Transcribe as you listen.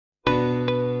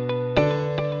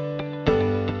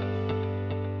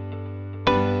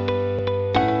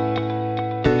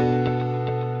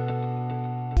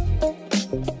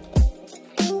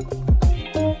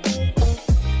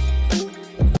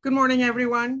Good morning,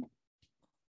 everyone.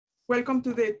 Welcome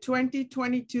to the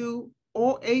 2022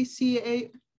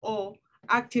 OACAO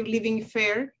Active Living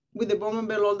Fair with the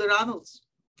Bowmanville Older Adults.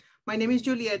 My name is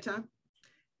Julieta,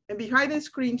 and behind the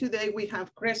screen today we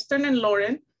have Kristen and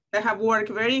Lauren that have worked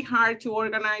very hard to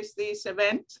organize this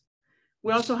event.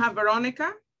 We also have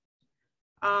Veronica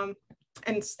and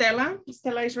Stella.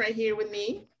 Stella is right here with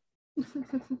me.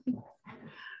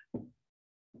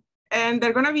 And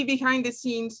they're gonna be behind the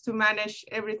scenes to manage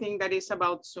everything that is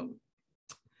about Zoom.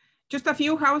 Just a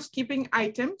few housekeeping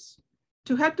items.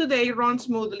 To have today run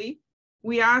smoothly,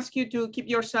 we ask you to keep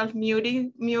yourself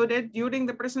muted during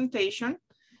the presentation,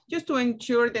 just to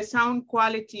ensure the sound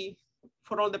quality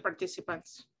for all the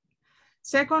participants.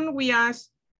 Second, we ask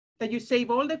that you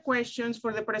save all the questions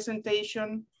for the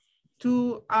presentation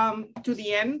to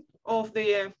the end of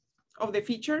the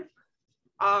feature.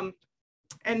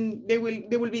 And there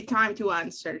will be time to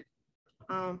answer.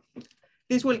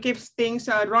 This will keep things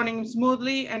running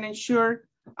smoothly and ensure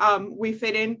we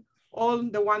fit in all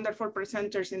the wonderful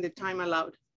presenters in the time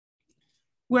allowed.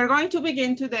 We're going to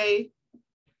begin today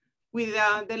with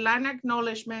the land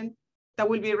acknowledgement that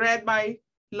will be read by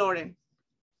Lauren.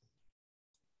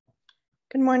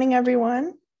 Good morning,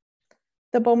 everyone.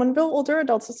 The Bowmanville Older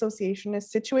Adults Association is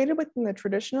situated within the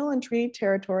traditional and treaty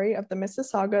territory of the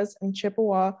Mississaugas and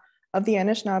Chippewa of the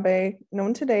Anishinaabe,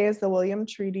 known today as the William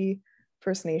Treaty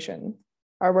First Nation.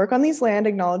 Our work on these land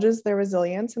acknowledges their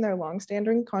resilience and their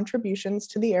longstanding contributions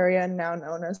to the area now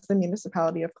known as the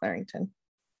municipality of Clarington.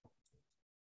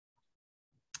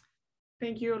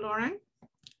 Thank you, Lauren.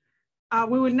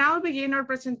 We will now begin our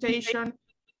presentation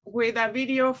with a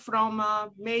video from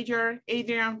Major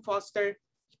Adrian Foster.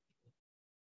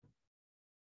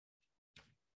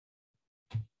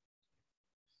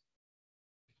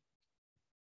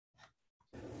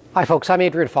 Hi folks, I'm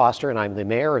Adrian Foster and I'm the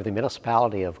Mayor of the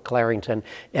Municipality of Clarington,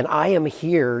 and I am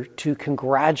here to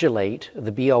congratulate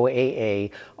the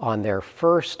BOAA on their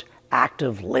first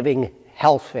active living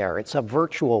health fair. It's a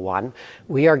virtual one.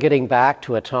 We are getting back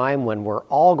to a time when we're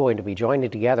all going to be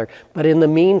joining together, but in the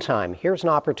meantime, here's an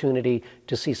opportunity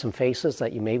to see some faces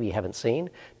that you maybe haven't seen,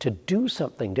 to do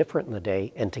something different in the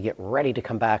day, and to get ready to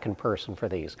come back in person for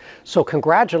these. So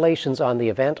congratulations on the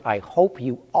event. I hope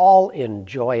you all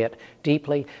enjoy it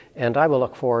deeply, and I will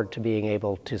look forward to being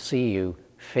able to see you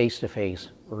face to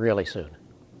face really soon.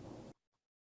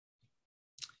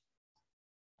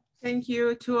 Thank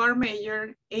you to our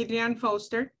Mayor, Adrian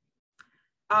Foster.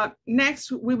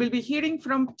 Next, we will be hearing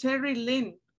from Terry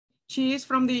Lynn. She is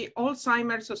from the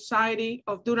Alzheimer's Society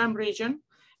of Durham Region,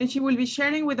 and she will be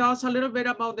sharing with us a little bit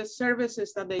about the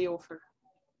services that they offer.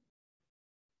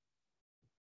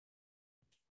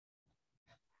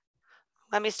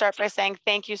 Let me start by saying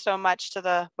thank you so much to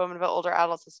the Bowmanville Older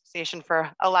Adults Association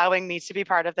for allowing me to be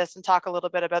part of this and talk a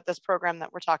little bit about this program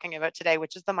that we're talking about today,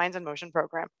 which is the Minds in Motion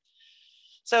program.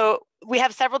 So we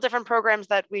have several different programs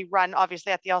that we run,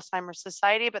 obviously, at the Alzheimer's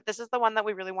Society, but this is the one that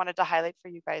we really wanted to highlight for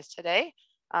you guys today.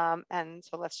 And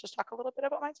so let's just talk a little bit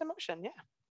about Minds in Motion. Yeah.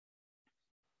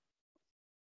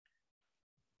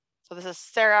 So this is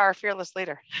Sarah, our fearless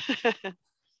leader.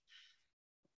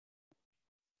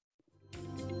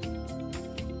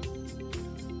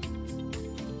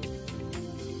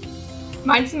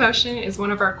 Minds in Motion is one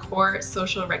of our core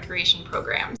social recreation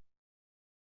programs.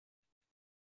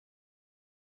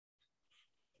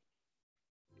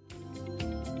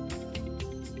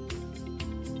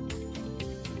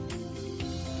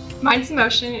 Minds in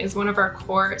Motion is one of our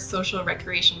core social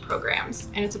recreation programs,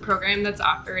 and it's a program that's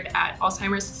offered at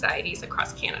Alzheimer's societies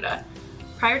across Canada.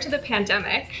 Prior to the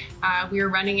pandemic, we were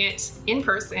running it in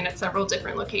person at several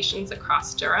different locations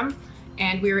across Durham,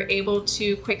 and we were able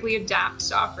to quickly adapt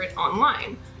to offer it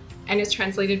online, and it's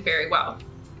translated very well.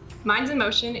 Minds in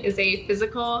Motion is a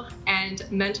physical and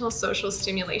mental social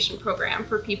stimulation program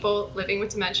for people living with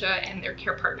dementia and their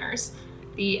care partners.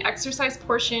 The exercise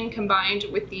portion combined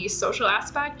with the social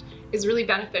aspect is really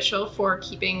beneficial for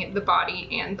keeping the body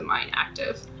and the mind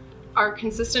active. Our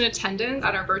consistent attendance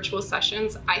at our virtual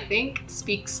sessions, I think,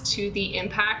 speaks to the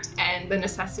impact and the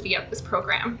necessity of this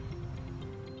program.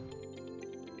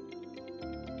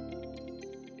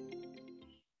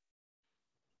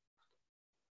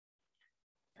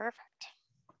 Perfect.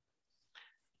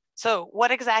 So what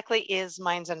exactly is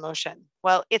Minds in Motion?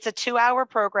 Well, it's a 2-hour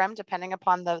program, depending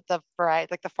upon the variety,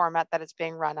 like the format that it's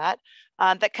being run at,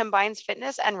 that combines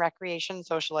fitness and recreation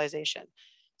socialization.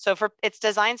 So it's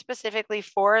designed specifically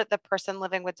for the person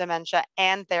living with dementia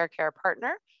and their care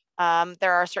partner.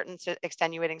 There are certain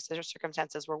extenuating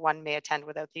circumstances where one may attend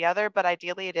without the other, but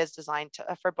ideally it is designed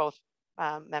for both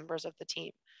members of the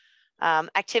team.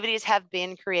 Activities have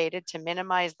been created to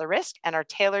minimize the risk and are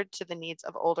tailored to the needs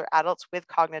of older adults with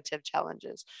cognitive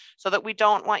challenges, so that we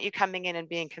don't want you coming in and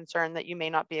being concerned that you may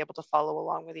not be able to follow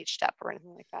along with each step or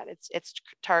anything like that. It's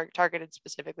targeted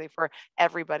specifically for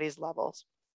everybody's levels.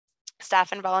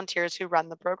 Staff and volunteers who run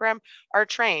the program are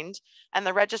trained, and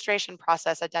the registration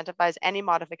process identifies any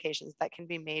modifications that can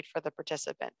be made for the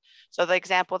participant. So the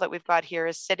example that we've got here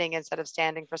is sitting instead of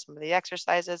standing for some of the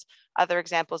exercises. Other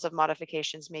examples of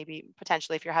modifications may be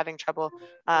potentially, if you're having trouble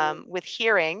with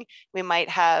hearing, we might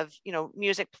have, you know,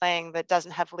 music playing that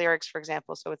doesn't have lyrics, for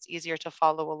example, so it's easier to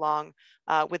follow along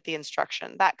with the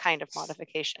instruction, that kind of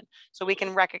modification. So we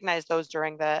can recognize those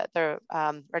during the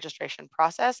registration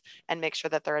process and make sure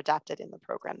that they're adapted in the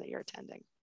program that you're attending.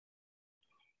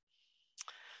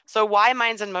 So why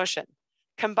Minds in Motion?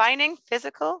 Combining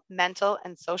physical, mental,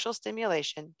 and social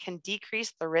stimulation can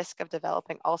decrease the risk of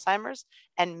developing Alzheimer's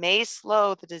and may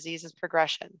slow the disease's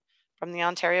progression, from the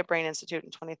Ontario Brain Institute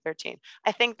in 2013.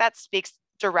 I think that speaks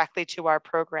directly to our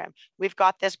program. We've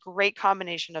got this great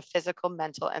combination of physical,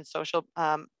 mental, and social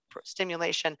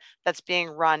stimulation that's being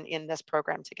run in this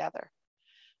program together.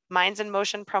 Minds in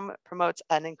Motion promotes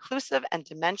an inclusive and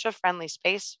dementia-friendly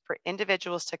space for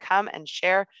individuals to come and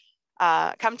share,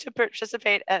 come to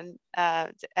participate and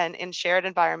in shared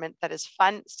environment that is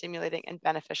fun, stimulating, and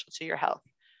beneficial to your health.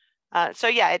 So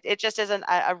yeah, it just is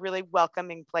a really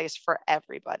welcoming place for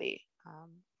everybody.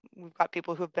 We've got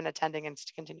people who've been attending and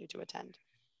continue to attend.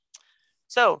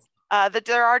 So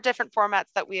there are different formats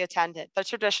that we attended. The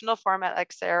traditional format,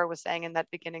 like Sarah was saying in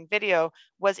that beginning video,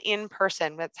 was in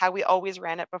person. That's how we always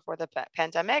ran it before the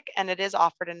pandemic, and it is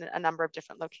offered in a number of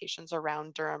different locations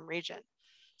around Durham region.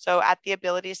 So at the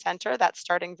Ability Center, that's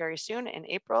starting very soon in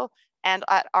April, and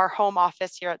at our home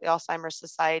office here at the Alzheimer's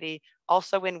Society,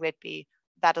 also in Whitby,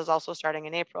 that is also starting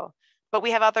in April. But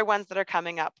we have other ones that are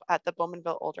coming up at the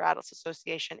Bowmanville Older Adults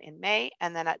Association in May,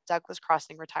 and then at Douglas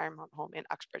Crossing Retirement Home in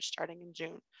Uxbridge starting in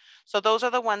June. So those are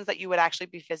the ones that you would actually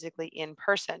be physically in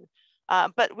person.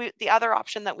 But the other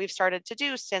option that we've started to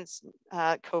do since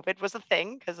COVID was a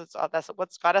thing, because that's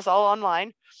what's got us all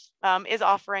online, is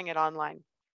offering it online.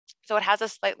 So it has a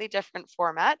slightly different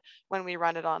format when we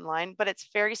run it online, but it's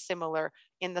very similar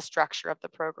in the structure of the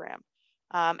program.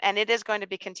 And it is going to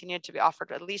be continued to be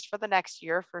offered at least for the next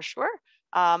year for sure.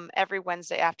 Every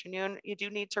Wednesday afternoon, you do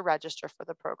need to register for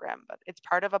the program, but it's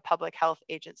part of a Public Health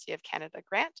Agency of Canada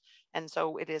grant. And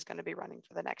so it is going to be running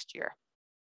for the next year.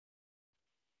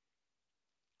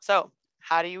 So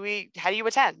how do you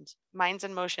attend? Minds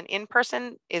in Motion in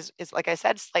person is like I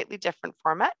said, slightly different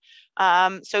format.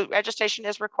 So registration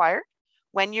is required.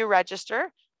 When you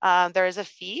register, there is a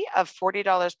fee of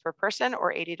 $40 per person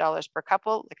or $80 per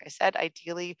couple. Like I said,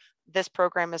 ideally, this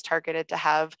program is targeted to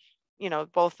have, you know,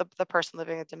 both the person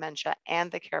living with dementia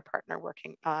and the care partner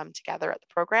working together at the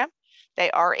program.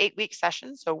 They are 8-week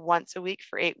sessions, so once a week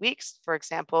for 8 weeks. For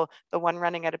example, the one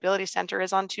running at Ability Center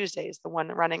is on Tuesdays. The one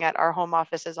running at our home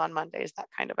office is on Mondays, that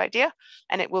kind of idea.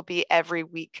 And it will be every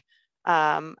week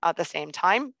at the same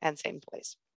time and same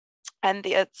place. And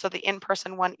so the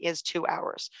in-person one is 2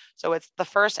 hours. So it's the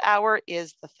first hour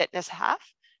is the fitness half.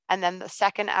 And then the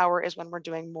second hour is when we're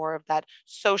doing more of that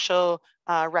social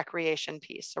recreation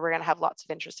piece. So we're going to have lots of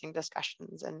interesting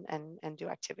discussions and do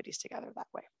activities together that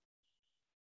way.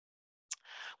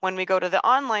 When we go to the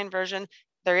online version,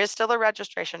 there is still a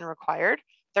registration required.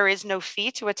 There is no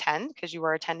fee to attend because you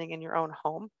are attending in your own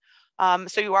home.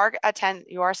 So you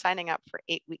are signing up for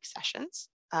 8-week sessions.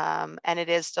 And it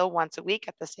is still once a week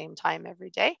at the same time every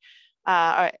day,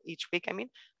 each week, I mean.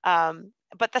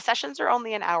 But the sessions are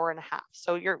only an hour and a half.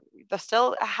 So there's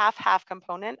still a half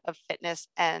component of fitness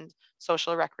and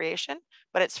social recreation,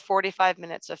 but it's 45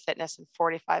 minutes of fitness and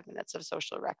 45 minutes of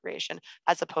social recreation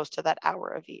as opposed to that hour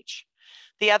of each.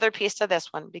 The other piece to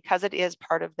this one, because it is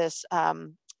part of this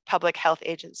Public Health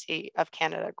Agency of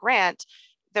Canada grant,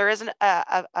 there is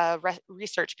a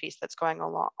research piece that's going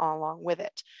along with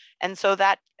it. And so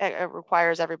that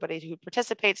requires everybody who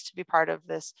participates to be part of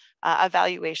this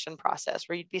evaluation process,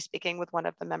 where you'd be speaking with one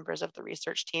of the members of the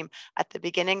research team at the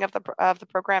beginning of the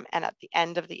program and at the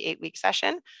end of the 8-week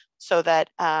session, so that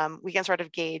we can sort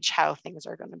of gauge how things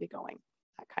are going to be going,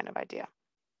 that kind of idea.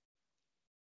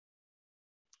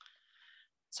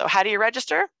 So how do you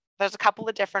register? There's a couple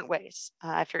of different ways.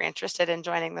 If you're interested in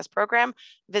joining this program,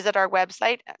 visit our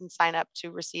website and sign up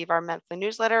to receive our monthly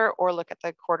newsletter or look at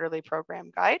the quarterly program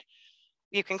guide.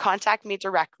 You can contact me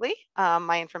directly.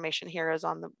 My information here is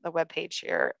on the webpage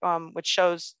here, which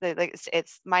shows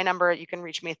it's my number. You can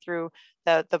reach me through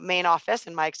the main office,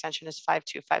 and my extension is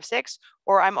 5256,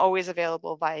 or I'm always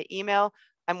available via email.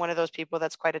 I'm one of those people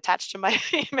that's quite attached to my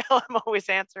email. I'm always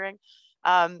answering.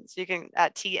 So you can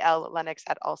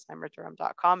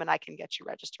tllennox@alzheimersdurham.com, and I can get you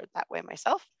registered that way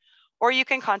myself. Or you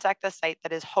can contact the site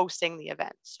that is hosting the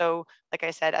event. So like I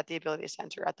said, at the Ability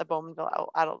Center, at the Bowmanville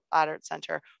Adult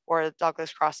Center, or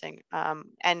Douglas Crossing,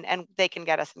 and they can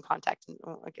get us in contact and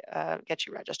get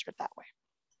you registered that way.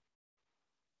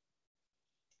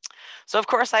 So of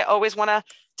course, I always want to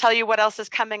tell you what else is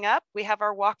coming up. We have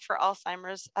our Walk for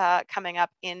Alzheimer's coming up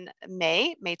in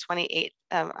May 28th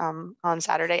on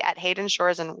Saturday at Hayden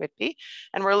Shores in Whitby.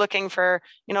 And we're looking for,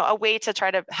 a way to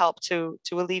try to help to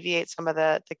alleviate some of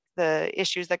the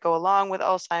issues that go along with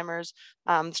Alzheimer's,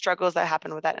 struggles that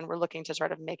happen with that. And we're looking to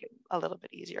sort of make it a little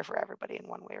bit easier for everybody in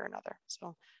one way or another.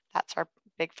 So that's our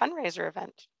big fundraiser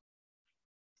event.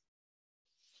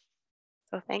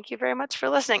 So thank you very much for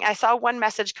listening. I saw one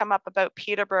message come up about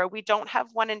Peterborough. We don't have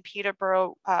one in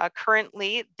Peterborough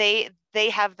currently. They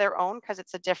have their own because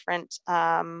it's a different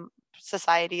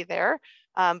society there,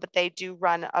 but they do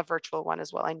run a virtual one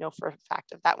as well. I know for a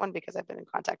fact of that one because I've been in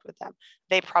contact with them.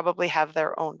 They probably have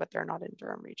their own, but they're not in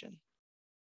Durham region.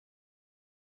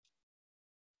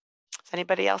 Does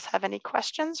anybody else have any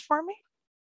questions for me?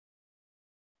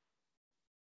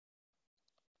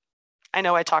 I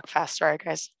know I talk fast, sorry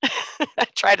guys. I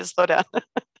try to slow down. All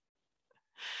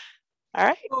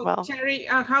right, well. Terry,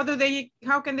 how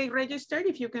can they register?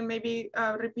 If you can maybe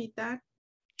repeat that.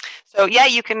 So yeah,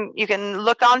 you can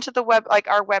look onto the web, like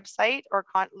our website, or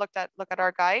look at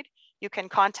our guide. You can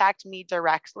contact me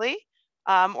directly,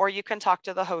 or you can talk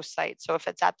to the host site. So if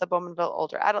it's at the Bowmanville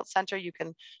Older Adult Center, you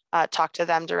can talk to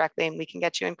them directly, and we can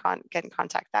get you get in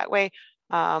contact that way,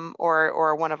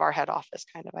 or one of our head office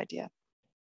kind of idea.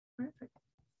 Perfect.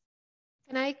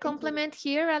 Can I complement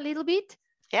here a little bit?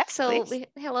 Yes, so please.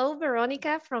 Hello,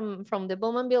 Veronica from the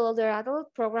Bowmanville Older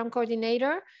Adult Program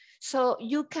Coordinator. So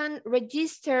you can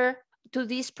register to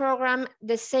this program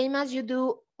the same as you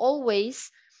do always.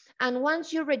 And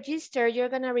once you register, you're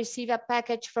gonna receive a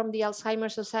package from the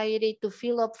Alzheimer's Society to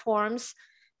fill up forms,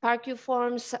 PARQ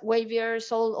forms, waivers,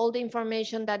 all the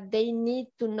information that they need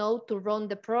to know to run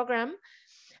the program.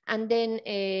 And then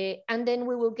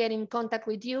we will get in contact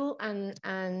with you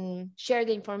and share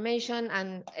the information.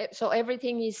 And so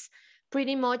everything is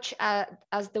pretty much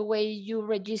as the way you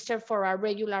register for a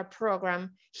regular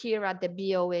program here at the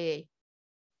BOAA.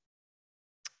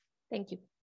 Thank you.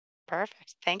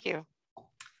 Perfect, thank you.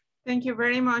 Thank you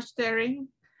very much, Terry.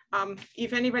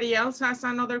 If anybody else has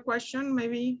another question,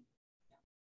 maybe.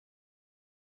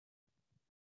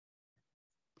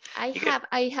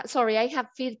 I have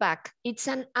feedback. It's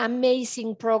an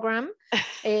amazing program.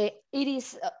 It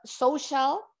is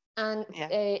social, and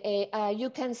you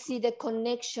can see the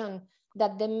connection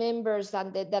that the members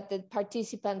and that the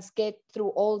participants get through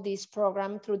all this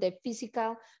program, through the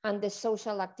physical and the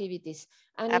social activities.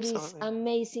 And Absolutely. It is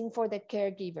amazing for the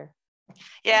caregiver.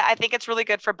 Yeah, I think it's really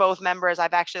good for both members.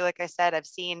 I've actually, like I said, I've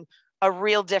seen a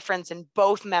real difference in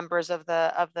both members of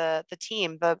the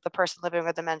team, the person living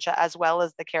with dementia, as well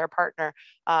as the care partner.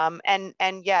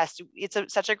 And yes, it's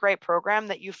such a great program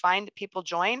that you find people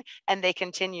join and they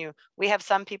continue. We have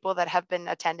some people that have been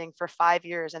attending for 5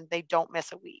 years and they don't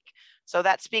miss a week. So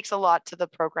that speaks a lot to the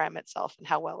program itself and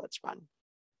how well it's run.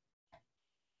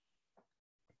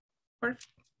 Perfect.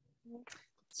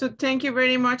 So thank you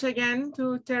very much again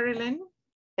to Terry Lynn.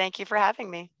 Thank you for having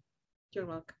me. You're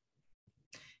welcome.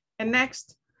 And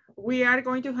next, we are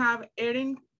going to have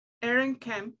Erin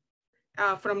Kemp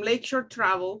from Lakeshore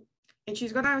Travel, and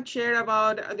she's gonna share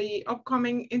about the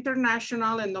upcoming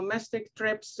international and domestic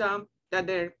trips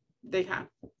that they have.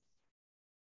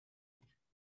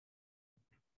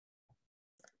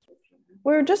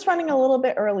 We're just running a little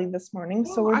bit early this morning,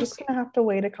 so we're just gonna have to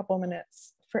wait a couple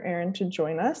minutes for Erin to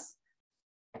join us.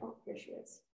 Oh, here she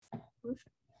is.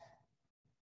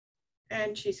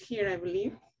 And she's here, I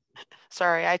believe.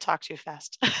 Sorry, I talk too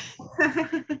fast.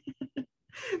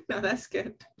 No, that's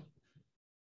good.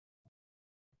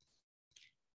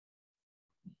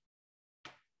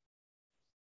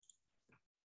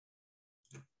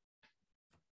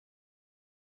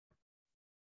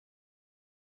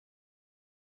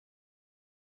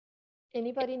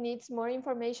 Anybody needs more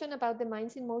information about the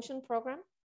Minds in Motion program?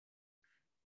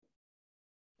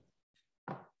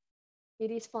 It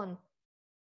is fun.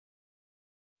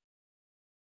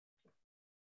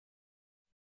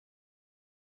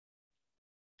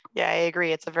 Yeah, I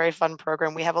agree. It's a very fun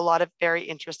program. We have a lot of very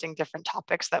interesting different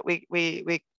topics that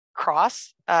we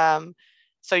cross.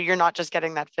 So you're not just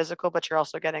getting that physical, but you're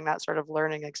also getting that sort of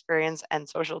learning experience and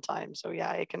social time. So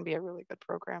yeah, it can be a really good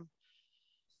program.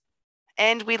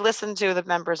 And we listen to the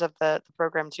members of the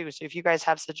program too. So if you guys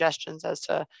have suggestions as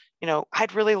to,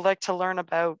 I'd really like to learn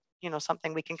about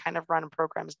something we can kind of run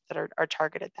programs that are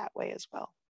targeted that way as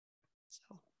well.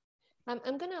 So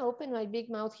I'm going to open my big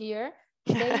mouth here.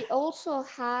 They also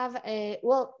have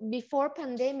well, before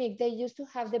pandemic, they used to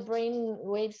have the Brain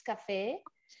Waves Cafe.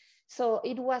 So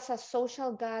it was a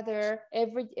social gather.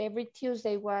 Every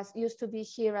Tuesday used to be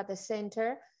here at the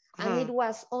center, and it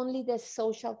was only the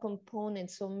social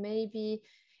component. So maybe,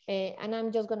 and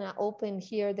I'm just gonna open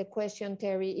here the question,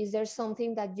 Terry, is there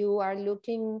something that you are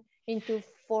looking into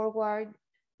forward?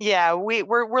 Yeah,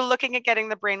 we're looking at getting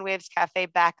the Brainwaves Cafe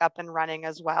back up and running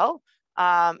as well.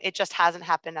 It just hasn't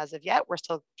happened as of yet. We're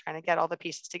still trying to get all the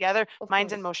pieces together.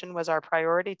 Minds in Motion was our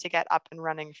priority to get up and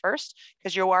running first,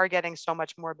 because you are getting so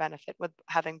much more benefit with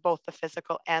having both the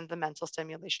physical and the mental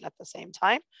stimulation at the same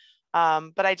time.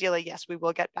 But ideally, yes, we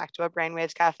will get back to a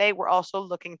Brainwaves Cafe. We're also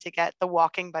looking to get the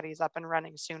Walking Buddies up and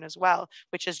running soon as well,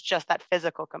 which is just that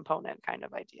physical component kind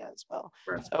of idea as well.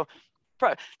 Right. So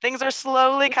things are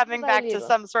slowly coming back to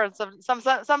some sorts of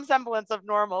some semblance of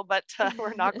normal, but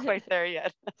we're not quite there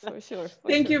yet. For sure.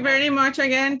 Thank you very much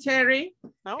again, Terry.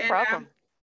 No problem.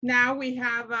 Now we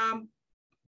have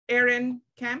Erin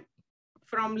Kemp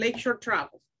from Lakeshore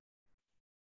Travel.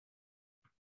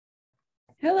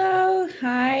 Hello,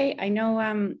 hi. I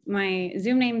know my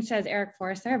Zoom name says Eric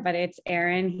Forster, but it's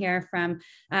Erin here from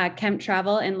Kemp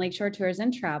Travel and Lakeshore Tours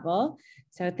and Travel.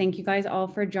 So thank you guys all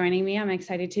for joining me. I'm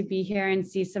excited to be here and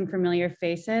see some familiar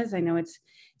faces. I know it's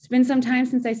been some time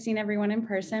since I've seen everyone in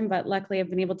person, but luckily I've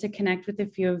been able to connect with a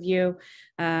few of you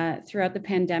throughout the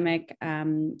pandemic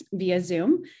via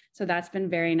Zoom. So that's been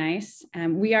very nice.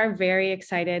 We are very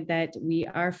excited that we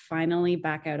are finally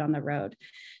back out on the road.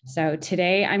 So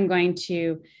today I'm going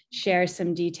to share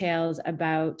some details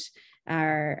about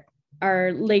our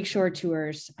Lakeshore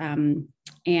tours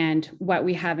and what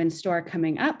we have in store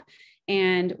coming up,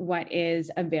 and what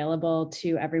is available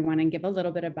to everyone, and give a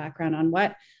little bit of background on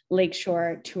what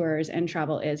Lakeshore Tours and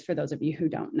Travel is for those of you who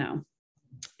don't know.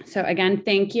 So again,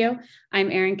 thank you. I'm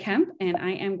Erin Kemp, and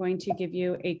I am going to give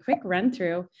you a quick run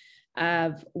through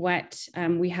of what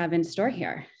we have in store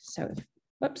here. So,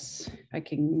 whoops, if I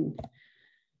can.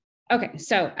 Okay,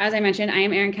 so as I mentioned, I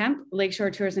am Erin Kemp,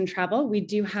 Lakeshore Tours and Travel. We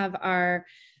do have our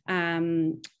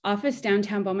office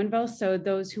downtown Bowmanville. So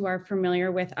those who are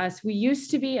familiar with us, we used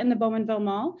to be in the Bowmanville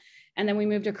Mall, and then we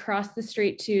moved across the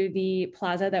street to the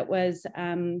plaza that was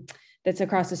that's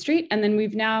across the street. And then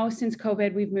we've now, since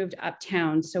COVID, we've moved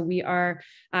uptown. So we are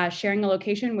sharing a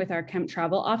location with our Kemp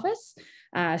Travel office.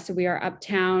 So we are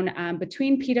uptown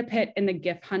between Pita Pit and the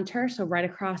Gift Hunter. So right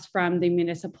across from the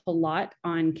municipal lot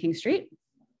on King Street.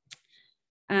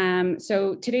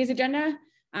 So today's agenda,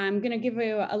 I'm going to give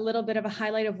you a little bit of a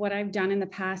highlight of what I've done in the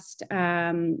past,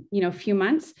 few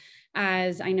months,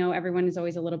 as I know everyone is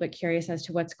always a little bit curious as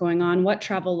to what's going on, what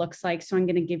travel looks like. So I'm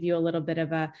going to give you a little bit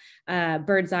of a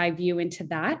bird's eye view into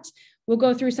that. We'll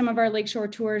go through some of our Lakeshore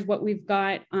tours, what we've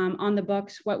got on the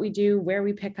books, what we do, where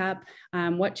we pick up,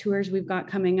 what tours we've got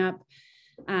coming up.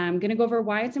 I'm going to go over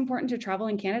why it's important to travel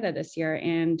in Canada this year,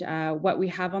 and what we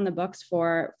have on the books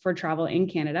for travel in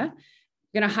Canada.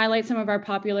 I'm going to highlight some of our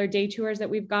popular day tours that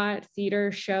we've got,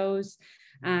 theater, shows,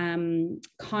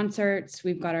 concerts.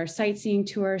 We've got our sightseeing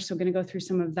tour. So I'm going to go through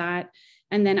some of that.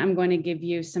 And then I'm going to give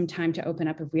you some time to open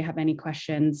up if we have any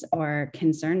questions or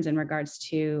concerns in regards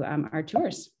to our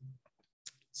tours.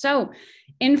 So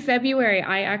in February,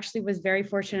 I actually was very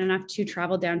fortunate enough to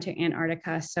travel down to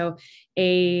Antarctica. So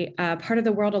a part of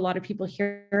the world a lot of people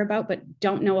hear about, but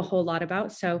don't know a whole lot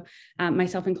about. So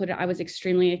myself included, I was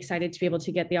extremely excited to be able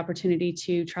to get the opportunity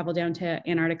to travel down to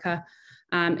Antarctica.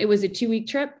 It was a 2-week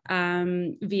trip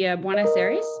via Buenos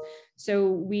Aires. So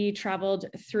we traveled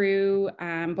through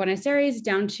Buenos Aires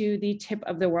down to the tip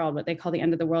of the world. What they call the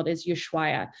end of the world is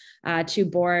Ushuaia, to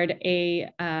board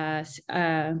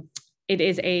it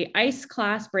is a ice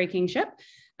class breaking ship.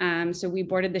 So we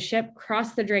boarded the ship,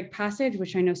 crossed the Drake Passage,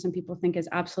 which I know some people think is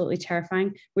absolutely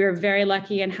terrifying. We were very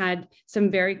lucky and had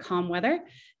some very calm weather,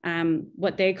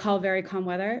 what they call very calm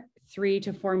weather, 3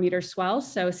 to 4 meter swells.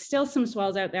 So still some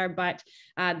swells out there, but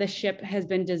the ship has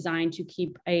been designed to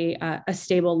keep a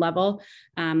stable level,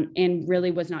 and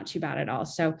really was not too bad at all.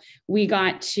 So we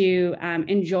got to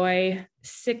enjoy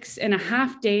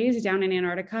 6.5 days down in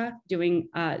Antarctica doing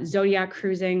Zodiac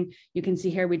cruising. You can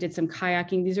see here, we did some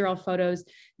kayaking. These are all photos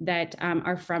that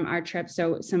are from our trip.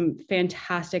 So some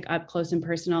fantastic up close and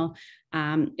personal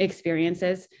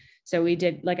experiences. So we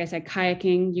did, like I said,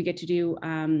 kayaking. You get to do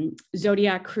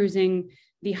Zodiac cruising.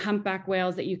 The humpback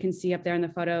whales that you can see up there in the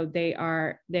photo,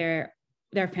 they're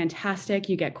They're fantastic.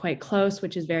 You get quite close,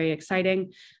 which is very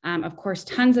exciting. Of course,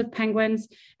 tons of penguins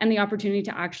and the opportunity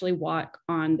to actually walk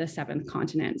on the 7th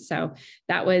continent. So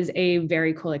that was a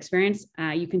very cool experience.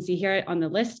 You can see here on the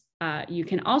list, you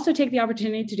can also take the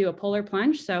opportunity to do a polar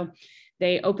plunge. So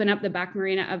they open up the back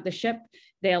marina of the ship.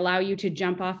 They allow you to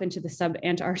jump off into the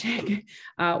sub-Antarctic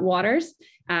waters,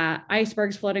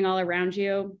 icebergs floating all around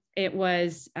you. It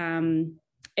was,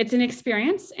 it's an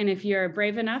experience. And if you're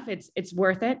brave enough, it's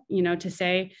worth it, you know, to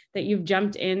say that you've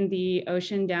jumped in the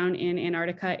ocean down in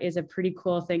Antarctica is a pretty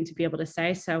cool thing to be able to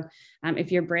say. So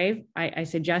if you're brave, I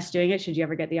suggest doing it should you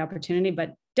ever get the opportunity,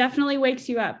 but definitely wakes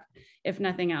you up if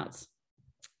nothing else.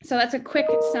 So that's a quick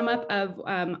sum up of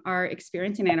our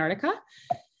experience in Antarctica.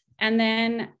 And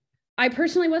then I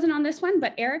personally wasn't on this one,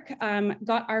 but Eric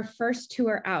got our first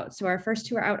tour out. So our first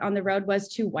tour out on the road was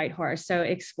to Whitehorse. So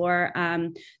explore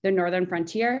the northern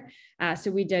frontier.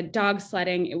 So we did dog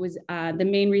sledding. It was the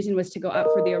main reason was to go up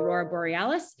for the Aurora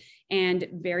Borealis, and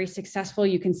very successful.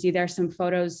 You can see there some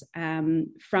photos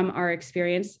from our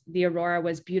experience. The Aurora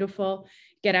was beautiful.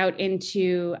 Get out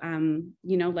into,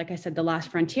 you know, like I said, the last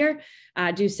frontier,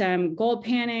 do some gold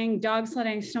panning, dog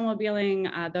sledding,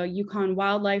 snowmobiling, the Yukon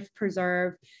Wildlife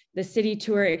Preserve, the city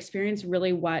tour experience,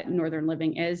 really what Northern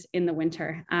living is in the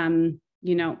winter.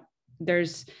 You know,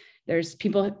 there's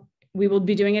people, we will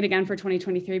be doing it again for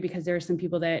 2023 because there are some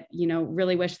people that, you know,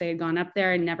 really wish they had gone up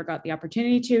there and never got the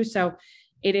opportunity to. So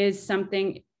it is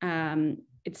something,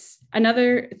 it's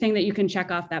another thing that you can check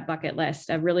off that bucket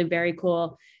list, a really very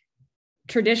cool,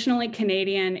 traditionally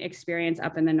Canadian experience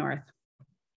up in the north.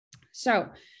 So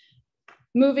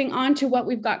moving on to what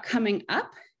we've got coming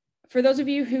up. For those of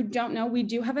you who don't know, we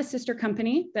do have a sister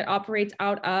company that operates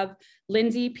out of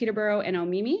Lindsay, Peterborough, and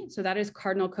Omemee. So that is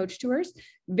Cardinal Coach Tours.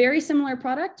 Very similar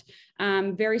product,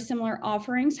 very similar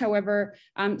offerings. However,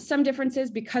 some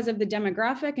differences because of the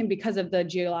demographic and because of the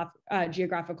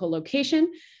geographical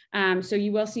location. So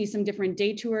you will see some different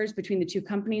day tours between the two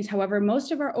companies. However,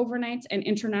 most of our overnights and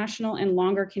international and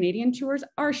longer Canadian tours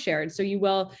are shared. So you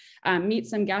will meet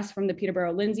some guests from the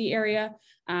Peterborough-Lindsay area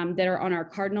that are on our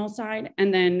Cardinal side.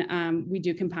 And then we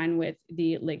do combine with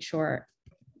the Lakeshore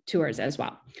tours as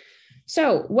well.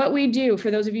 So what we do,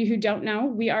 for those of you who don't know,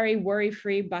 we are a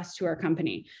worry-free bus tour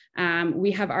company.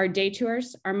 We have our day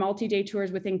tours, our multi-day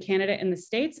tours within Canada and the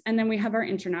States, and then we have our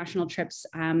international trips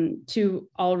to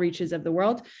all reaches of the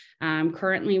world.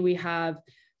 Currently, we have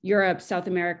Europe, South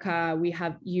America, we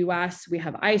have US, we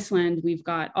have Iceland, we've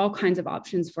got all kinds of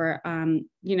options for,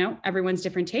 you know, everyone's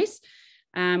different tastes.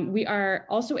 We are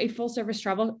also a full-service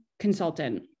travel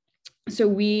consultant. So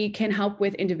we can help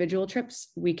with individual trips.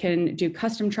 We can do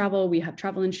custom travel. We have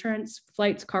travel insurance,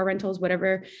 flights, car rentals,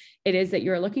 whatever it is that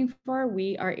you're looking for.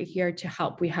 We are here to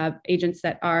help. We have agents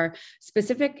that are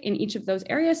specific in each of those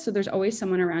areas. So there's always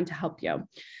someone around to help you.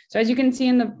 So as you can see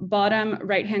in the bottom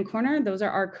right-hand corner, those are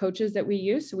our coaches that we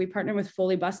use. So we partner with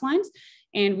Foley Bus Lines,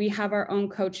 and we have our own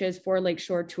coaches for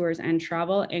Lakeshore Tours and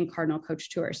Travel and Cardinal Coach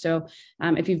Tours. So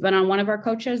if you've been on one of our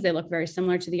coaches, they look very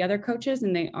similar to the other coaches,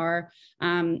 and they are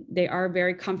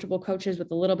very comfortable coaches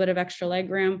with a little bit of extra leg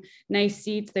room, nice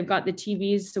seats. They've got the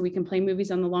TVs so we can play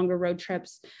movies on the longer road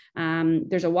trips.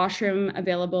 There's a washroom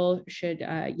available should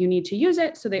you need to use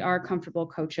it. So they are comfortable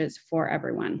coaches for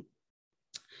everyone.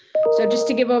 So just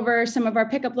to give over some of our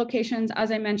pickup locations,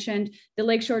 as I mentioned, the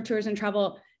Lakeshore Tours and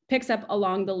Travel picks up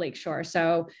along the lakeshore.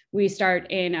 So we start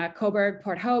in Cobourg,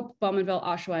 Port Hope, Bowmanville,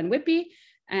 Oshawa, and Whitby.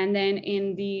 And then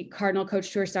in the Cardinal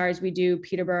Coach Tour Stars, we do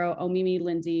Peterborough, Omemee,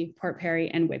 Lindsay, Port Perry,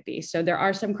 and Whitby. So there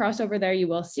are some crossover there you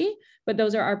will see, but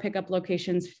those are our pickup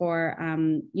locations for,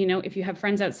 you know, if you have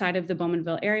friends outside of the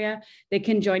Bowmanville area, they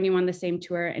can join you on the same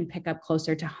tour and pick up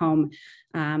closer to home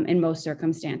in most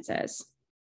circumstances.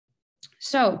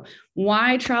 So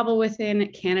why travel within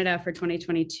Canada for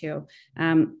 2022?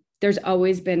 There's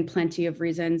always been plenty of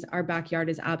reasons. Our backyard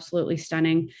is absolutely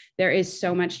stunning. There is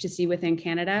so much to see within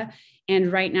Canada.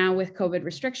 And right now with COVID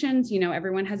restrictions, you know,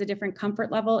 everyone has a different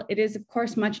comfort level. It is, of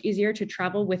course, much easier to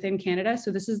travel within Canada. So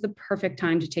this is the perfect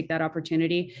time to take that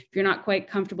opportunity. If you're not quite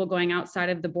comfortable going outside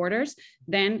of the borders,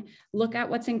 then look at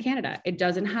what's in Canada. It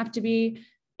doesn't have to be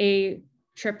a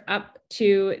trip up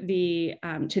to the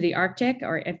Arctic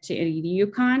or up to the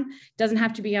Yukon. Doesn't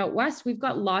have to be out west. We've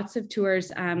got lots of tours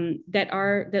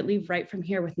that leave right from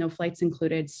here with no flights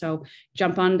included. So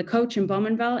jump on the coach in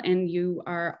Bowmanville and you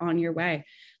are on your way.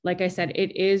 Like I said,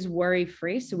 it is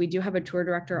worry-free. So we do have a tour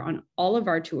director on all of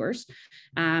our tours.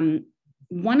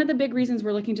 one of the big reasons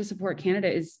we're looking to support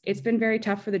Canada is it's been very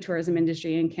tough for the tourism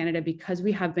industry in Canada because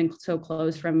we have been so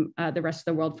closed from the rest of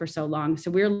the world for so long.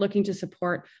 So we're looking to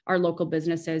support our local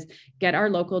businesses, get our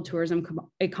local tourism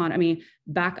economy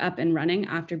back up and running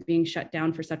after being shut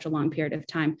down for such a long period of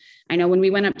time. I know when we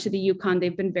went up to the Yukon,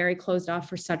 they've been very closed off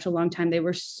for such a long time. They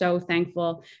were so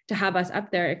thankful to have us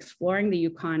up there exploring the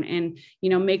Yukon and, you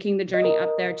know, making the journey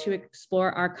up there to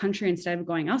explore our country instead of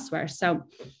going elsewhere. So,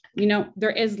 you know,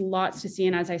 there is lots to see.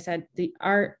 And as I said,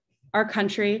 our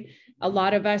country, a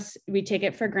lot of us, we take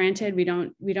it for granted. We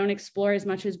don't explore as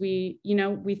much as we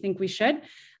think we should.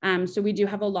 So we do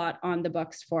have a lot on the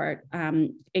books for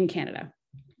it in Canada.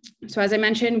 So as I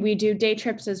mentioned, we do day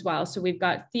trips as well. So we've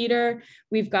got theater,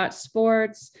 we've got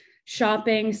sports,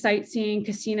 shopping, sightseeing,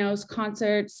 casinos,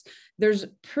 concerts. There's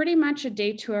pretty much a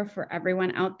day tour for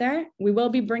everyone out there. We will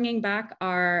be bringing back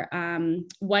our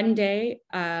one-day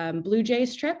Blue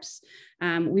Jays trips.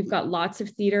 We've got lots of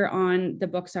theater on the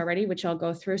books already, which I'll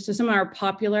go through. So some of our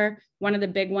popular, one of the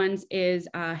big ones is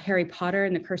Harry Potter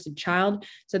and the Cursed Child.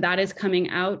 So that is coming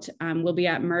out. We'll be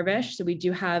at Mirvish. So we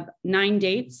do have 9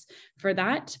 dates for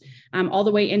that all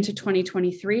the way into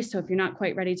 2023. So if you're not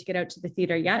quite ready to get out to the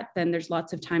theater yet, then there's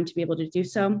lots of time to be able to do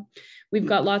so. We've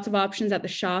got lots of options at the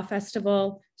Shaw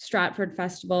Festival, Stratford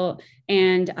Festival,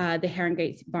 and the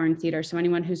Herongate Barn Theatre. So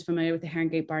anyone who's familiar with the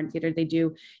Herongate Barn Theatre, they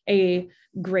do a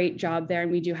great job there.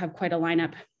 And we do have quite a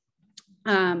lineup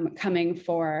coming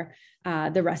for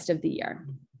the rest of the year.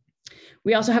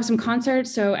 We also have some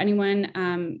concerts. So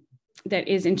anyone that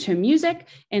is into music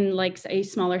and likes a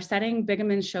smaller setting, Bigham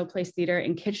Showplace Theatre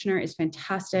in Kitchener is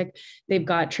fantastic. They've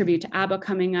got tribute to ABBA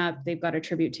coming up. They've got a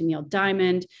tribute to Neil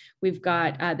Diamond. We've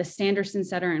got the Sanderson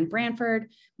Center in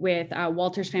Brantford with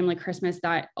Walter's Family Christmas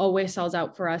that always sells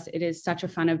out for us. It is such a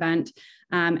fun event.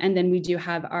 And then we do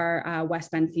have our West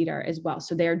Bend Theatre as well.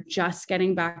 So they're just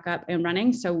getting back up and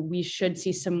running. So we should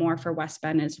see some more for West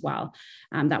Bend as well.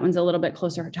 That one's a little bit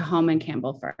closer to home in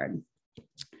Campbellford.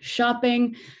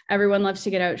 Shopping, everyone loves to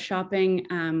get out shopping.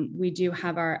 We do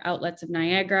have our outlets of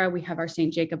Niagara. We have our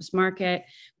St. Jacobs Market.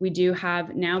 We do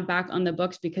have now back on the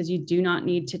books because you do not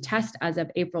need to test as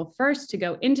of April 1st to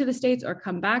go into the States or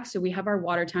come back. So we have our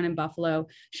Watertown and Buffalo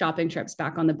shopping trips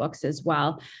back on the books as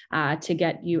well to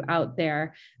get you out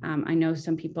there. I know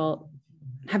some people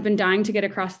have been dying to get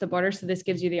across the border. So this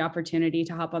gives you the opportunity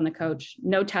to hop on the coach.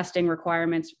 No testing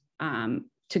requirements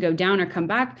to go down or come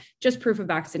back, just proof of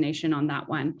vaccination on that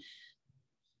one.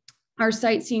 Our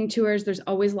sightseeing tours, there's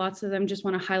always lots of them. Just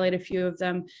want to highlight a few of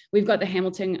them. We've got the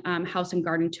Hamilton House and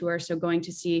Garden Tour. So going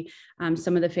to see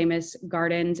some of the famous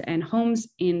gardens and homes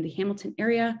in the Hamilton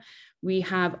area. We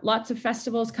have lots of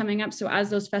festivals coming up. So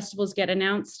as those festivals get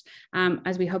announced,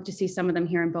 as we hope to see some of them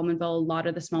here in Bowmanville, a lot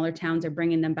of the smaller towns are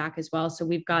bringing them back as well. So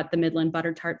we've got the Midland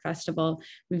Butter Tart Festival.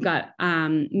 We've got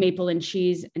Maple and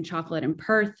Cheese and Chocolate in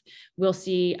Perth. We'll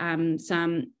see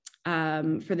some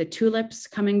for the tulips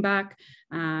coming back.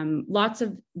 Lots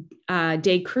of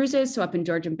day cruises. So up in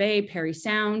Georgian Bay, Perry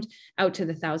Sound, out to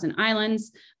the Thousand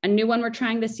Islands. A new one we're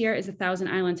trying this year is the Thousand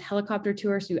Islands helicopter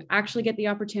tour. So you actually get the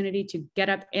opportunity to get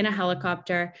up in a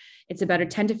helicopter. It's about a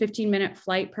 10 to 15 minute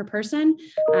flight per person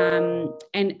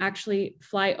and actually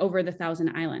fly over the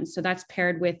Thousand Islands. So that's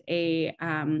paired with a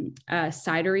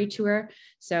cidery tour.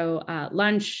 So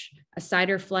lunch, a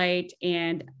cider flight,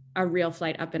 and a real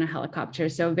flight up in a helicopter.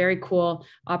 So very cool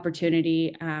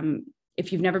opportunity.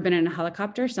 If you've never been in a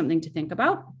helicopter, something to think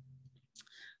about.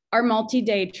 Our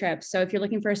multi-day trips. So if you're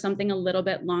looking for something a little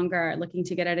bit longer, looking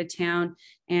to get out of town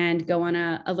and go on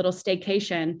a little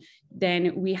staycation,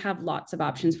 then we have lots of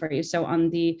options for you. So on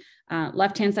the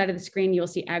left-hand side of the screen, you'll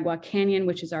see Agua Canyon,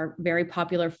 which is our very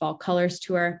popular fall colors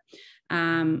tour.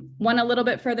 One a little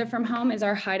bit further from home is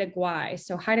our Haida Gwaii.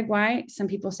 So Haida Gwaii, some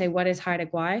people say, what is Haida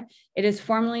Gwaii? It is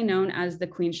formerly known as the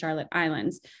Queen Charlotte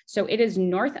Islands. So it is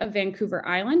north of Vancouver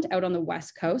Island out on the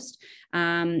west coast.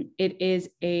 It is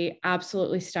a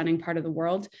absolutely stunning part of the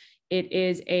world. It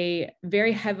is a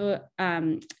very heavy,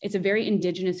 it's a very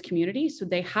indigenous community. So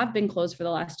they have been closed for the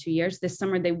last 2 years. This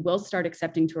summer, they will start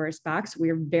accepting tourists back. So we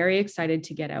are very excited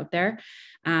to get out there.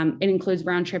 It includes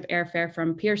round trip airfare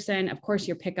from Pearson, of course,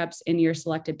 your pickups in your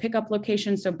selected pickup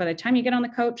location. So by the time you get on the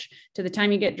coach to the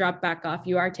time you get dropped back off,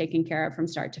 you are taken care of from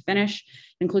start to finish.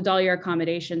 It includes all your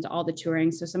accommodations, all the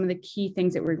touring. So some of the key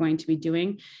things that we're going to be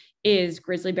doing is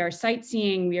grizzly bear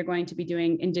sightseeing. We are going to be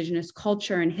doing indigenous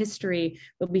culture and history.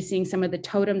 We'll be seeing some of the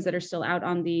totems that are still out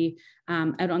on the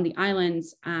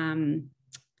islands.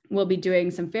 We'll be doing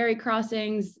some ferry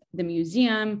crossings, the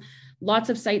museum, lots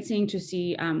of sightseeing to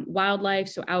see wildlife.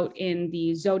 So out in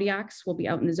the Zodiacs, we'll be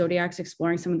out in the Zodiacs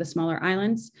exploring some of the smaller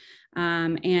islands.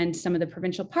 and some of the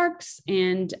provincial parks,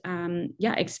 and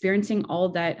yeah, experiencing all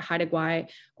that Haida Gwaii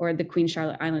or the Queen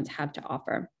Charlotte Islands have to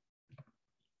offer.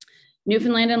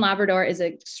 Newfoundland and Labrador is an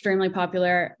extremely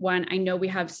popular one. I know we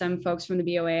have some folks from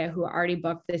the BOA who are already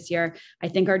booked this year. I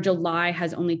think our July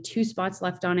has only 2 spots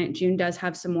left on it. June does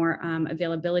have some more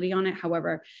availability on it.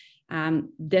 However,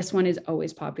 this one is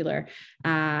always popular.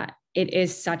 It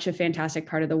is such a fantastic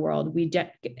part of the world.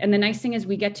 And the nice thing is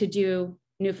we get to do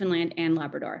Newfoundland and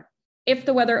Labrador. If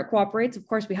the weather cooperates, of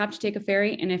course, we have to take a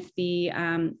ferry. And if the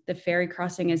ferry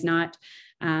crossing is not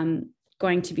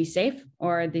going to be safe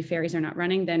or the ferries are not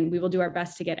running, then we will do our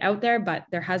best to get out there. But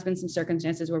there has been some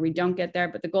circumstances where we don't get there,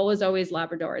 but the goal is always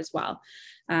Labrador as well.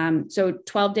 So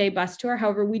 12-day bus tour.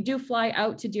 However, we do fly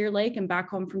out to Deer Lake and back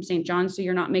home from St. John. So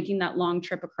you're not making that long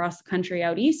trip across the country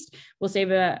out east. We'll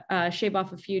shave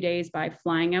off a few days by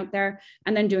flying out there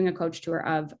and then doing a coach tour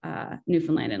of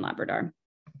Newfoundland and Labrador.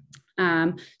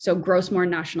 So Grossmore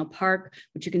National Park,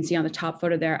 which you can see on the top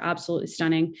photo there, absolutely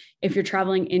stunning. If you're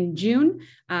traveling in June,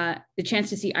 the chance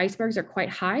to see icebergs are quite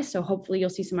high. So hopefully you'll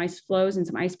see some ice flows and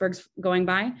some icebergs going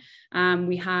by.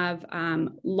 We have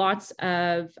lots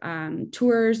of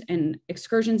tours and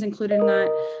excursions included in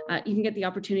that. You can get the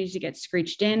opportunity to get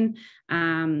screeched in,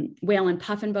 whale and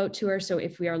puffin boat tour. So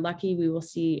if we are lucky, we will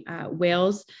see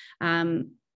whales.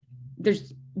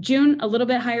 There's June, a little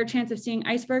bit higher chance of seeing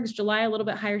icebergs. July, a little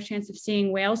bit higher chance of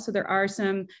seeing whales. So there are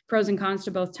some pros and cons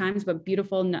to both times, but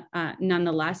beautiful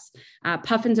nonetheless.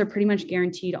 Puffins are pretty much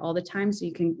guaranteed all the time. So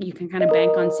you can kind of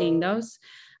bank on seeing those.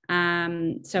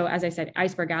 So as I said,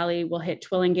 Iceberg Alley, we'll hit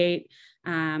Twillingate.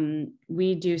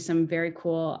 We do some very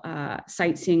cool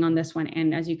sightseeing on this one.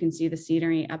 And as you can see, the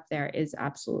scenery up there is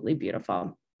absolutely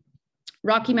beautiful.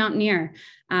 Rocky Mountaineer.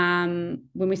 When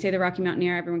we say the Rocky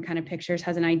Mountaineer, everyone kind of pictures,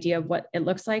 has an idea of what it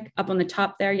looks like. Up on the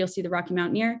top there, you'll see the Rocky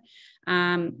Mountaineer.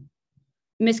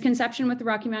 Misconception with the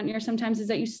Rocky Mountaineer sometimes is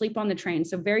that you sleep on the train.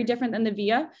 So very different than the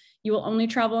VIA. You will only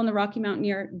travel on the Rocky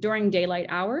Mountaineer during daylight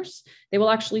hours. They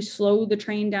will actually slow the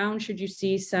train down should you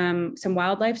see some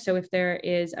wildlife. So if there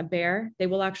is a bear, they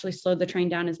will actually slow the train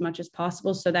down as much as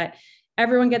possible so that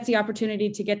everyone gets the opportunity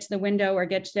to get to the window or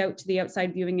get out to the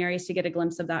outside viewing areas to get a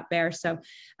glimpse of that bear. So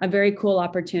a very cool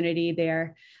opportunity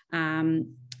there.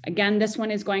 Again, this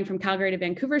one is going from Calgary to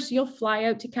Vancouver. So you'll fly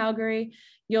out to Calgary.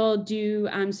 You'll do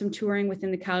some touring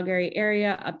within the Calgary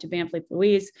area up to Banff Lake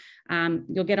Louise.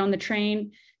 You'll get on the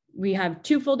train. We have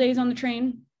 2 full days on the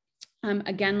train.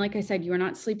 Again, like I said, you are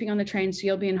not sleeping on the train, so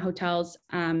you'll be in hotels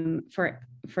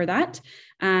for that.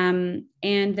 And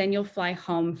then you'll fly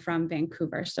home from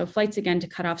Vancouver. So flights, again, to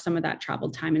cut off some of that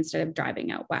travel time instead of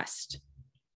driving out west.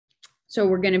 So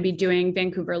we're going to be doing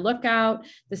Vancouver Lookout,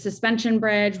 the Suspension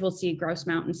Bridge. We'll see Grouse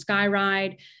Mountain Sky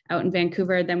Ride out in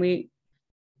Vancouver. Then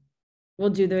we'll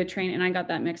do the train, and I got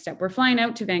that mixed up. We're flying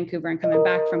out to Vancouver and coming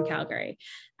back from Calgary.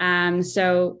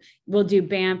 So we'll do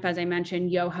Banff, as I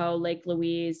mentioned, Yoho, Lake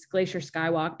Louise, Glacier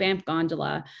Skywalk, Banff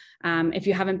Gondola. If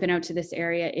you haven't been out to this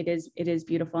area, it is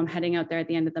beautiful. I'm heading out there at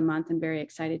the end of the month and very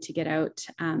excited to get out,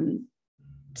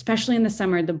 especially in the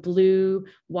summer. The blue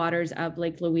waters of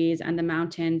Lake Louise and the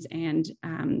mountains and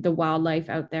the wildlife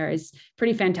out there is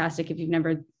pretty fantastic if you've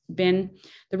never been.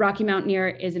 The Rocky Mountaineer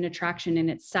is an attraction in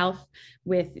itself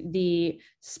with the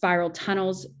spiral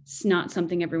tunnels. It's not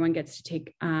something everyone gets to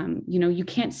take. You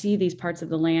can't see these parts of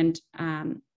the land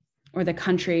or the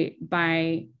country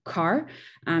by car.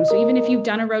 So even if you've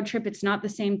done a road trip, it's not the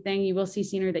same thing. You will see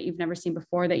scenery that you've never seen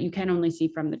before that you can only see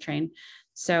from the train.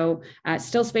 So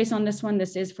still space on this one.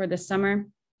 This is for the summer,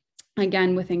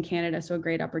 again, within Canada. So a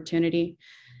great opportunity.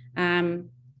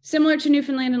 Similar to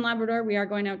Newfoundland and Labrador, we are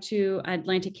going out to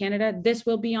Atlantic Canada. This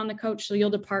will be on the coach, so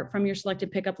you'll depart from your selected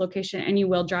pickup location and you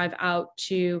will drive out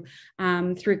to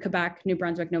through Quebec, New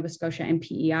Brunswick, Nova Scotia, and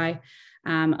PEI.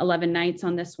 11 nights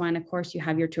on this one. Of course, you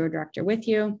have your tour director with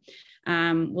you.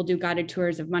 We'll do guided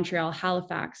tours of Montreal,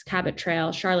 Halifax, Cabot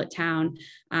Trail, Charlottetown.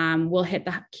 We'll hit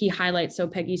the key highlights. So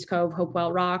Peggy's Cove,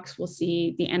 Hopewell Rocks. We'll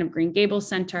see the Anne of Green Gables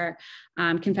Center,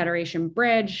 Confederation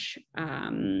Bridge.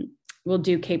 We'll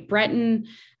do Cape Breton.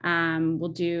 We'll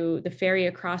do the ferry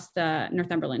across the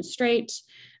Northumberland Strait.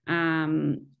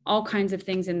 All kinds of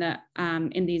things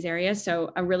in these areas.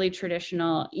 So a really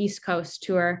traditional East Coast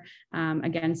tour.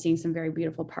 Again, seeing some very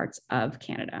beautiful parts of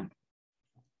Canada.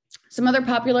 Some other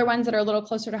popular ones that are a little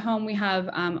closer to home. We have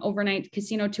overnight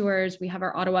casino tours. We have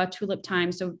our Ottawa Tulip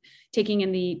Time. So taking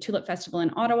in the Tulip Festival in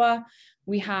Ottawa.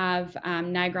 We have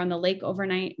Niagara on the Lake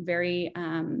overnight. Very,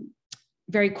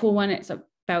 very cool one. It's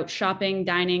about shopping,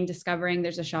 dining, discovering.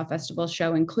 There's a Shaw Festival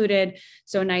show included.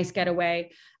 So a nice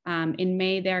getaway. In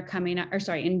May they're coming up, or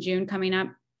sorry, in June coming up.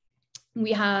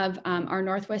 We have our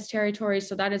Northwest Territories.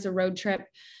 So that is a road trip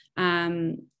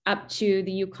up to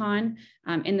the Yukon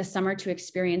in the summer to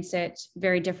experience it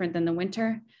very different than the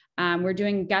winter. We're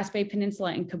doing Gaspé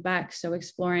Peninsula in Quebec, so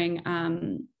exploring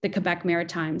the Quebec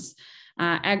Maritimes.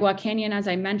 Agua Canyon, as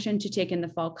I mentioned, to take in the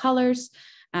fall colors.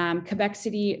 Quebec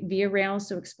City via rail,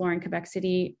 so exploring Quebec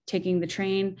City, taking the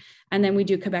train. And then we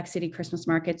do Quebec City Christmas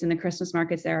markets, and the Christmas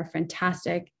markets there are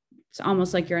fantastic. It's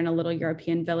almost like you're in a little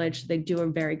European village. They do a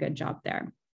very good job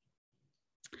there.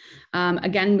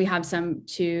 Again, we have some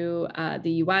to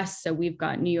the US. So we've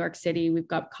got New York City, we've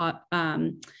got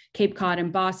Cape Cod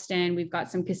and Boston. We've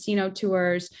got some casino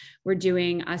tours. We're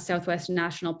doing Southwest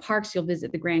National Parks. You'll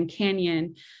visit the Grand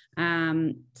Canyon.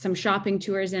 Some shopping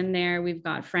tours in there. We've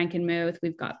got Frankenmuth.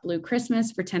 We've got Blue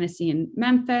Christmas for Tennessee and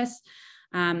Memphis.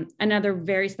 Another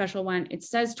very special one. It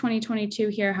says 2022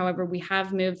 here. However, we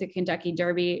have moved the Kentucky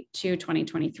Derby to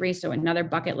 2023. So another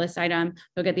bucket list item.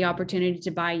 You'll get the opportunity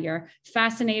to buy your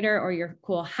fascinator or your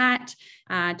cool hat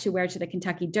to wear to the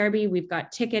Kentucky Derby. We've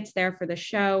got tickets there for the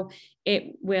show.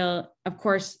 It will, of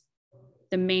course,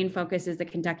 the main focus is the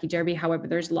Kentucky Derby. However,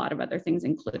 there's a lot of other things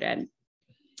included.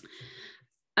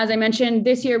 As I mentioned,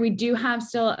 this year we do have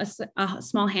still a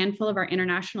small handful of our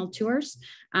international tours.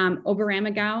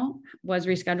 Oberammergau was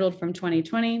rescheduled from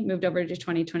 2020, moved over to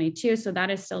 2022. So that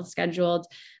is still scheduled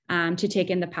to take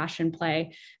in the Passion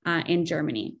Play in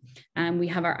Germany. We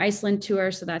have our Iceland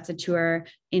tour. So that's a tour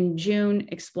in June,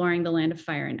 exploring the land of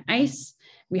fire and ice.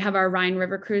 We have our Rhine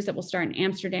River cruise that will start in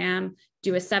Amsterdam,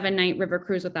 do a 7-night river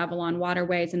cruise with Avalon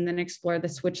Waterways, and then explore the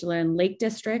Switzerland Lake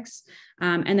districts.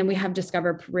 And then we have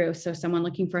Discover Peru. So someone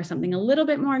looking for something a little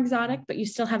bit more exotic, but you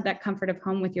still have that comfort of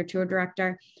home with your tour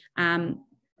director.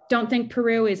 Don't think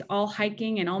Peru is all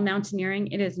hiking and all mountaineering.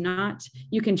 It is not.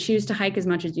 You can choose to hike as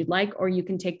much as you'd like, or you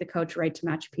can take the coach right to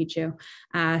Machu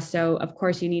Picchu. So of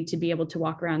course you need to be able to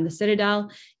walk around the Citadel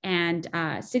and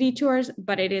city tours,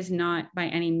 but it is not by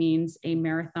any means a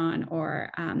marathon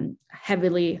or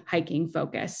heavily hiking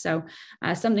focus. So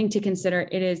something to consider.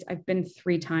 It is, I've been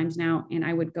 3 times now and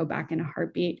I would go back in a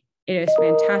heartbeat. It is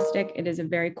fantastic. It is a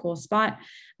very cool spot.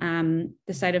 The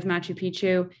site of Machu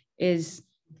Picchu is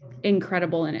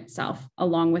incredible in itself,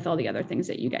 along with all the other things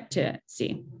that you get to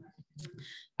see.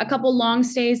 A couple long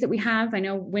stays that we have. I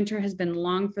know winter has been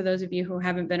long for those of you who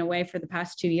haven't been away for the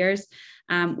past 2 years.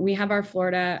 We have our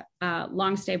Florida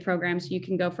long stay program. So you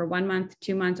can go for 1 month,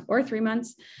 2 months, or 3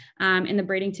 months in the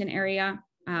Bradenton area.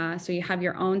 So you have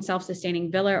your own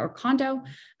self-sustaining villa or condo.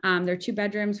 There are 2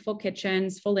 bedrooms, full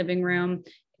kitchens, full living room,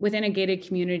 within a gated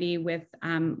community with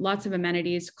lots of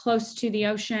amenities close to the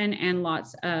ocean and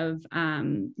lots of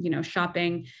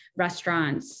shopping,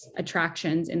 restaurants,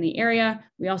 attractions in the area.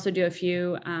 We also do a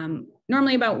few,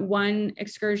 normally about 1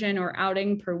 excursion or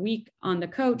outing per week on the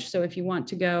coach. So if you want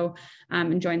to go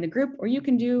and join the group, or you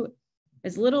can do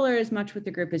as little or as much with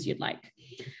the group as you'd like.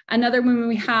 Another one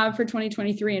we have for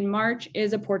 2023 in March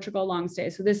is a Portugal long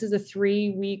stay. So this is a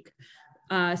 3-week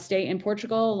stay in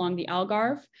Portugal along the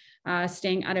Algarve.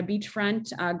 Staying at a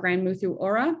beachfront, Grand Muthu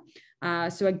Ora.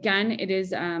 So again, it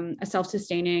is a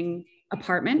self-sustaining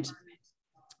apartment.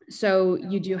 So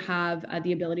you do have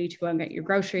the ability to go and get your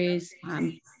groceries,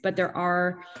 but there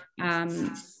are,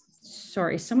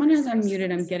 sorry, someone has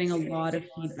unmuted. I'm getting a lot of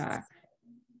feedback.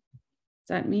 Is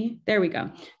that me? There we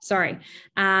go. Sorry.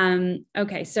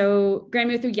 Okay, so Grand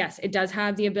Muthu, yes, it does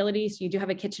have the ability. So you do have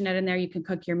a kitchenette in there. You can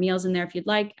cook your meals in there if you'd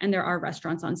like, and there are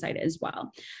restaurants on site as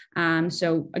well.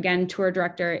 So again, tour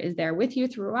director is there with you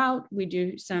throughout. We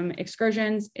do some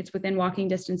excursions. It's within walking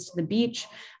distance to the beach,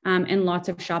 and lots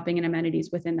of shopping and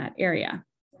amenities within that area.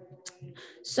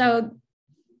 So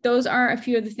those are a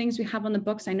few of the things we have on the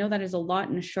books. I know that is a lot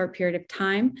in a short period of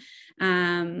time.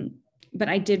 But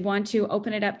I did want to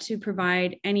open it up to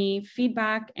provide any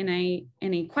feedback and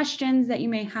any questions that you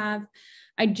may have.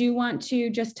 I do want to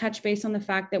just touch base on the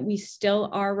fact that we still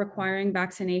are requiring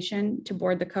vaccination to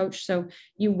board the coach. So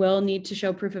you will need to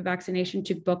show proof of vaccination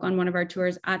to book on one of our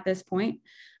tours at this point.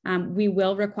 We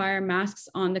will require masks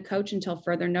on the coach until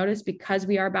further notice because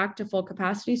we are back to full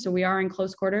capacity. So we are in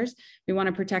close quarters. We want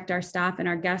to protect our staff and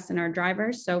our guests and our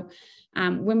drivers. So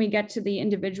when we get to the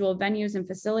individual venues and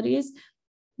facilities,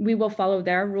 we will follow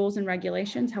their rules and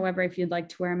regulations. However, if you'd like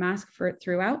to wear a mask for it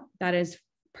throughout, that is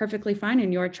perfectly fine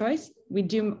and your choice. We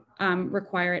do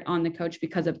require it on the coach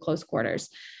because of close quarters.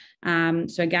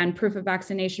 So again, proof of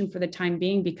vaccination for the time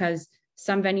being, because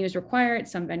some venues require it,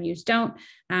 some venues don't.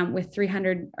 With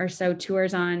 300 or so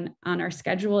tours on our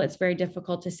schedule, it's very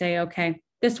difficult to say, okay,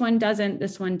 this one doesn't,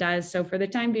 this one does. So for the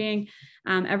time being,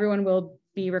 everyone will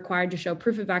be required to show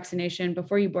proof of vaccination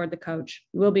before you board the coach.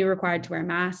 You will be required to wear a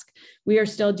mask. We are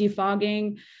still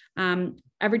defogging.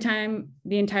 Every time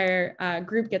the entire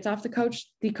group gets off the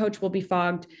coach will be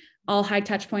fogged. All high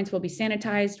touch points will be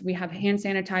sanitized. We have hand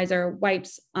sanitizer,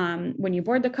 wipes when you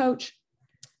board the coach.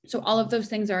 So all of those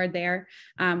things are there.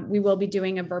 We will be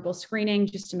doing a verbal screening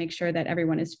just to make sure that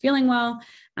everyone is feeling well.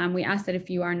 We ask that if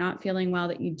you are not feeling well,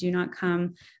 that you do not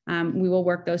come. We will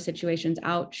work those situations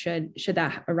out should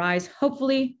that arise.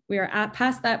 Hopefully we are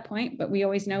past that point, but we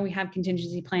always know we have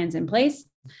contingency plans in place.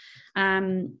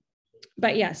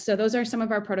 But yes, so those are some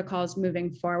of our protocols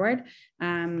moving forward.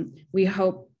 We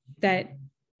hope that,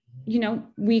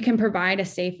 we can provide a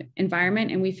safe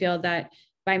environment, and we feel that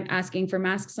by asking for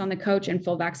masks on the coach and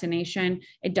full vaccination,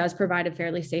 it does provide a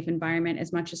fairly safe environment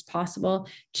as much as possible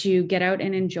to get out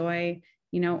and enjoy,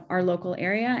 our local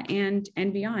area and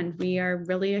beyond. We are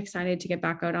really excited to get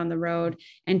back out on the road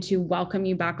and to welcome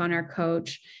you back on our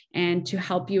coach and to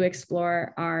help you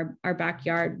explore our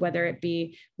backyard, whether it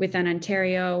be within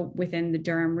Ontario, within the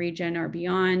Durham region or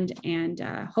beyond. And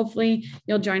hopefully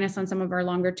you'll join us on some of our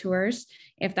longer tours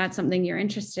if that's something you're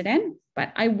interested in.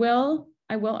 But I will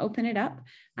open it up,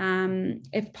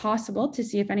 if possible, to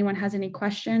see if anyone has any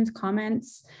questions,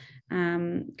 comments,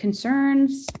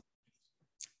 concerns.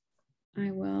 I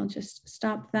will just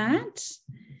stop that.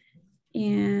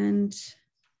 And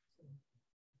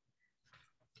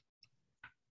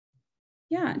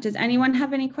yeah, does anyone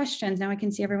have any questions? Now I can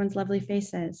see everyone's lovely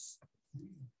faces.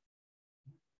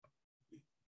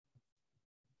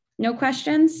 No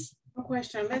questions? No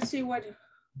question. Let's see what.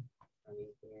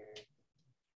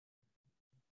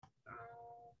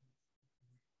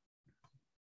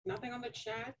 Nothing on the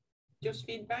chat, just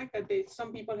feedback that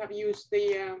some people have used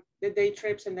the day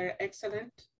trips and they're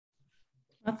excellent.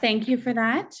 Well, thank you for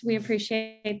that. We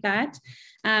appreciate that.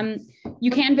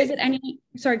 You can visit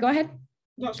sorry, go ahead.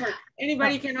 No, sorry.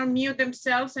 Anybody can unmute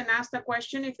themselves and ask a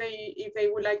question if they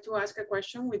would like to ask a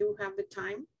question. We do have the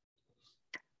time.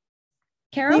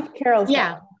 Carol? Carol's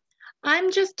yeah.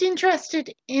 I'm just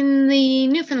interested in the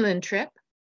Newfoundland trip.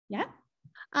 Yeah.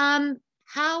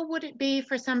 How would it be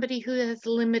for somebody who has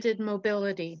limited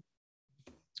mobility?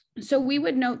 So we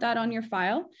would note that on your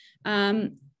file.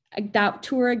 That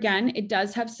tour, again, it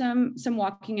does have some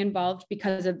walking involved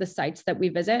because of the sites that we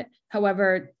visit.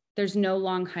 However, there's no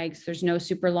long hikes, there's no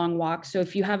super long walks. So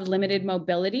if you have limited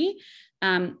mobility,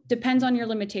 depends on your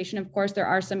limitation. Of course, there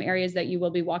are some areas that you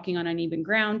will be walking on uneven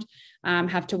ground,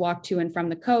 have to walk to and from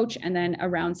the coach and then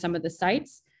around some of the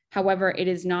sites. However, it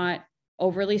is not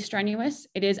overly strenuous.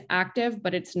 It is active,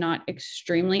 but it's not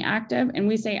extremely active. And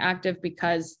we say active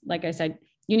because, like I said,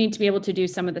 you need to be able to do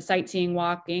some of the sightseeing,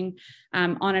 walking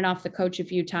on and off the coach a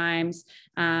few times,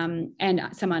 and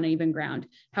some uneven ground.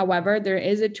 However, there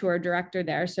is a tour director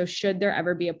there. So should there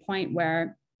ever be a point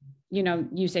where,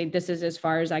 you say, this is as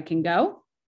far as I can go,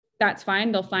 that's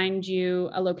fine. They'll find you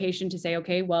a location to say,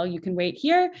 okay, well, you can wait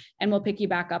here and we'll pick you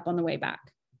back up on the way back.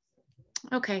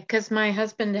 Okay, because my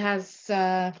husband has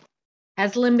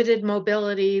limited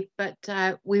mobility,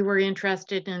 but we were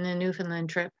interested in a Newfoundland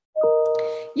trip.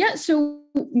 Yeah, so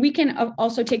we can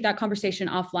also take that conversation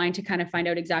offline to kind of find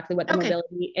out exactly what the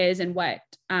mobility is and what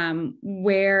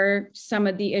where some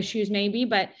of the issues may be.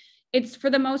 But it's, for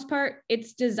the most part,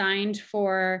 it's designed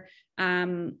for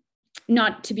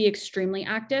not to be extremely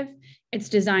active. It's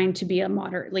designed to be a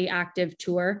moderately active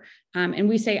tour. And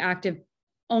we say active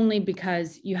only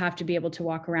because you have to be able to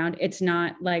walk around. It's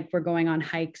not like we're going on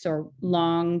hikes or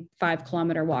long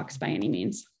 5-kilometer walks by any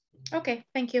means. Okay,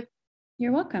 thank you.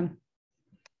 You're welcome.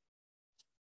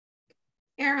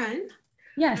 Erin?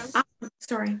 Yes.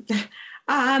 Sorry.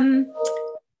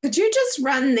 Could you just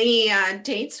run the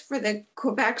dates for the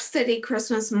Quebec City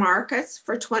Christmas markets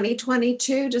for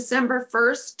 2022, December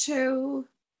 1st to?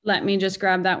 Let me just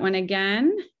grab that one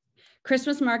again.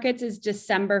 Christmas markets is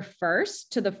December 1st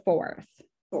to the 4th.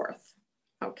 4th.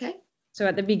 Okay. So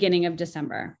at the beginning of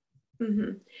December.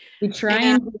 Mm-hmm. We try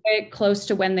and do it close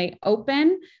to when they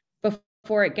open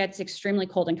before it gets extremely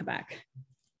cold in Quebec.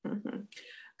 Mm-hmm.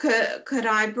 Could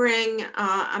I bring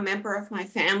a member of my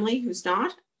family who's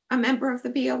not a member of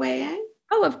the BOAA?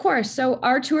 Oh, of course. So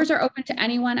our tours are open to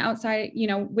anyone outside,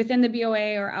 within the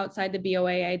BOAA or outside the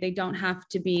BOAA. They don't have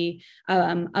to be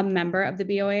a member of the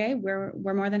BOAA.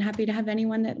 We're more than happy to have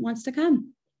anyone that wants to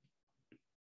come.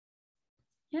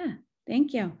 Yeah,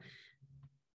 thank you.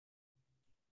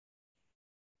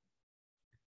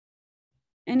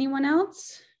 Anyone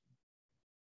else?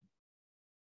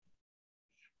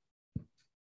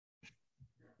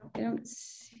 I don't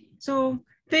see. So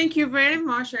thank you very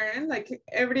much, Erin. Like,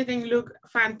 everything looked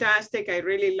fantastic. I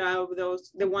really love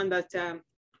the one that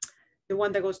The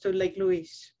one that goes to Lake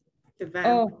Louise, the van.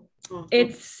 Oh,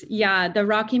 it's, yeah, the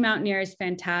Rocky Mountaineer is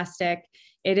fantastic.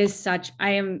 It is such,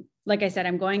 like I said,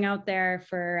 I'm going out there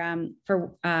for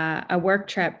a work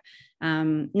trip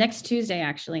next Tuesday,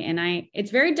 actually. And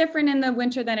it's very different in the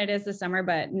winter than it is the summer,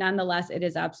 but nonetheless, it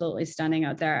is absolutely stunning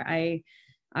out there.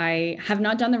 I have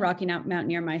not done the Rocky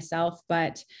Mountaineer myself,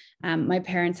 but my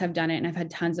parents have done it, and I've had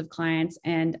tons of clients,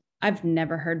 and I've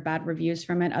never heard bad reviews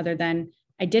from it other than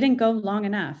I didn't go long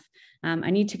enough.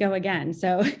 I need to go again.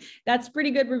 So that's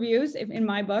pretty good reviews in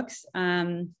my books.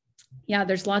 Yeah,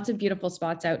 there's lots of beautiful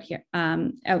spots out here,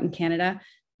 out in Canada,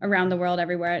 around the world,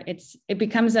 everywhere. It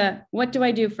becomes what do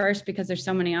I do first? Because there's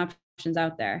so many options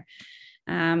out there.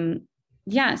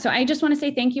 Yeah, so I just want to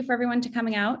say thank you for everyone to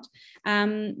coming out.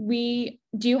 We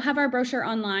do have our brochure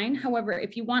online. However,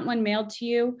 if you want one mailed to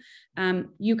you,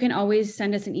 you can always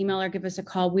send us an email or give us a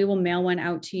call. We will mail one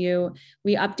out to you.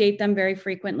 We update them very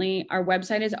frequently. Our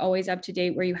website is always up to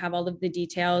date where you have all of the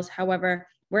details. However,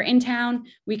 we're in town.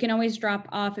 We can always drop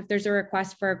off. If there's a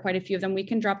request for quite a few of them, we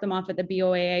can drop them off at the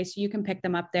BOAA, so you can pick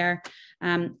them up there.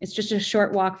 It's just a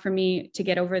short walk for me to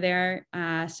get over there,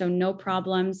 so no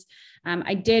problems.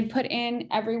 I did put in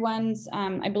everyone's,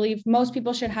 I believe most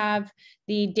people should have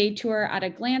the day tour at a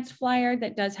glance flyer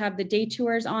that does have the day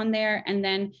tours on there. And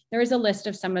then there is a list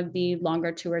of some of the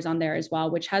longer tours on there as well,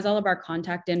 which has all of our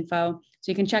contact info.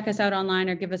 So you can check us out online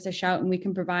or give us a shout, and we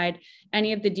can provide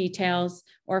any of the details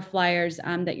or flyers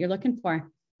that you're looking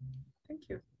for. Thank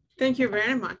you. Thank you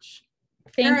very much.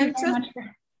 Thank you very much.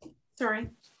 Sorry.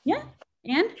 Yeah,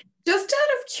 and? Just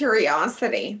out of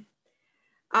curiosity,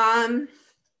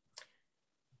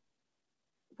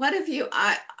 what if you,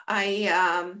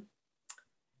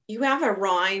 you have a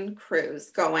Rhine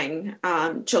cruise going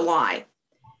July.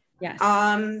 Yes.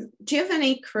 Do you have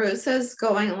any cruises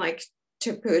going like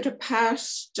to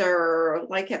Budapest or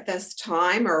like at this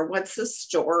time, or what's the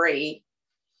story?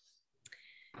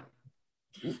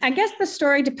 I guess the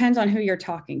story depends on who you're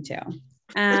talking to.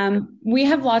 We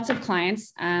have lots of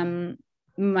clients,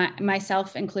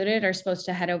 myself included, are supposed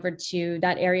to head over to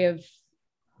that area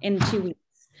in 2 weeks.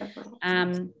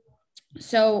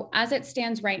 So as it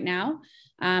stands right now,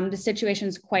 the situation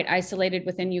is quite isolated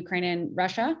within Ukraine and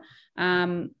Russia.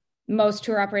 Most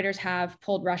tour operators have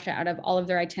pulled Russia out of all of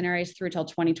their itineraries through till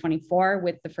 2024,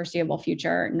 with the foreseeable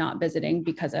future not visiting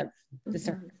because of the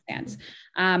circumstance.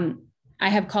 I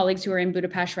have colleagues who are in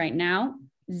Budapest right now,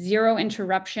 zero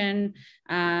interruption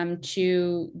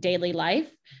to daily life.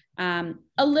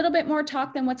 A little bit more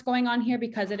talk than what's going on here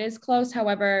because it is close.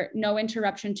 However, no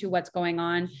interruption to what's going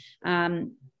on.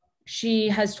 She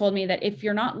has told me that if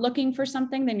you're not looking for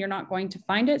something, then you're not going to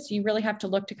find it. So you really have to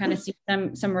look to kind of see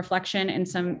some reflection and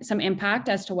some impact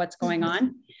as to what's going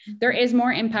on. There is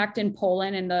more impact in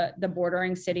Poland and the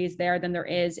bordering cities there than there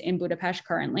is in Budapest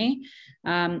currently.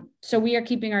 So we are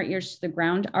keeping our ears to the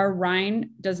ground. Our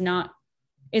Rhine is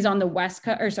on the west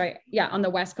coast, or sorry, yeah, on the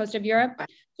west coast of Europe.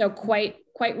 So quite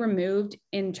removed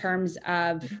in terms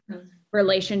of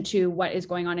relation to what is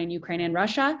going on in Ukraine and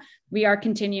Russia. We are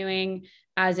continuing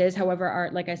as is. However,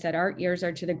 like I said, our ears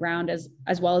are to the ground as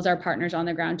well as our partners on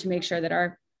the ground to make sure that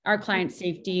our client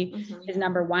safety is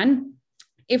number one.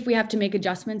 If we have to make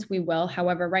adjustments, we will.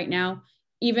 However, right now,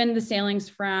 even the sailings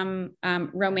from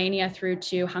Romania through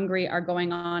to Hungary are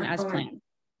going on as planned.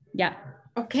 Yeah.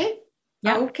 Okay.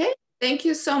 Yeah. Okay. Thank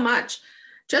you so much.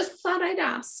 Just thought I'd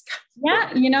ask.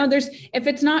 Yeah. You know, if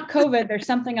it's not COVID, there's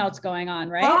something else going on,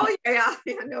 right? Oh yeah.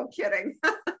 No kidding.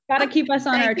 Got to keep us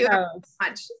on our toes.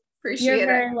 Much. Appreciate it. You're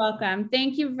very welcome.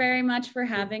 Thank you very much for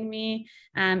having me.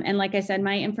 And like I said,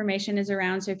 my information is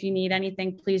around. So if you need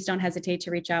anything, please don't hesitate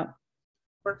to reach out.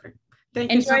 Perfect.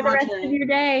 Thank you so much. Enjoy the rest of your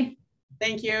day.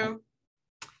 Thank you.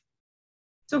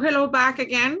 So hello back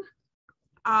again.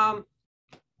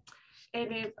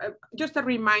 And just a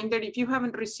reminder, if you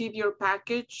haven't received your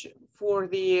package for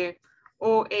the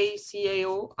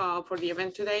OACAO for the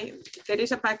event today, there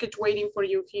is a package waiting for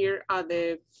you here at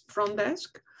the front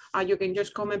desk. You can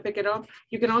just come and pick it up.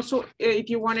 You can also, if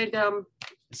you want it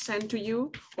sent to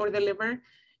you or delivered,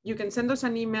 you can send us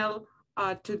an email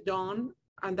to Dawn,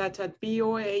 and that's at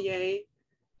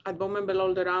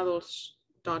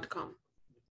boaa@bowmanvilleoldorados.com.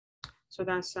 So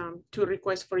that's to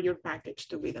request for your package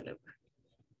to be delivered.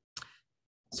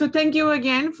 So thank you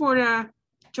again for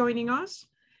joining us.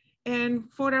 And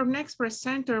for our next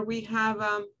presenter, we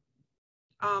have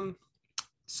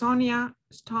Sonia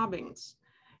Stobbings,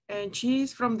 and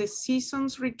she's from the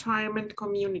Seasons Retirement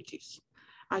Communities.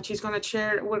 We're gonna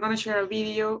share a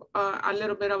video, a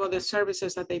little bit about the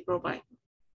services that they provide.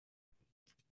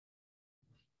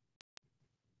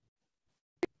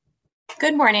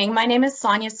 Good morning. My name is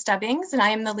Sonia Stubbings, and I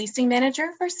am the leasing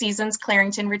manager for Seasons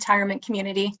Clarington Retirement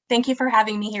Community. Thank you for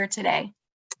having me here today.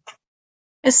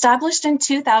 Established in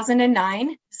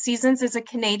 2009, Seasons is a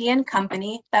Canadian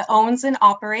company that owns and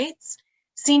operates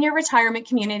senior retirement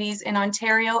communities in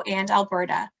Ontario and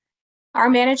Alberta. Our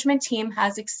management team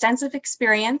has extensive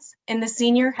experience in the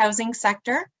senior housing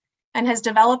sector and has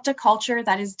developed a culture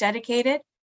that is dedicated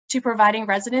to providing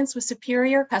residents with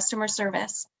superior customer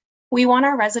service. We want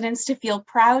our residents to feel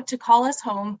proud to call us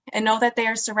home and know that they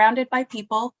are surrounded by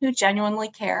people who genuinely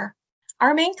care.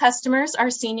 Our main customers are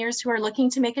seniors who are looking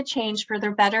to make a change for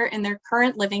their better in their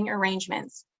current living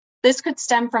arrangements. This could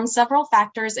stem from several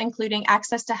factors, including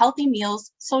access to healthy meals,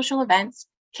 social events,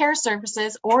 care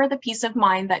services, or the peace of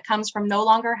mind that comes from no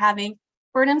longer having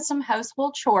burdensome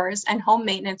household chores and home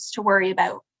maintenance to worry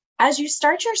about. As you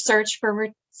start your search for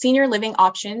senior living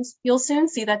options, you'll soon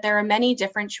see that there are many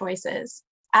different choices.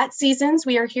 At Seasons,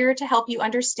 we are here to help you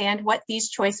understand what these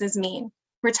choices mean.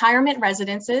 Retirement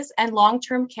residences and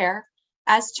long-term care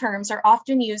as terms are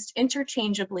often used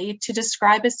interchangeably to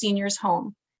describe a senior's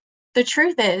home. The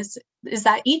truth is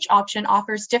that each option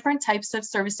offers different types of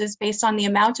services based on the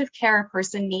amount of care a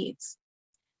person needs.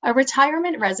 A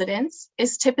retirement residence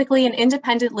is typically an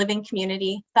independent living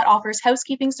community that offers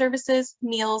housekeeping services,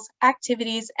 meals,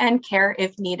 activities, and care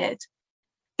if needed.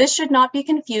 This should not be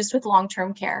confused with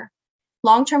long-term care.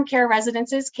 Long-term care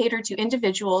residences cater to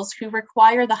individuals who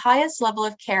require the highest level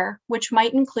of care, which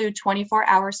might include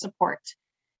 24-hour support.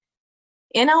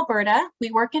 In Alberta,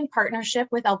 we work in partnership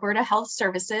with Alberta Health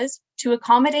Services to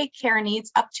accommodate care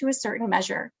needs up to a certain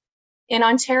measure. In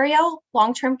Ontario,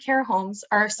 long-term care homes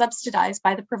are subsidized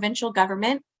by the provincial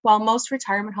government, while most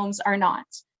retirement homes are not.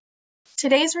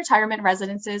 Today's retirement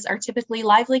residences are typically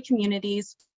lively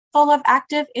communities full of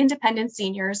active, independent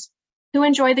seniors who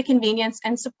enjoy the convenience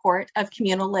and support of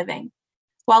communal living.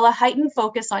 While a heightened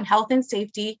focus on health and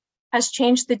safety has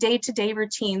changed the day-to-day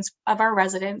routines of our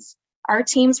residents, our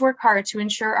teams work hard to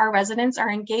ensure our residents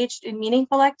are engaged in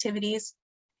meaningful activities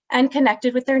and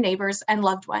connected with their neighbors and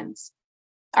loved ones.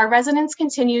 Our residents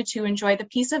continue to enjoy the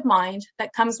peace of mind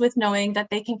that comes with knowing that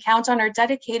they can count on our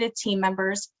dedicated team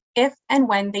members if and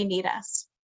when they need us.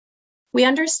 We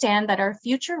understand that our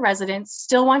future residents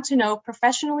still want to know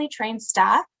professionally trained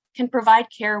staff can provide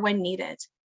care when needed,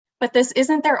 but this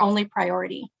isn't their only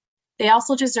priority. They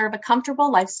also deserve a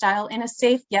comfortable lifestyle in a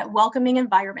safe yet welcoming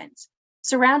environment,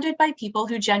 surrounded by people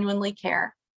who genuinely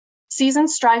care.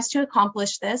 Seasons strives to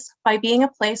accomplish this by being a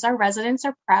place our residents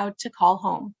are proud to call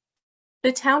home.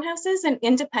 The townhouses and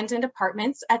independent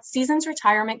apartments at Seasons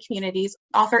Retirement Communities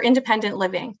offer independent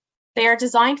living. They are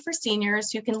designed for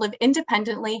seniors who can live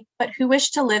independently, but who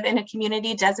wish to live in a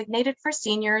community designated for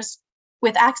seniors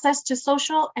with access to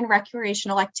social and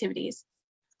recreational activities.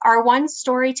 Our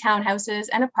one-story townhouses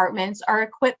and apartments are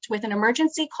equipped with an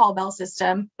emergency call bell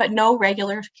system, but no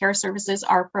regular care services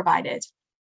are provided.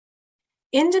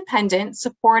 Independent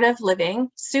supportive living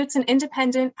suits an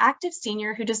independent, active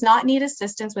senior who does not need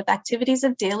assistance with activities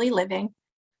of daily living,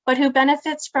 but who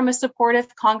benefits from a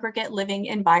supportive congregate living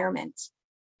environment.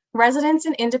 Residents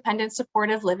in independent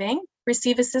supportive living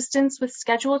receive assistance with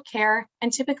scheduled care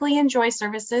and typically enjoy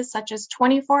services such as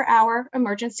 24-hour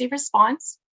emergency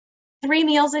response, 3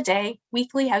 meals a day,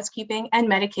 weekly housekeeping, and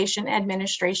medication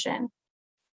administration.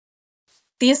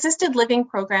 The assisted living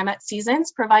program at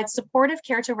Seasons provides supportive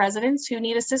care to residents who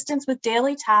need assistance with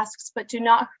daily tasks but do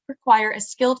not require a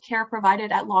skilled care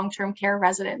provided at long-term care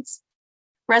residents.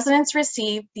 Residents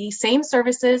receive the same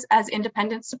services as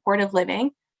independent supportive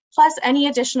living, plus any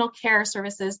additional care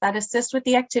services that assist with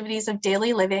the activities of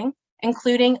daily living,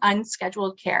 including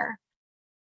unscheduled care.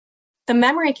 The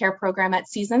memory care program at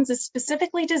Seasons is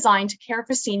specifically designed to care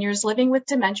for seniors living with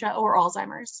dementia or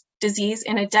Alzheimer's disease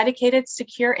in a dedicated,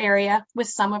 secure area with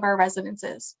some of our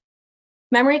residences.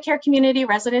 Memory care community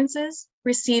residences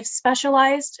receive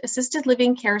specialized assisted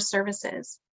living care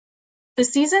services. The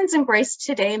Seasons Embrace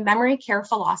Today memory care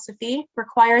philosophy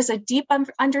requires a deep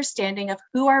understanding of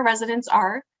who our residents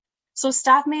are, so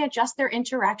staff may adjust their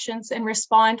interactions and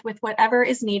respond with whatever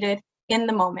is needed in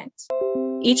the moment.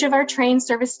 Each of our trained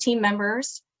service team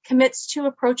members commits to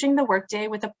approaching the workday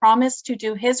with a promise to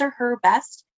do his or her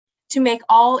best to make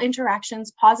all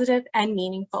interactions positive and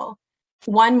meaningful,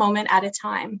 one moment at a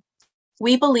time.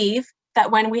 We believe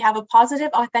that when we have a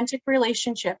positive, authentic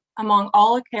relationship among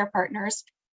all our care partners,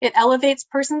 it elevates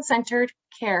person-centered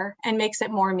care and makes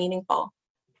it more meaningful.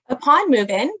 Upon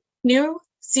move-in, new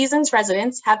Seasons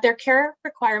residents have their care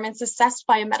requirements assessed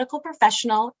by a medical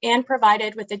professional and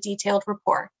provided with a detailed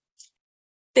report.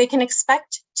 They can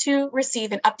expect to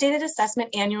receive an updated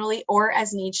assessment annually or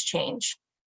as needs change.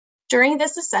 During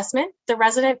this assessment, the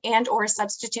resident and/or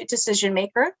substitute decision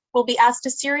maker will be asked a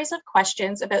series of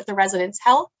questions about the resident's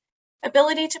health,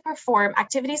 ability to perform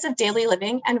activities of daily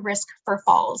living, and risk for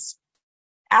falls.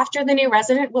 After, the new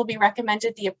resident will be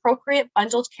recommended the appropriate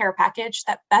bundled care package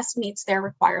that best meets their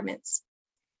requirements.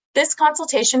 This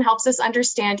consultation helps us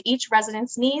understand each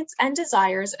resident's needs and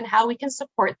desires and how we can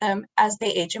support them as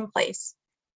they age in place.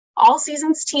 All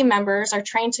Seasons team members are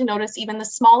trained to notice even the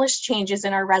smallest changes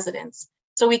in our residents,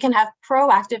 so we can have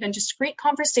proactive and discreet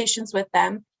conversations with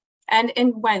them and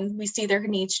when we see their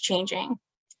needs changing.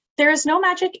 There is no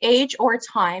magic age or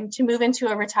time to move into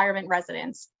a retirement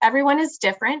residence. Everyone is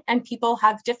different and people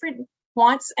have different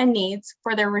wants and needs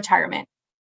for their retirement.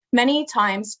 Many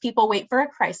times people wait for a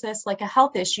crisis like a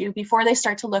health issue before they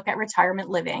start to look at retirement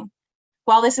living.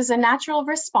 While this is a natural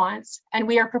response and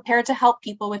we are prepared to help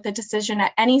people with the decision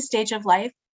at any stage of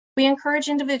life, we encourage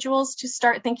individuals to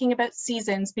start thinking about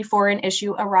Seasons before an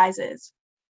issue arises.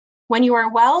 When you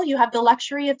are well, you have the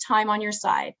luxury of time on your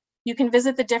side. You can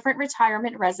visit the different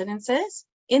retirement residences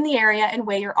in the area and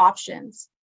weigh your options.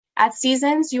 At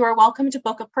Seasons, you are welcome to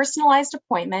book a personalized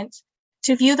appointment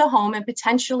to view the home and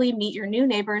potentially meet your new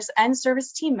neighbors and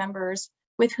service team members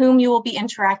with whom you will be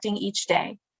interacting each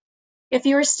day. If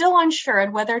you are still unsure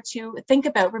on whether to think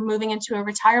about moving into a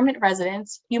retirement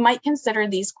residence, you might consider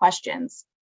these questions.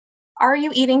 Are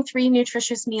you eating 3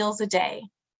 nutritious meals a day?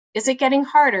 Is it getting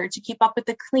harder to keep up with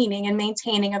the cleaning and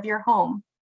maintaining of your home?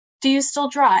 Do you still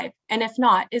drive? And if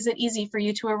not, is it easy for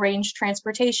you to arrange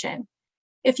transportation?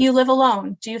 If you live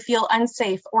alone, do you feel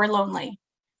unsafe or lonely?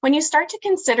 When you start to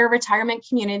consider retirement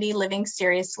community living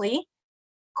seriously,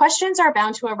 questions are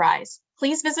bound to arise.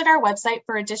 Please visit our website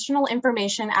for additional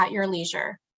information at your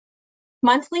leisure.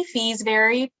 Monthly fees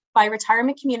vary by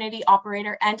retirement community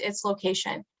operator and its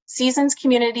location. Seasons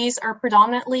communities are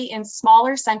predominantly in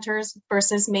smaller centers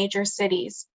versus major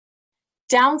cities.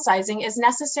 Downsizing is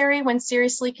necessary when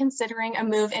seriously considering a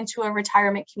move into a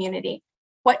retirement community.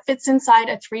 What fits inside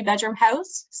a 3-bedroom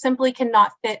house simply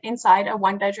cannot fit inside a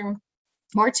 1-bedroom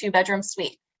or 2-bedroom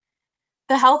suite.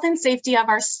 The health and safety of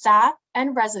our staff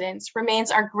and residents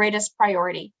remains our greatest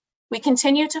priority. We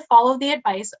continue to follow the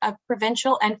advice of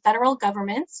provincial and federal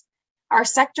governments, our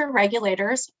sector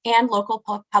regulators, and local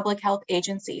public health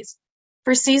agencies.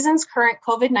 For Seasons' current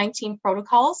COVID-19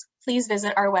 protocols, please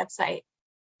visit our website.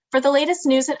 For the latest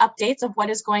news and updates of what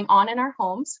is going on in our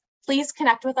homes, please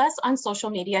connect with us on social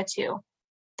media too.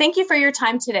 Thank you for your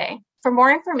time today. For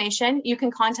more information, you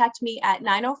can contact me at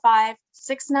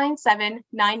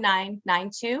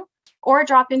 905-697-9992 or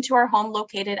drop into our home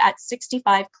located at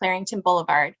 65 Clarington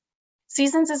Boulevard.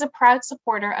 Seasons is a proud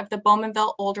supporter of the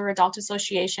Bowmanville Older Adult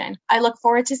Association. I look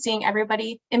forward to seeing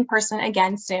everybody in person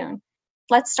again soon.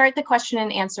 Let's start the question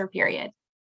and answer period.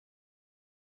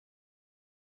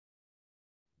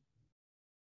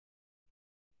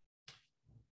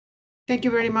 Thank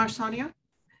you very much, Sonia.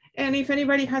 And if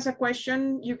anybody has a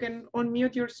question, you can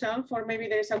unmute yourself, or maybe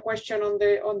there's a question on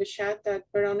the chat that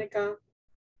Veronica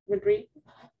will read.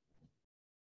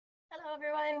 Hello,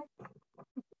 everyone.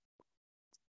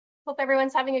 Hope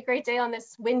everyone's having a great day on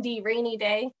this windy, rainy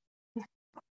day.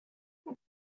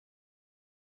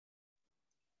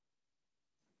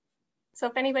 So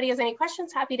if anybody has any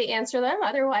questions, happy to answer them.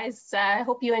 Otherwise, I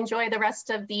hope you enjoy the rest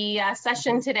of the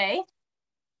session today.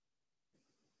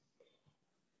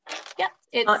 Yep,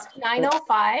 it's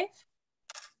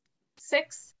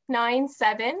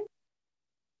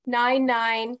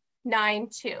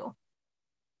 905-697-9992.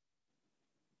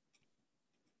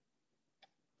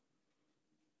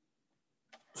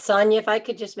 Sonia, if I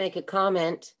could just make a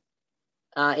comment.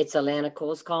 It's Alana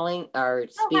Coles calling or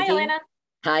speaking. Oh, hi, Alana.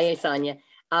 Hi, Sonia.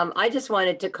 I just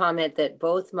wanted to comment that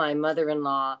both my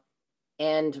mother-in-law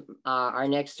and our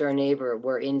next door neighbor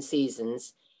were in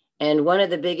Seasons. And one of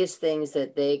the biggest things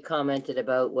that they commented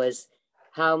about was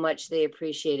how much they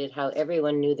appreciated how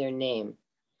everyone knew their name.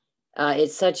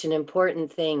 It's such an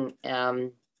important thing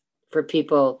for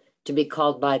people to be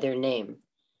called by their name.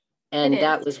 And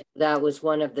that was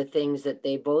one of the things that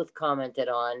they both commented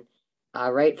on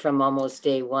right from almost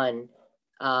day one,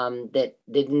 that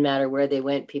didn't matter where they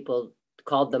went, people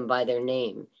called them by their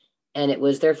name. And it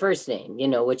was their first name, you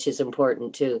know, which is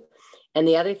important too. And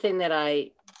the other thing that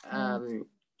I am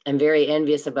very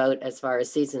envious about as far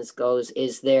as Seasons goes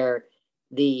is the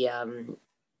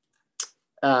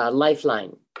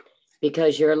lifeline,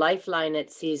 because your lifeline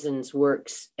at Seasons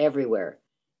works everywhere.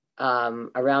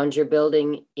 Around your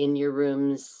building, in your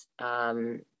rooms,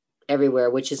 everywhere,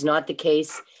 which is not the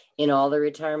case in all the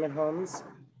retirement homes.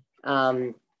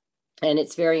 And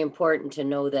it's very important to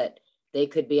know that they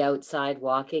could be outside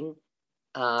walking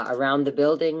around the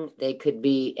building. They could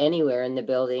be anywhere in the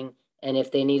building And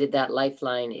if they needed that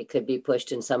lifeline, it could be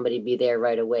pushed and somebody be there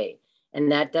right away.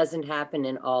 And that doesn't happen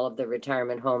in all of the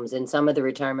retirement homes. In some of the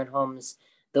retirement homes,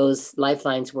 those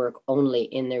lifelines work only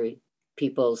in the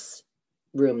people's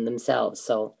room themselves.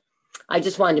 So I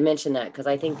just wanted to mention that because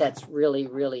I think that's really,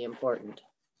 really important.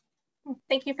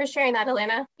 Thank you for sharing that,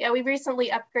 Elena. Yeah, we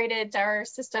recently upgraded our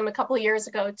system a couple of years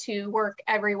ago to work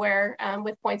everywhere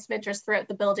with points of interest throughout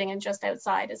the building and just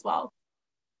outside as well.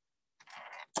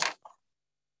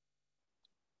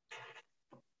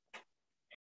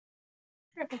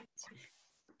 Perfect.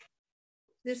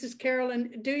 This is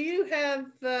Carolyn. Do you have,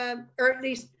 or at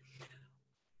least,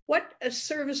 what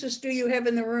services do you have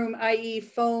in the room, i.e.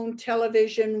 phone,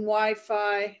 television,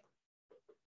 Wi-Fi?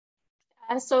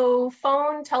 So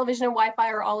phone, television, and Wi-Fi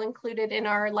are all included in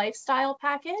our lifestyle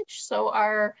package. So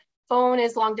our phone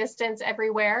is long distance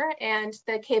everywhere, and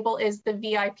the cable is the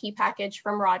VIP package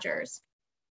from Rogers.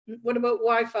 What about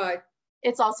Wi-Fi?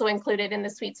 It's also included in the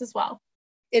suites as well.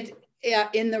 Yeah,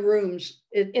 in the rooms.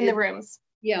 In the rooms.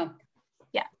 Yeah.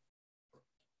 Yeah.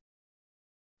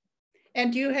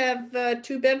 And do you have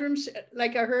 2 bedrooms?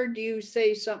 Like I heard you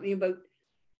say something about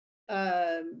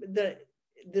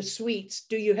the suites.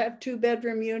 Do you have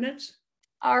 2-bedroom units?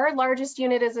 Our largest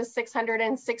unit is a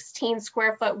 616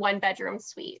 square foot 1-bedroom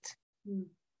suite.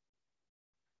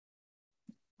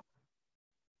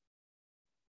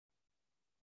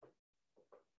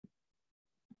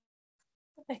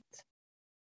 Perfect.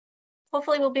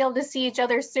 Hopefully we'll be able to see each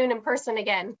other soon in person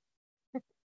again.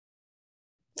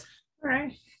 All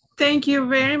right. Thank you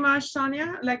very much,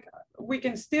 Sonia. Like, we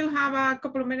can still have a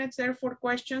couple of minutes there for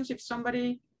questions. If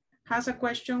somebody has a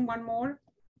question, one more.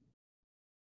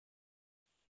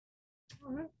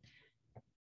 All right.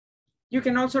 You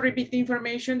can also repeat the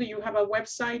information. Do you have a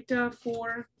website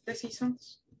for the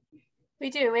seasons? We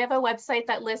do. We have a website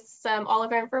that lists all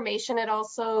of our information. It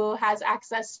also has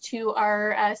access to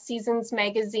our Seasons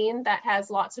magazine that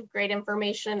has lots of great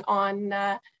information on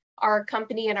our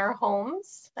company and our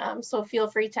homes. So feel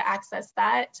free to access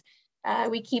that.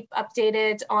 We keep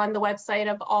updated on the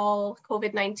website of all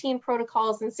COVID-19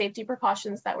 protocols and safety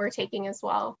precautions that we're taking as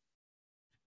well.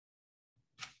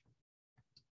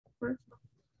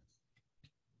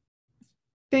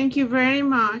 Thank you very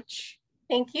much.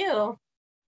 Thank you.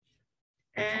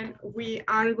 And we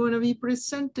are going to be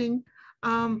presenting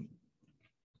our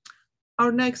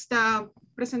next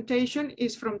presentation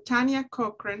is from Tanya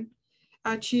Cochran.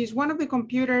 She is one of the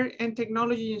computer and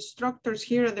technology instructors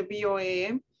here at the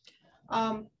BOAA.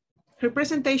 Her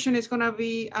presentation is going to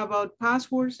be about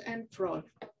passwords and fraud.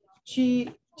 She's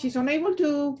unable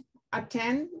to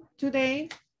attend today.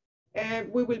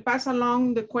 We will pass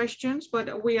along the questions,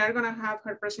 but we are going to have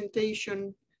her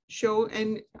presentation show.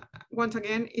 And once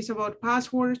again, it's about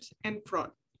passwords and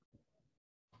fraud.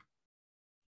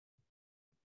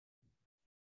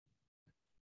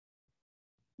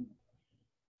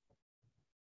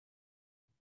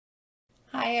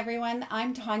 Hi everyone,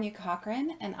 I'm Tanya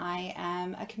Cochran and I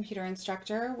am a computer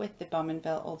instructor with the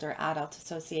Bowmanville Older Adult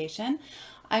Association.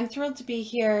 I'm thrilled to be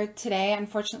here today.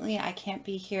 Unfortunately, I can't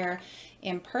be here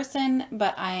in person,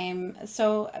 but I'm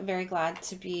so very glad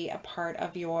to be a part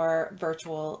of your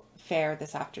virtual fair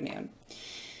this afternoon.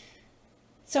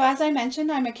 So as I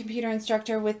mentioned, I'm a computer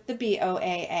instructor with the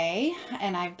BOAA,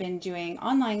 and I've been doing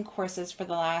online courses for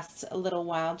the last little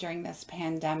while during this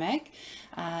pandemic.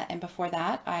 And before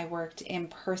that, I worked in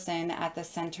person at the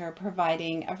center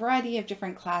providing a variety of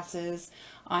different classes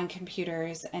on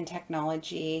computers and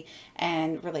technology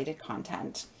and related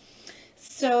content.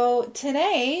 So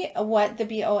today, what the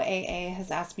BOAA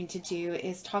has asked me to do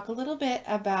is talk a little bit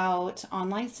about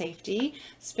online safety,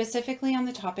 specifically on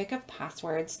the topic of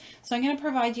passwords. So I'm going to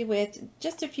provide you with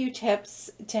just a few tips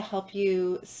to help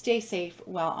you stay safe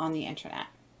while on the internet.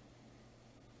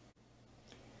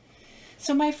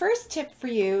 So my first tip for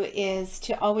you is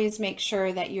to always make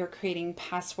sure that you're creating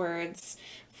passwords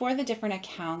for the different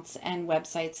accounts and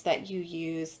websites that you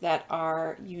use that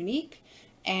are unique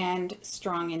and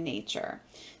strong in nature.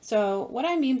 So what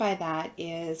I mean by that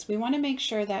is we want to make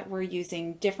sure that we're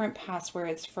using different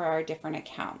passwords for our different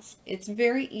accounts. It's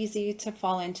very easy to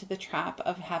fall into the trap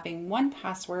of having one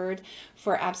password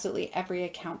for absolutely every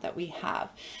account that we have.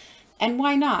 And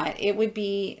why not? It would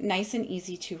be nice and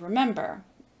easy to remember.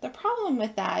 The problem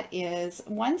with that is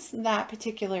once that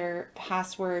particular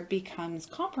password becomes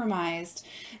compromised,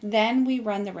 then we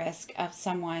run the risk of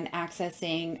someone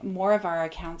accessing more of our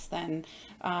accounts than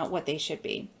what they should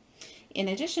be. In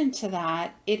addition to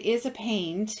that, it is a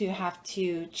pain to have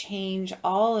to change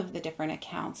all of the different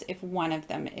accounts if one of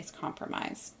them is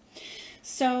compromised.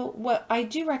 So what I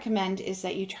do recommend is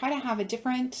that you try to have a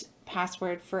different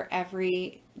password for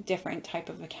every different type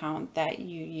of account that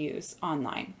you use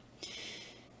online.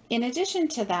 In addition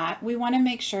to that, we want to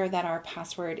make sure that our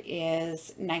password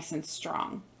is nice and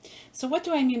strong. So what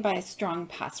do I mean by a strong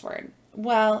password?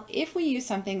 Well, if we use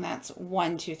something that's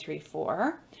 1, 2, 3,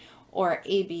 4 or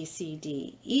A, B, C,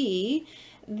 D, E,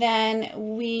 then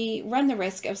we run the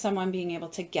risk of someone being able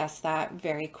to guess that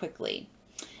very quickly.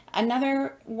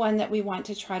 Another one that we want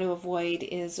to try to avoid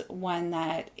is one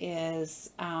that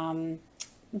is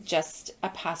just a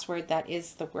password that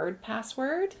is the word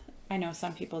password. I know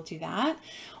some people do that.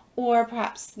 Or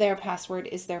perhaps their password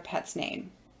is their pet's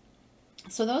name.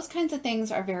 So those kinds of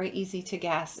things are very easy to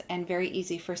guess and very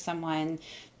easy for someone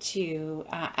to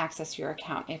access your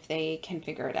account if they can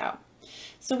figure it out.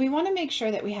 So we want to make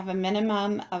sure that we have a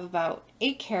minimum of about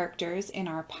 8 characters in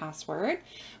our password.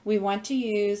 We want to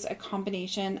use a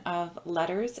combination of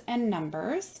letters and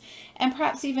numbers, and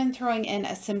perhaps even throwing in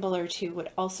a symbol or two would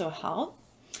also help.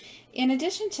 In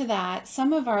addition to that,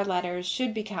 some of our letters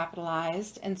should be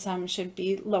capitalized and some should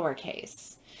be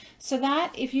lowercase. So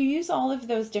that if you use all of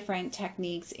those different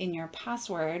techniques in your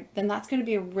password, then that's going to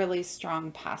be a really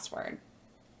strong password.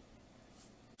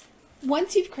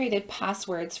 Once you've created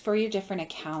passwords for your different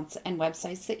accounts and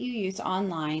websites that you use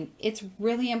online, it's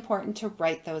really important to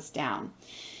write those down.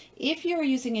 If you're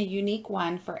using a unique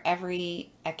one for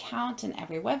every account and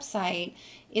every website,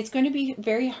 it's going to be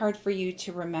very hard for you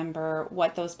to remember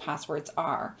what those passwords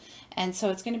are. And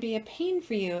so it's going to be a pain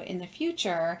for you in the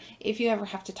future if you ever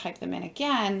have to type them in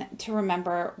again to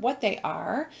remember what they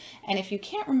are. And if you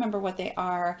can't remember what they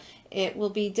are, it will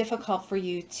be difficult for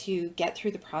you to get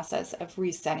through the process of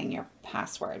resetting your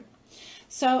password.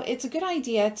 So it's a good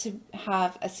idea to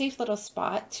have a safe little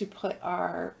spot to put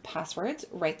our passwords,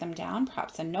 write them down,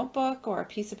 perhaps a notebook or a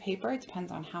piece of paper, it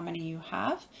depends on how many you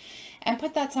have, and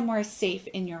put that somewhere safe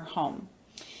in your home.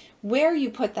 Where you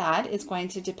put that is going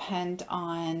to depend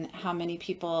on how many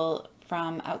people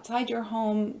from outside your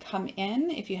home come in.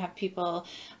 If you have people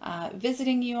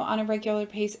visiting you on a regular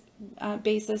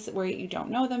basis where you don't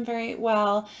know them very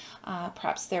well,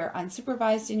 perhaps they're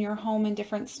unsupervised in your home in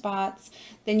different spots,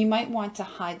 then you might want to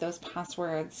hide those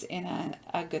passwords in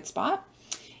a good spot.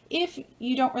 If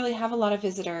you don't really have a lot of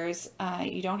visitors,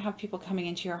 you don't have people coming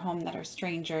into your home that are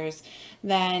strangers,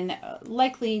 then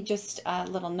likely just a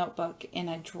little notebook in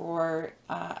a drawer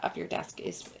of your desk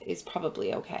is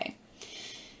probably okay.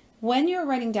 When you're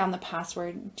writing down the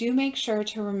password, do make sure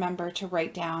to remember to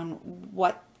write down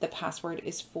what the password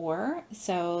is for.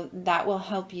 So that will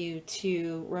help you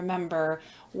to remember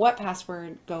what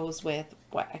password goes with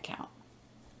what account.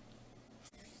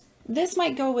 This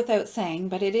might go without saying,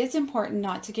 but it is important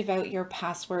not to give out your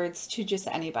passwords to just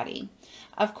anybody.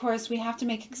 Of course, we have to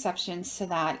make exceptions to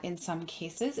that in some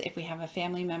cases. If we have a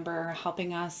family member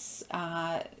helping us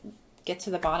get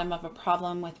to the bottom of a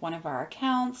problem with one of our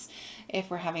accounts, if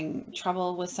we're having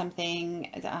trouble with something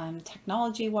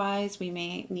technology-wise, we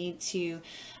may need to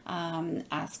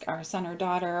ask our son or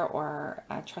daughter or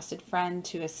a trusted friend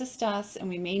to assist us, and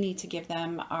we may need to give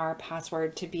them our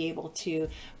password to be able to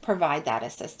provide that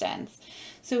assistance.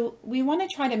 So we want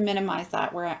to try to minimize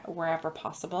that wherever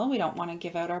possible. We don't want to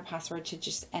give out our password to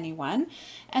just anyone.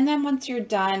 And then once you're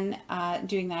done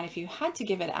doing that, if you had to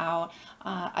give it out,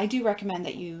 I do recommend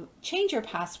that you change your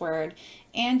password,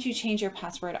 and you change your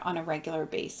password on a regular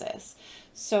basis.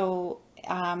 So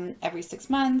every 6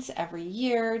 months, every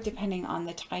year, depending on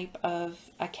the type of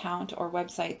account or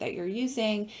website that you're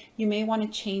using, you may want to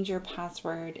change your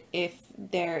password if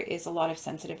there is a lot of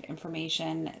sensitive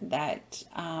information that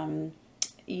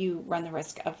you run the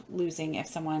risk of losing if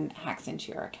someone hacks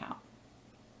into your account.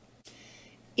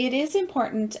 It is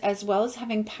important, as well as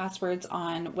having passwords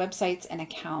on websites and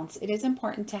accounts, it is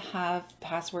important to have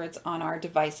passwords on our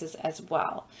devices as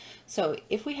well. So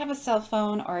if we have a cell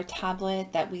phone or a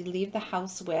tablet that we leave the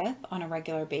house with on a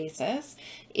regular basis,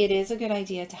 it is a good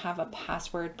idea to have a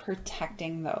password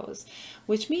protecting those,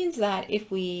 which means that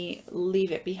if we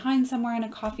leave it behind somewhere in a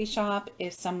coffee shop,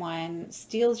 if someone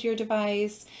steals your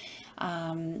device,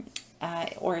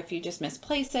 or if you just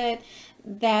misplace it,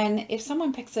 then if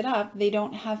someone picks it up, they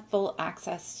don't have full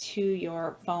access to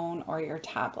your phone or your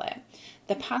tablet.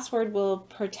 The password will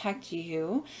protect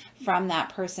you from that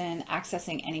person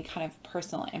accessing any kind of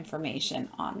personal information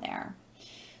on there.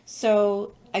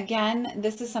 So again,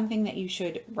 this is something that you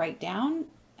should write down.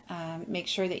 Make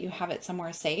sure that you have it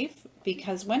somewhere safe,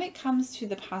 because when it comes to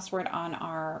the password on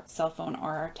our cell phone or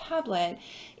our tablet,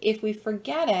 if we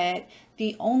forget it,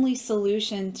 the only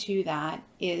solution to that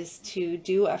is to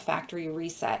do a factory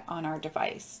reset on our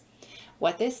device.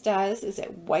 What this does is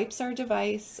it wipes our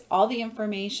device, all the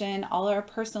information, all our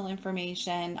personal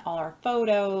information, all our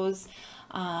photos,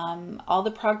 all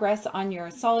the progress on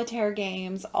your solitaire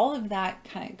games, all of that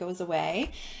kind of goes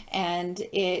away, and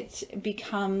it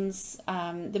becomes,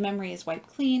 the memory is wiped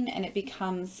clean, and it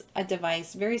becomes a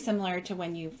device very similar to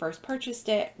when you first purchased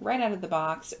it, right out of the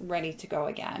box, ready to go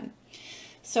again.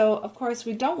 So of course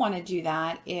we don't want to do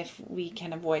that if we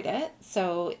can avoid it.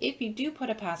 So if you do put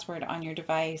a password on your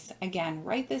device, again,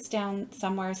 write this down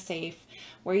somewhere safe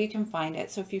where you can find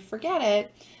it. So if you forget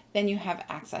it, then you have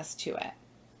access to it.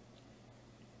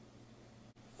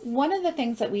 One of the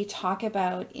things that we talk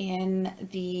about in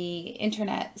the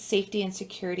internet safety and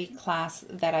security class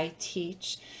that I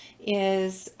teach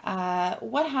is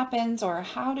what happens, or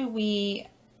how do we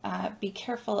be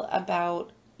careful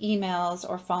about emails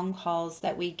or phone calls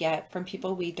that we get from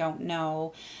people we don't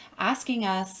know, asking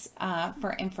us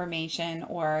for information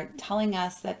or telling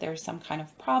us that there's some kind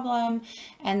of problem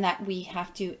and that we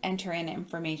have to enter in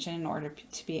information in order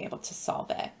to be able to solve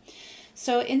it.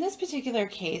 So in this particular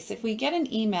case, if we get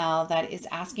an email that is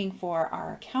asking for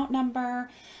our account number,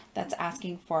 that's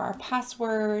asking for our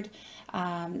password,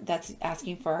 that's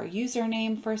asking for our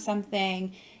username for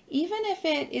something, even if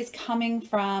it is coming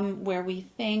from where we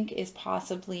think is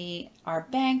possibly our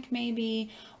bank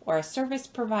maybe, or a service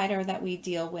provider that we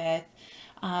deal with,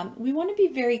 we want to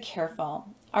be very careful.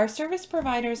 Our service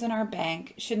providers in our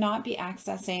bank should not be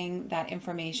accessing that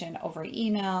information over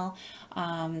email,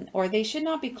 or they should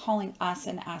not be calling us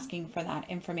and asking for that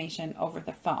information over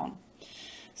the phone.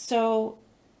 So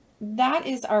that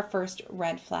is our first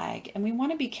red flag, and we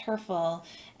want to be careful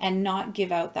and not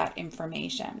give out that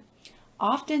information.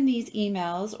 Often these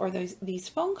emails or these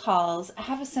phone calls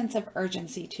have a sense of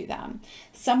urgency to them.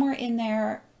 Somewhere in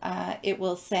there, it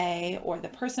will say, or the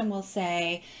person will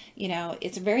say, you know,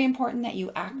 it's very important that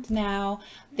you act now,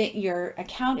 that your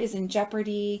account is in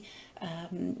jeopardy,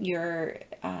 you're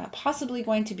possibly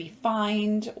going to be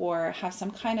fined or have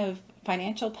some kind of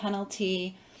financial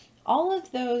penalty. All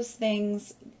of those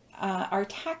things are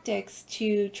tactics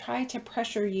to try to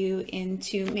pressure you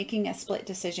into making a split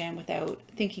decision without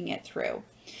thinking it through.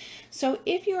 So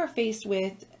if you are faced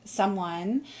with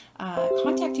someone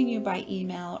contacting you by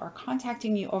email or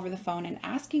contacting you over the phone and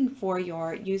asking for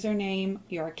your username,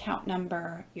 your account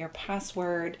number, your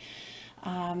password,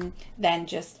 then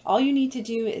just all you need to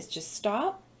do is just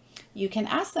stop. You can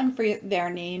ask them for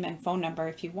their name and phone number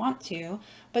if you want to,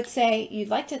 but say you'd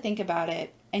like to think about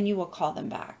it and you will call them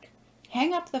back.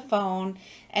 Hang up the phone,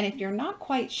 and if you're not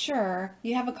quite sure,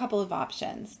 you have a couple of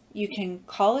options. You can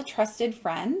call a trusted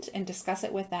friend and discuss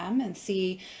it with them and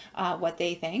see what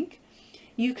they think.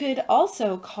 You could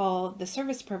also call the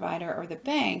service provider or the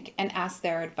bank and ask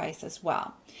their advice as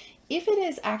well. If it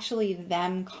is actually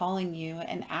them calling you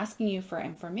and asking you for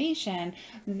information,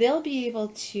 they'll be able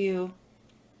to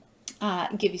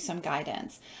give you some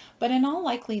guidance. But in all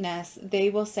likeliness, they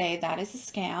will say that is a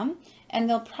scam, and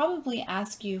they'll probably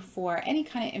ask you for any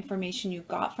kind of information you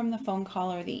got from the phone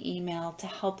call or the email to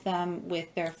help them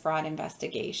with their fraud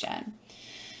investigation.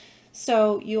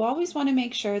 So you always want to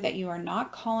make sure that you are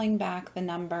not calling back the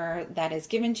number that is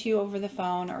given to you over the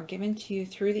phone or given to you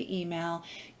through the email.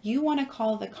 You want to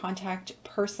call the contact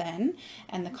person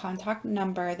and the contact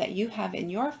number that you have in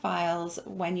your files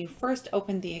when you first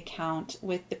opened the account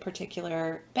with the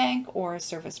particular bank or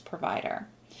service provider.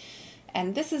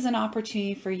 And this is an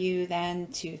opportunity for you then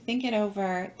to think it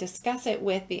over, discuss it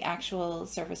with the actual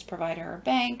service provider or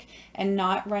bank, and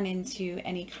not run into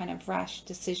any kind of rash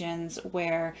decisions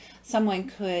where someone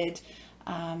could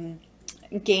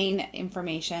gain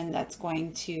information that's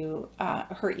going to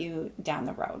hurt you down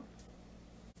the road.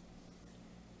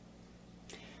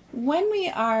 When we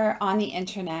are on the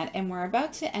internet and we're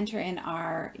about to enter in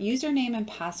our username and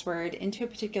password into a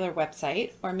particular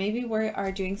website, or maybe we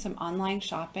are doing some online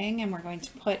shopping and we're going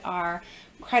to put our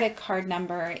credit card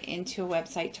number into a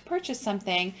website to purchase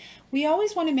something, we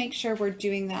always want to make sure we're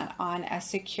doing that on a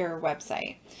secure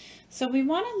website. So we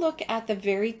want to look at the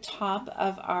very top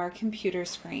of our computer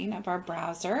screen of our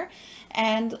browser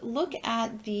and look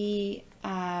at the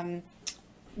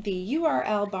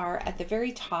URL bar at the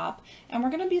very top, and we're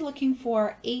going to be looking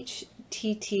for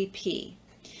HTTP.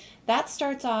 That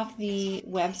starts off the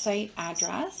website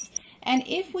address, and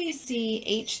if we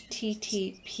see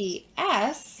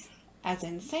HTTPS, as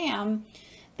in Sam,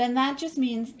 then that just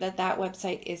means that that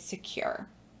website is secure.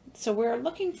 So we're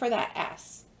looking for that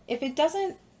S. If it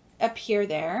doesn't appear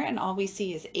there and all we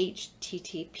see is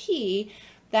HTTP,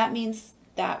 that means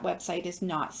that website is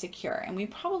not secure, and we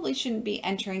probably shouldn't be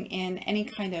entering in any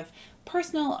kind of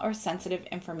personal or sensitive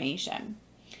information.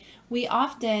 We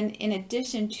often, in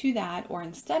addition to that, or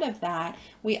instead of that,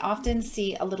 we often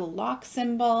see a little lock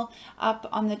symbol up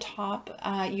on the top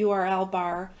URL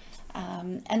bar.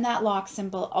 And that lock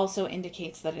symbol also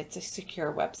indicates that it's a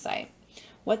secure website.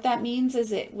 What that means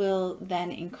is it will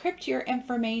then encrypt your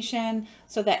information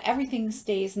so that everything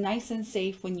stays nice and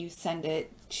safe when you send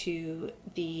it to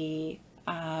the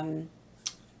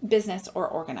business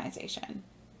or organization.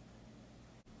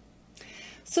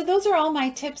 So those are all my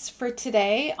tips for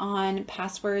today on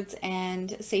passwords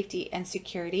and safety and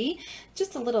security.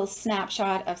 Just a little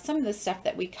snapshot of some of the stuff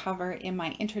that we cover in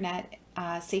my internet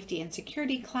safety and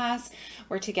security class.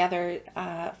 We're together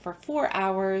for 4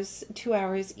 hours, 2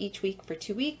 hours each week for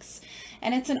 2 weeks.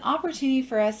 And it's an opportunity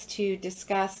for us to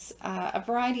discuss a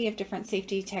variety of different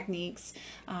safety techniques,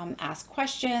 ask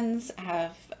questions,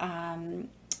 have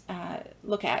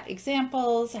look at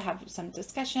examples, have some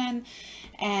discussion,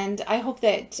 and I hope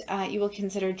that you will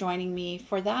consider joining me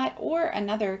for that or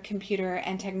another computer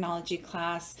and technology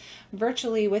class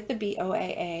virtually with the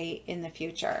BOAA in the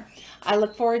future. I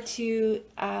look forward to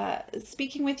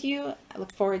speaking with you. I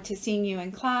look forward to seeing you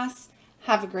in class.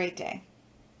 Have a great day.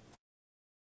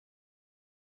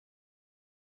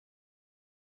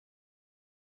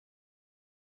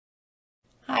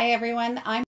 Hi everyone,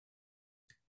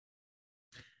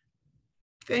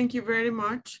 Thank you very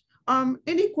much.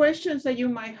 Any questions that you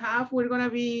might have, we're going to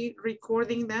be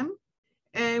recording them.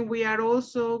 And we are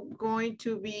also going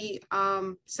to be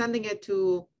sending it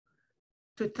to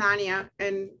Tanya,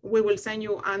 and we will send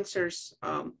you answers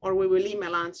or we will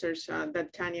email answers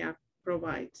that Tanya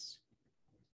provides.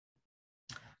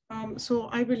 So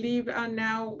I believe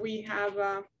now we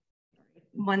have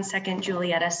 1 second,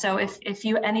 Julietta. So if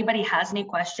anybody has any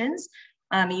questions,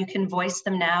 you can voice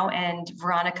them now and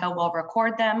Veronica will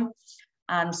record them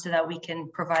so that we can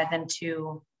provide them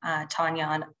to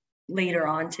Tanya later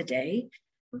on today.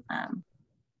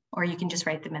 Or you can just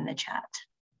write them in the chat.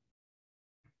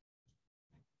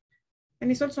 And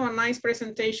it's also a nice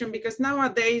presentation because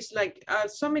nowadays, like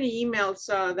so many emails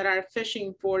that are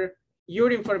fishing for your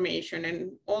information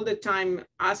and all the time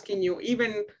asking you,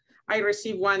 even I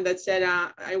received one that said,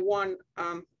 I want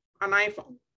an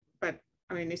iPhone, but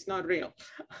I mean, it's not real.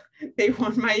 They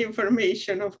want my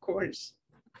information, of course.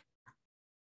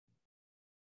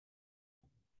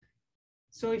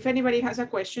 So if anybody has a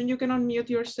question, you can unmute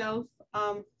yourself.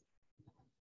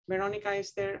 Veronica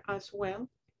is there as well.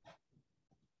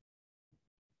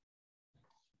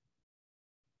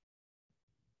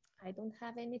 I don't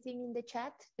have anything in the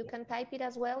chat. You can type it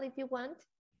as well if you want.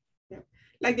 Yeah.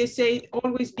 Like they say,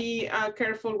 always be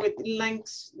careful with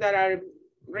links that are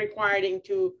requiring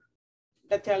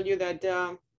that tell you that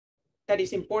that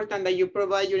is important that you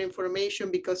provide your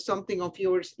information because something of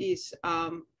yours is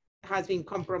has been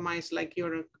compromised, like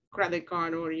your credit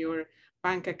card or your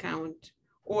bank account,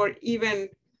 or even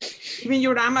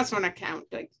your Amazon account.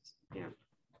 Like, yeah.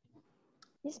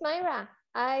 Miss Myra,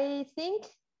 I think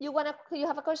you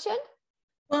have a question?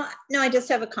 Well, no, I just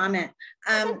have a comment.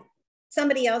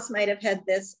 Somebody else might have had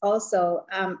this also.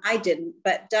 I didn't,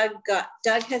 but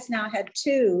Doug has now had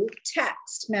 2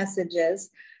 text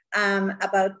messages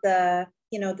about the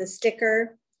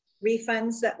sticker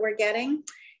refunds that we're getting.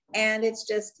 And it's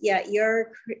just, yeah,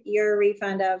 your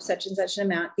refund of such and such an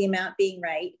amount, the amount being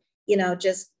right,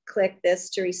 just click this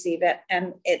to receive it.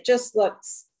 And it just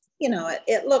looks,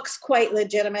 it looks quite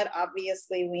legitimate.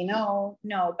 Obviously we know,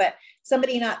 but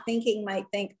somebody not thinking might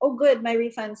think, oh good, my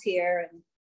refund's here, and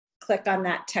click on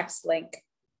that text link.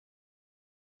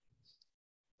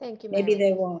 Thank you, Mary. Maybe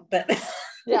they won't, but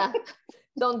yeah,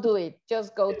 don't do it.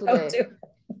 Just go to the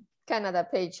Canada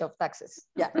page of taxes.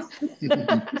 Yeah.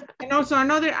 And also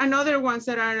another ones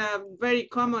that are very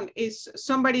common is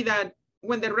somebody that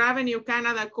when the Revenue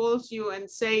Canada calls you and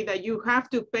say that you have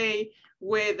to pay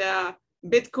with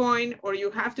Bitcoin or you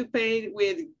have to pay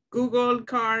with Google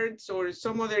cards or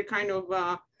some other kind of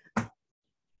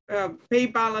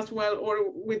PayPal as well,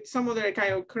 or with some other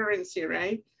kind of currency,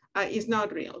 right? Is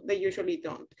not real. They usually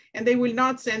don't. And they will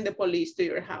not send the police to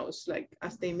your house, like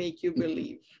as they make you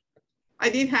believe. I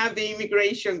did have the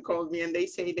immigration call me and they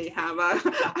say they have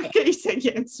a case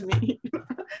against me.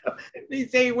 They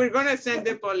say, we're gonna send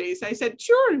the police. I said,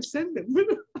 sure, send them.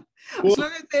 As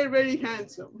long as they're very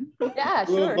handsome. Yeah,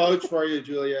 sure. We'll vouch for you,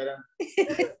 Julietta.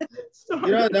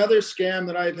 Another scam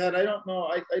that I've had, I don't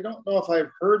know if I've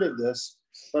heard of this,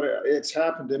 but it's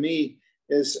happened to me,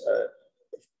 is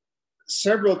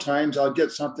several times I'll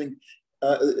get something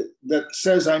that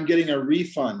says I'm getting a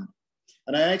refund.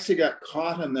 And I actually got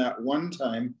caught on that one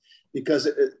time because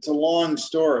it's a long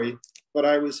story, but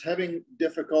I was having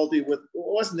difficulty with,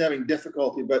 wasn't having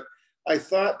difficulty, but I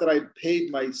thought that I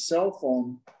paid my cell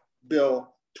phone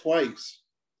bill twice.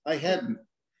 I hadn't,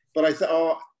 but I thought,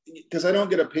 oh, because I don't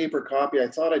get a paper copy, I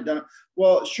thought I'd done it.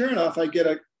 Well, sure enough, I get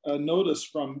a notice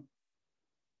from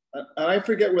and I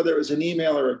forget whether it was an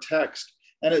email or a text,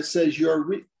 and it says your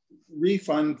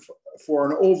refund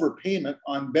for an overpayment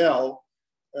on Bell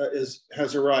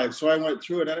has arrived. So I went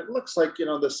through it, and it looks like, you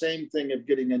know, the same thing of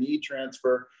getting an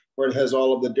e-transfer where it has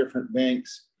all of the different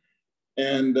banks.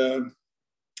 And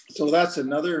so that's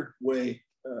another way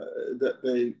that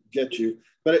they get you.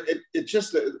 But it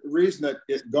just, the reason that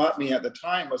it got me at the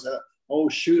time was that, oh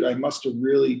shoot, I must have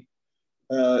really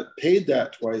paid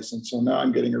that twice. And so now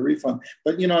I'm getting a refund.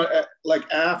 But, you know,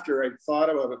 like after I thought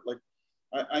about it, like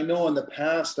I know in the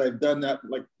past I've done that,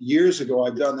 like years ago,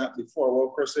 I've done that before. Well,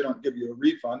 of course, they don't give you a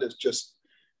refund. It's just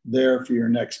there for your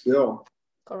next bill.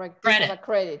 Correct. Credit.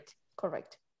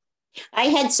 Correct. I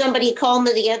had somebody call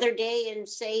me the other day and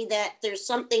say that there's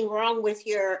something wrong with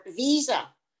your visa.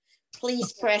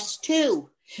 Please press 2.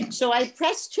 So I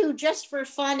pressed 2 just for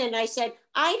fun. And I said,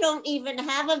 I don't even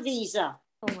have a visa.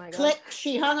 Oh my God. Click,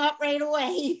 she hung up right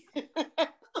away.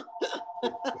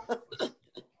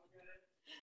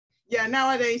 Yeah,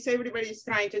 nowadays everybody's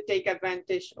trying to take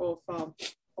advantage of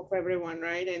everyone,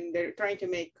 right? And they're trying to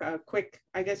make quick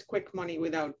money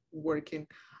without working.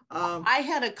 I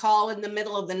had a call in the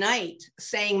middle of the night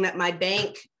saying that my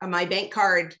bank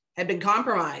card had been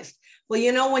compromised. Well,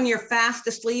 you know, when you're fast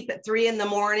asleep at 3 in the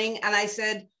morning, and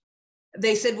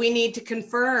they said, we need to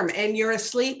confirm, and you're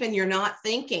asleep and you're not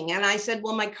thinking. And I said,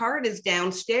 well, my card is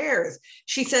downstairs.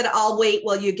 She said, I'll wait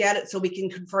while you get it so we can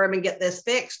confirm and get this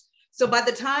fixed. So by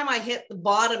the time I hit the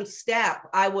bottom step,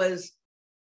 I was,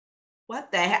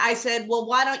 what the heck? I said, well,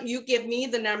 why don't you give me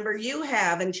the number you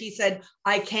have? And she said,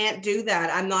 I can't do that.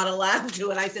 I'm not allowed to.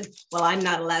 And I said, well, I'm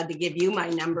not allowed to give you my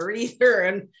number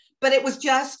either. But it was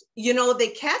just, you know, they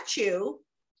catch you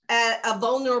at a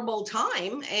vulnerable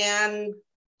time, and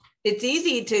it's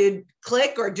easy to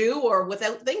click or do or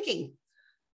without thinking.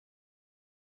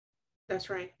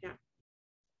 That's right. Yeah.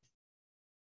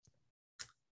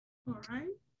 All right.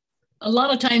 A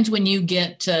lot of times when you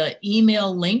get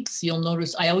email links, you'll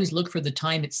notice I always look for the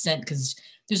time it's sent, because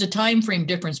there's a time frame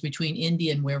difference between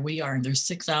India and where we are, and there's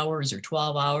 6 hours or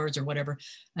 12 hours or whatever.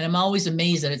 And I'm always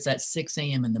amazed that it's at 6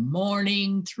 a.m. in the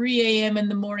morning, 3 a.m. in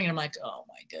the morning. I'm like, oh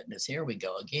my goodness, here we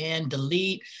go again,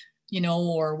 delete, you know,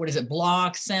 or what is it,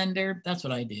 block, sender. That's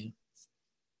what I do.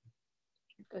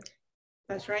 Good.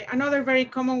 That's right. Another very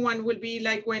common one will be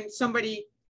like when somebody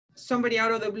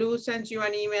out of the blue sends you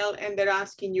an email and they're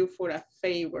asking you for a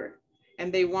favor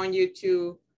and they want you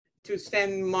to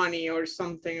send money or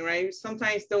something, right?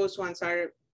 Sometimes those ones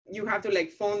are, you have to like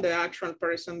phone the actual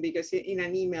person, because in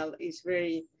an email it's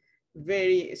very,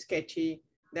 very sketchy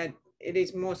that it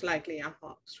is most likely a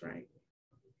hoax, right?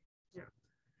 Yeah.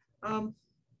 All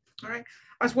right.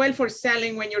 As well, for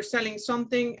selling, when you're selling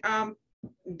something,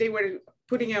 they were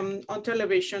putting on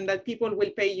television that people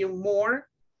will pay you more.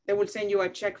 They will send you a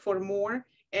check for more,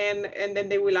 and then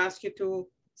they will ask you to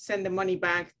send the money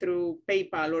back through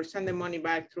PayPal or send the money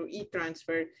back through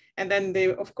e-transfer. And then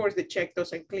of course the check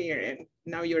doesn't clear and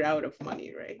now you're out of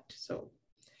money, right? So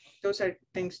those are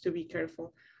things to be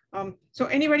careful. So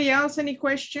anybody else, any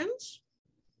questions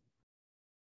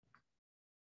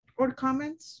or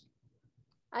comments?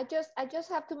 I just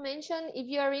have to mention, if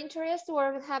you are interested,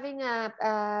 we're having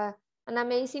an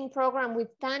amazing program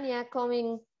with Tanya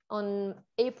coming on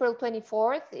April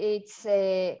 24th. It's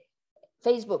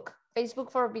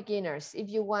Facebook for beginners. If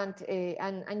you want,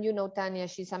 and you know Tanya,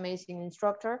 she's an amazing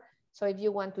instructor. So if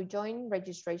you want to join,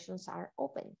 registrations are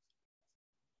open.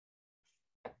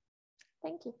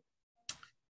 Thank you.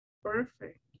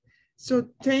 Perfect. So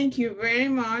thank you very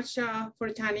much for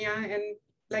Tanya. And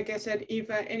like I said, if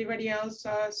anybody else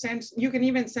sends, you can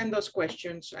even send those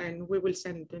questions and we will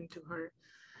send them to her.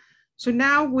 So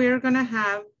now we're gonna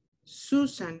have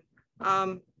Susan.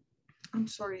 I'm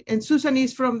sorry. And Susan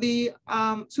is from the,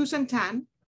 Susan Tan,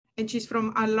 and she's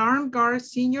from Alarm Guard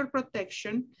Senior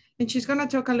Protection. And she's gonna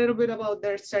talk a little bit about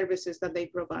their services that they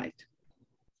provide.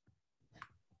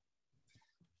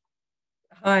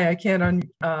 Hi, I can't,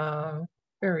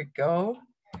 there we go.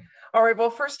 All right, well,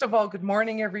 first of all, good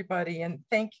morning, everybody. And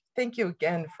thank you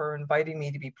again for inviting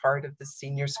me to be part of the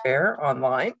Seniors Fair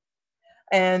online.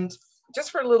 And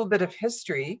just for a little bit of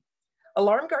history,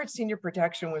 Alarm Guard Senior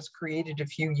Protection was created a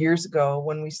few years ago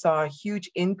when we saw a huge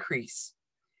increase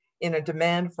in a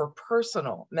demand for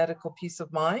personal medical peace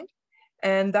of mind.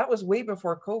 And that was way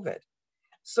before COVID.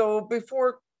 So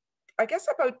before, I guess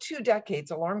about 2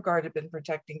 decades, Alarm Guard had been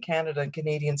protecting Canada and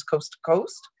Canadians coast to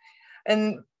coast.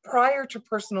 And prior to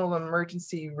personal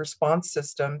emergency response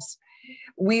systems,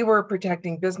 we were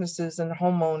protecting businesses and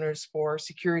homeowners for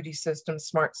security systems,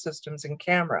 smart systems, and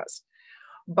cameras.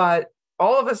 But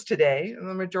all of us today,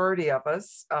 the majority of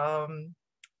us,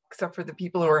 except for the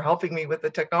people who are helping me with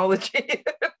the technology,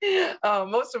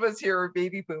 Most of us here are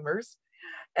baby boomers.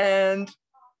 And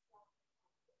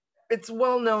it's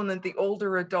well known that the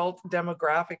older adult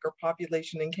demographic or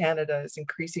population in Canada is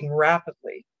increasing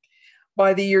rapidly.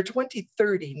 By the year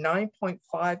 2030,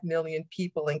 9.5 million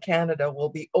people in Canada will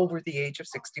be over the age of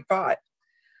 65.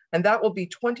 And that will be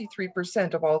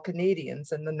 23% of all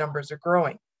Canadians, and the numbers are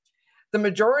growing. The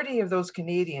majority of those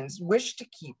Canadians wish to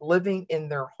keep living in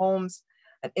their homes,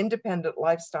 an independent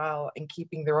lifestyle, and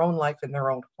keeping their own life in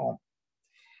their own home.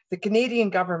 The Canadian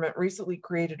government recently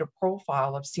created a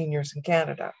profile of seniors in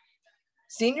Canada.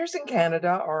 Seniors in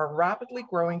Canada are a rapidly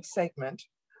growing segment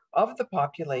of the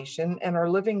population and are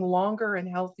living longer and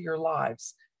healthier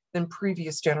lives than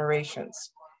previous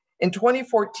generations. In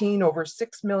 2014, over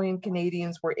 6 million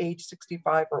Canadians were age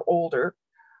 65 or older,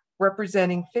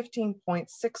 representing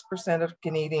 15.6% of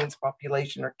Canadians'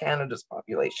 population or Canada's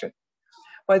population.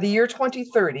 By the year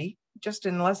 2030, just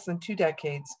in less than 2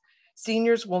 decades,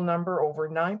 seniors will number over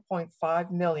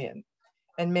 9.5 million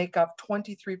and make up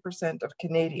 23% of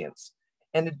Canadians.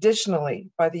 And additionally,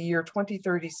 by the year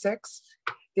 2036,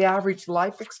 the average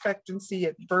life expectancy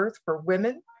at birth for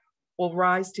women will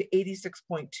rise to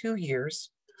 86.2 years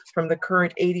from the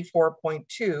current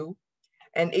 84.2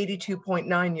 and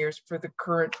 82.9 years for the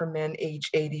current for men age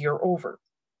 80 or over.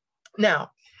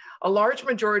 Now, a large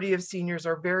majority of seniors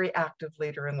are very active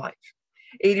later in life.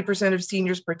 80% of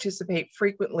seniors participate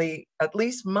frequently, at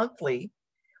least monthly,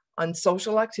 on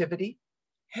social activity,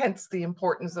 hence the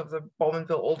importance of the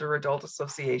Bowmanville Older Adult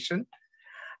Association.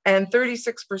 And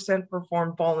 36%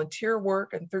 perform volunteer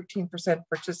work and 13%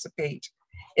 participate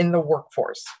in the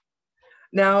workforce.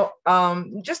 Now,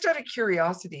 just out of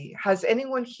curiosity, has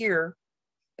anyone here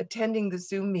attending the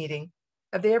Zoom meeting,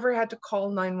 have they ever had to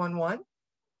call 911?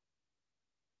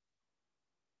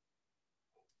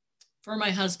 For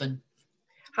my husband.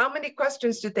 How many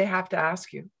questions did they have to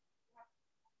ask you?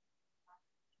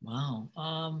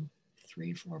 Wow,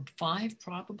 3, 4, 5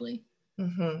 probably.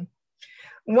 Mm-hmm.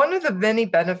 One of the many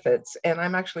benefits, and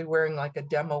I'm actually wearing like a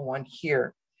demo one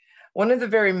here, one of the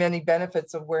very many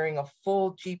benefits of wearing a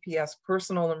full GPS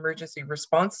personal emergency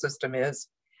response system is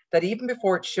that even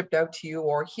before it's shipped out to you,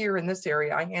 or here in this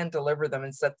area, I hand deliver them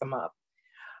and set them up.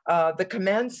 The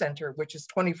command center, which is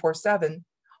 24/7,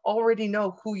 already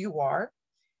know who you are.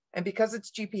 And because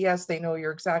it's GPS, they know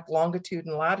your exact longitude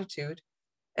and latitude.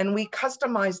 And we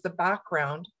customize the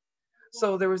background.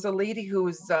 So there was a lady who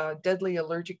was deadly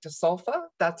allergic to sulfa,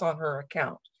 that's on her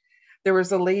account. There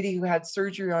was a lady who had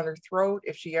surgery on her throat.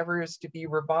 If she ever is to be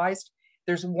revised,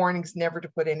 there's warnings never to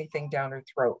put anything down her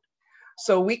throat.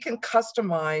 So we can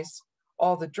customize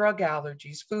all the drug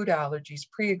allergies, food allergies,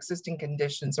 pre-existing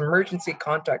conditions, emergency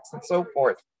contacts, and so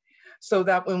forth, so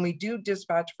that when we do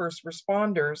dispatch first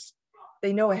responders,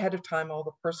 they know ahead of time all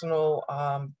the personal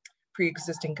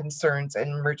pre-existing concerns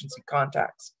and emergency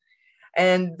contacts.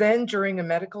 And then during a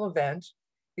medical event,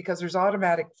 because there's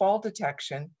automatic fall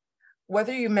detection,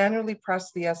 whether you manually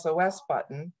press the SOS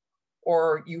button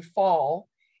or you fall,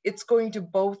 it's going to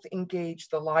both engage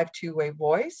the live two-way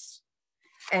voice.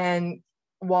 And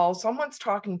while someone's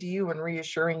talking to you and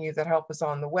reassuring you that help is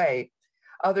on the way,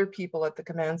 other people at the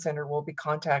command center will be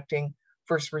contacting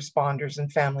first responders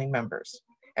and family members.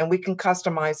 And we can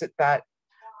customize it that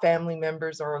family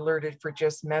members are alerted for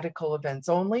just medical events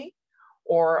only,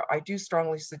 or I do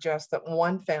strongly suggest that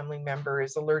one family member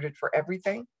is alerted for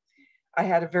everything. I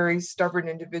had a very stubborn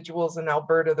individuals in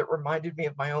Alberta that reminded me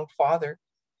of my own father.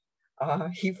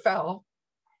 He fell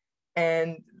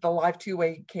and the live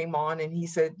two-way came on and he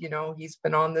said, you know, he's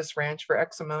been on this ranch for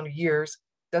X amount of years,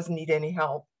 doesn't need any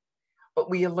help. But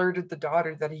we alerted the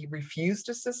daughter that he refused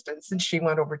assistance and she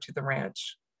went over to the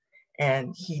ranch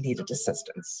and he needed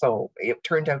assistance. So it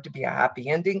turned out to be a happy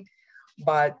ending.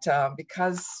 But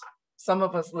because some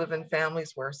of us live in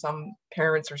families where some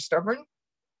parents are stubborn,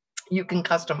 you can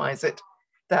customize it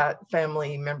that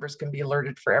family members can be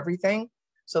alerted for everything,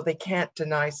 so they can't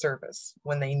deny service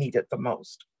when they need it the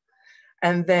most.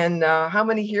 And then how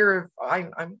many here,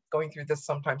 I'm going through this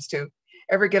sometimes too,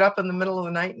 ever get up in the middle of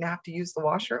the night and have to use the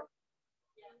washroom?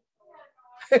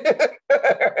 And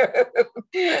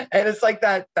it's like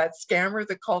that scammer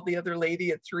that called the other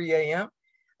lady at 3 a.m.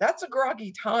 That's a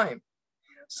groggy time.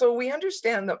 So we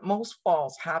understand that most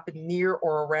falls happen near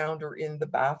or around or in the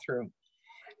bathroom.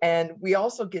 And we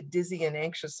also get dizzy and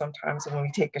anxious sometimes when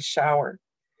we take a shower.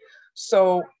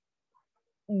 So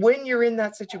when you're in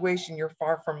that situation, you're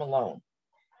far from alone.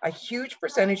 A huge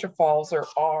percentage of falls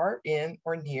are in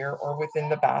or near or within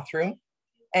the bathroom.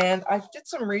 And I did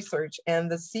some research, and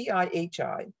the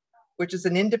CIHI, which is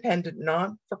an independent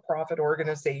non-for-profit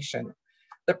organization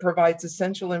that provides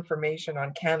essential information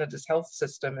on Canada's health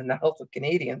system and the health of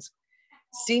Canadians,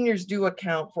 Seniors do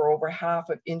account for over half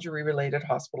of injury-related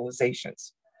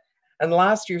hospitalizations. And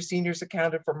last year, seniors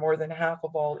accounted for more than half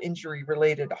of all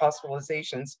injury-related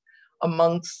hospitalizations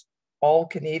amongst all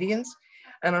Canadians.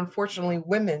 And unfortunately,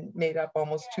 women made up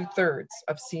almost 2/3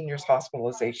 of seniors'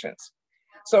 hospitalizations.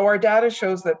 So our data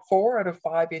shows that 4 out of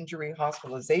 5 injury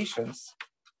hospitalizations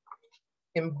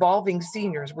involving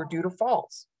seniors were due to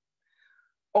falls.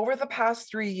 Over the past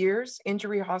 3 years,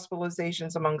 injury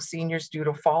hospitalizations among seniors due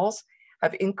to falls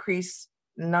have increased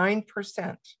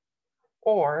 9%,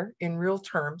 or in real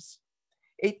terms,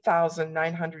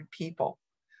 8,900 people,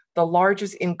 the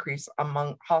largest increase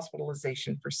among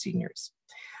hospitalization for seniors.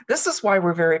 This is why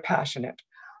we're very passionate.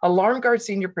 Alarm Guard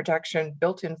Senior Protection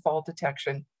built-in fall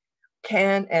detection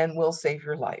can and will save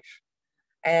your life.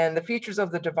 And the features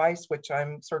of the device, which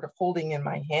I'm sort of holding in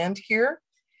my hand here,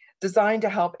 designed to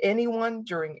help anyone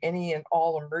during any and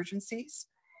all emergencies.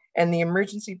 And the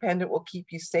emergency pendant will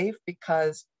keep you safe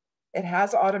because it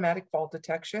has automatic fall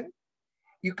detection.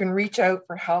 You can reach out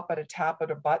for help at a tap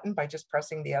of a button by just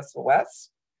pressing the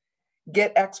SOS.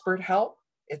 Get expert help.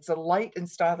 It's a light and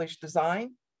stylish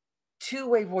design,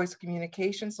 two-way voice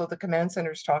communication, so the command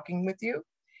center is talking with you.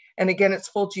 And again, it's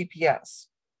full GPS.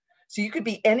 So you could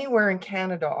be anywhere in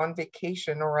Canada on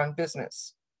vacation or on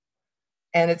business.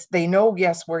 And they know,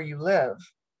 yes, where you live,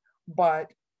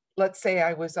 but let's say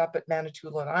I was up at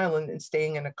Manitoulin Island and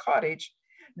staying in a cottage,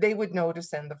 they would know to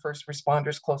send the first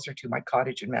responders closer to my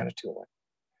cottage in Manitoulin.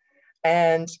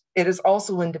 And it is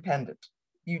also independent.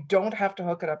 You don't have to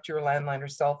hook it up to your landline or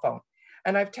cell phone.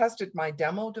 And I've tested my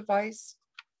demo device,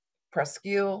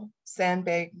 Presqu'île,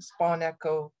 Sandbank, Spawn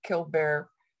Echo, Killbear,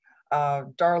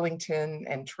 Darlington,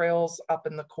 and Trails up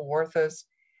in the Kawarthas.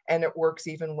 And it works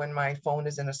even when my phone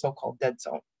is in a so-called dead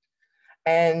zone.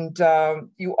 And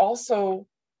you also,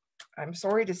 I'm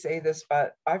sorry to say this,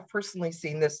 but I've personally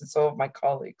seen this and so have my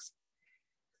colleagues.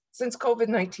 Since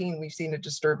COVID-19, we've seen a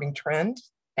disturbing trend,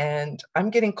 and I'm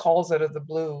getting calls out of the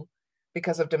blue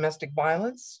because of domestic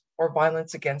violence or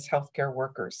violence against healthcare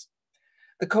workers.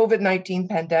 The COVID-19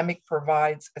 pandemic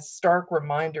provides a stark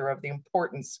reminder of the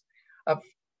importance of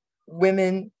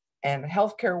women and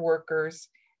healthcare workers.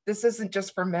 This isn't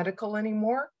just for medical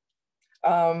anymore.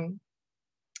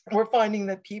 We're finding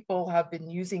that people have been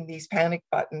using these panic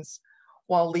buttons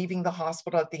while leaving the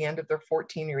hospital at the end of their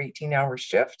 14 or 18-hour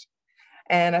shift.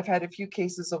 And I've had a few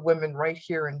cases of women right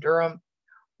here in Durham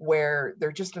where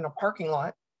they're just in a parking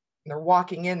lot and they're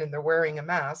walking in and they're wearing a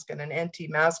mask, and an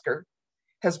anti-masker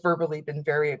has verbally been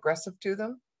very aggressive to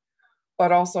them.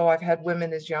 But also I've had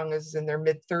women as young as in their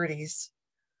mid-30s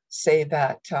say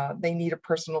that they need a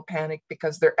personal panic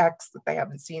because their ex that they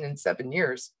haven't seen in 7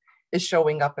 years is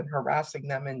showing up and harassing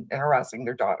them and harassing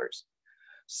their daughters.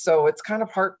 So it's kind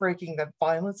of heartbreaking that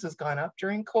violence has gone up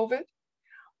during COVID.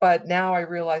 But now I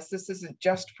realize this isn't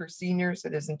just for seniors,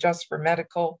 it isn't just for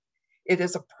medical, it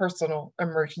is a personal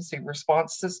emergency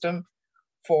response system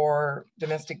for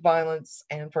domestic violence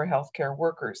and for healthcare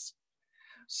workers.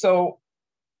 So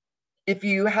if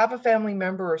you have a family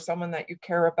member or someone that you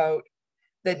care about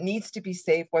that needs to be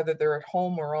safe, whether they're at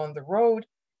home or on the road,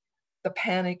 the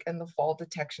panic and the fall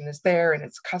detection is there and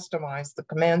it's customized. The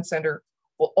command center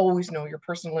will always know your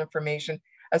personal information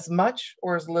as much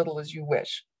or as little as you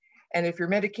wish. And if your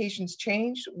medications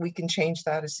change, we can change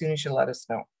that as soon as you let us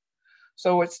know.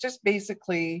 So it's just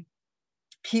basically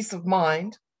peace of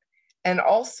mind. And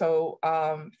also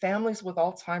families with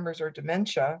Alzheimer's or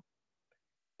dementia,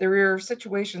 there are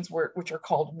situations which are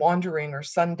called wandering or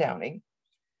sundowning.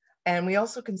 And we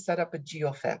also can set up a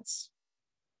geofence,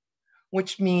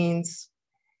 which means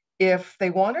if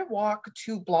they want to walk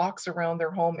 2 blocks around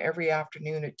their home every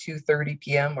afternoon at 2:30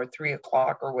 p.m. or 3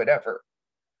 o'clock or whatever,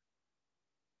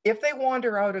 if they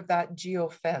wander out of that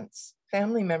geofence,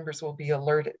 family members will be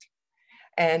alerted.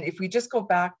 And if we just go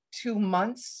back 2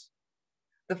 months,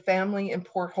 the family in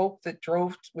Port Hope that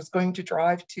was going to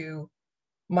drive to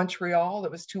Montreal,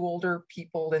 it was 2 older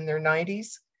people in their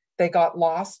 90s. They got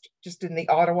lost just in the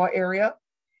Ottawa area.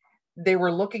 They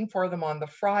were looking for them on the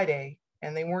Friday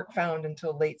and they weren't found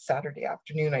until late Saturday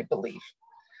afternoon, I believe.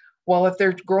 Well, if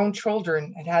their grown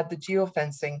children had had the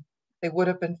geofencing, they would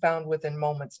have been found within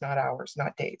moments, not hours,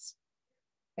 not days.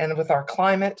 And with our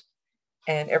climate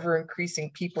and ever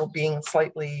increasing people being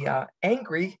slightly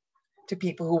angry to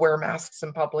people who wear masks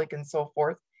in public and so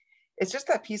forth, it's just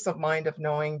that peace of mind of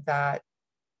knowing that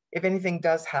if anything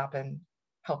does happen,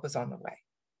 help is on the way.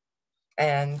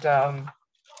 And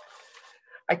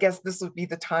I guess this would be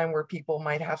the time where people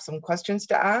might have some questions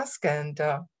to ask, and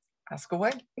ask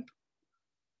away.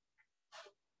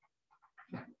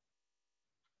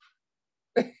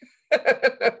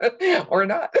 Or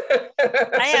not.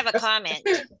 I have a comment.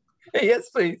 Yes,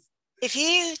 please. If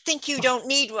you think you don't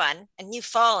need one and you've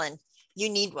fallen, you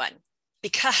need one,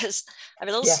 because I have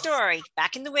a little story.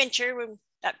 Back in the winter, when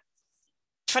that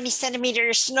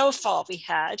 20-centimeter snowfall we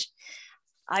had,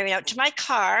 I went out to my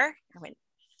car, I went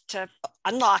to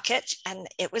unlock it, and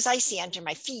it was icy under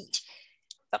my feet.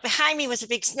 But behind me was a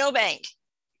big snowbank.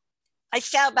 I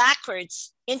fell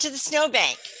backwards into the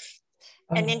snowbank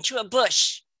and into a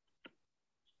bush.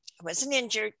 I wasn't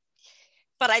injured,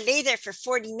 but I lay there for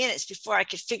 40 minutes before I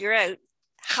could figure out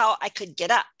how I could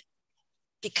get up,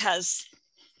 because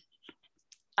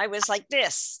I was like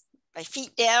this, my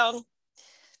feet down,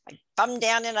 my bum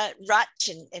down in a rut,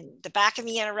 and the back of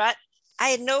me in a rut. I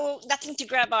had nothing to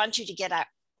grab onto to get up.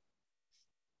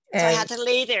 So I had to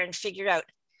lay there and figure out,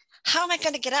 how am I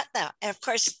going to get up now? And of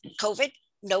course, COVID,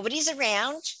 nobody's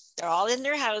around. They're all in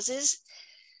their houses.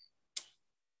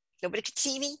 Nobody could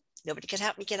see me. Nobody could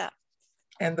help me get up.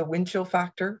 And the wind chill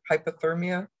factor,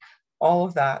 hypothermia, all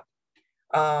of that.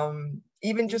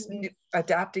 Even just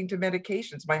adapting to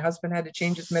medications. My husband had to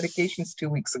change his medications 2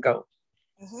 weeks ago.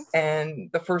 And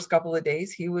the first couple of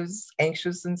days, he was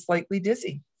anxious and slightly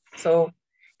dizzy. So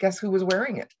guess who was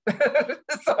wearing it?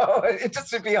 So it just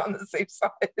to be on the safe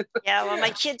side. Yeah, well, my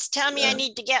kids tell me I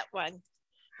need to get one.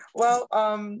 Well,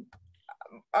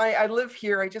 I live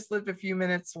here. I just lived a few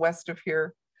minutes west of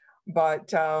here,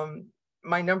 but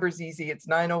my number's easy. It's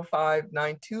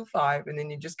 905-925, and then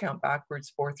you just count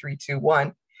backwards,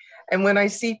 4321. And when I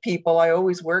see people, I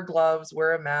always wear gloves,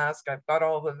 wear a mask. I've got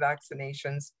all the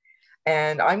vaccinations.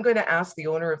 And I'm going to ask the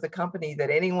owner of the company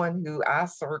that anyone who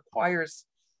asks or requires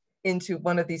into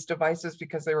one of these devices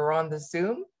because they were on the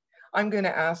Zoom, I'm going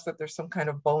to ask that there's some kind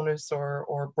of bonus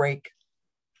or break,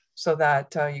 so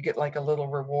that you get like a little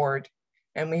reward.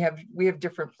 And we have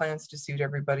different plans to suit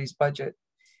everybody's budget.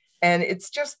 And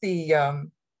it's just I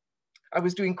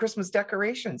was doing Christmas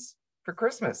decorations for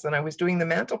Christmas, and I was doing the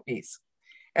mantelpiece,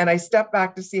 and I stepped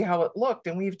back to see how it looked.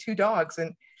 And we have 2 dogs,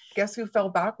 and guess who fell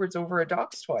backwards over a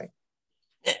dog's toy?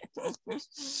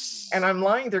 And I'm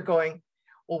lying there going,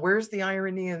 well, where's the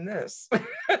irony in this?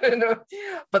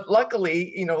 But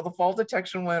luckily, the fall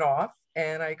detection went off,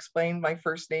 and I explained my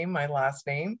first name, my last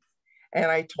name, and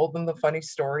I told them the funny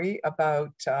story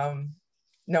about,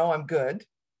 no, I'm good.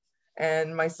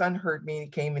 And my son heard me, and he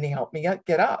came and he helped me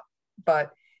get up.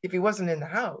 But if he wasn't in the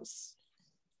house,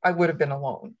 I would have been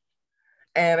alone.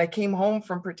 And I came home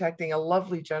from protecting a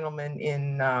lovely gentleman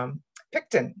in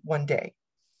Picton one day.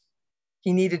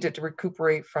 He needed it to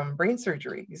recuperate from brain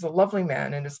surgery. He's a lovely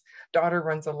man, and his daughter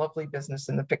runs a lovely business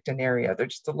in the Picton area. They're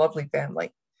just a lovely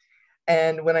family.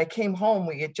 And when I came home,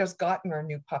 we had just gotten our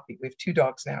new puppy. We have 2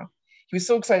 dogs now. He was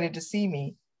so excited to see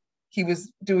me. He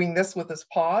was doing this with his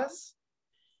paws,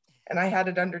 and I had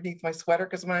it underneath my sweater,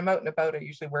 because when I'm out and about, I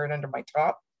usually wear it under my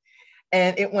top.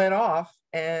 And it went off,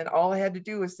 and all I had to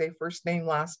do was say first name,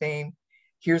 last name.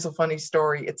 Here's a funny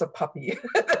story. It's a puppy.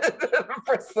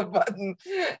 Press the button.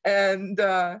 And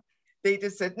they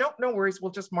just said, nope, no worries.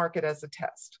 We'll just mark it as a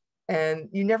test. And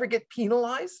you never get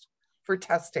penalized for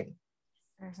testing.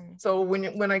 So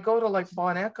when I go to like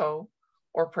Bon Echo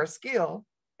or Presqu'île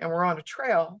and we're on a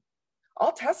trail,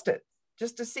 I'll test it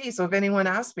just to see. So if anyone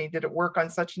asks me, did it work on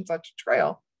such and such a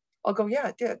trail? I'll go, yeah,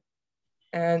 it did.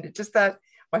 And it's just that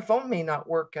my phone may not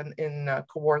work in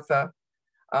Kawartha.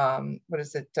 What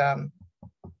is it?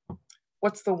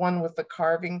 What's the one with the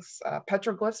carvings?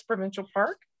 Petroglyphs Provincial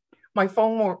Park. My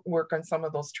phone won't work on some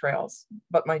of those trails,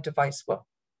 but my device will.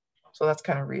 So that's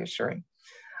kind of reassuring.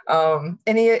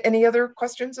 Any other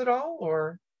questions at all,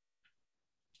 or?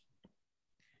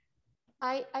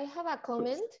 I have a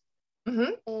comment.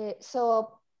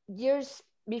 So years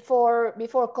before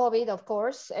COVID, of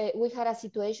course, we had a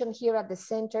situation here at the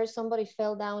center. Somebody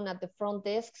fell down at the front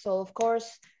desk. So of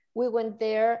course, we went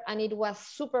there, and it was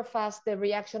super fast, the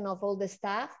reaction of all the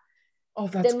staff. Oh,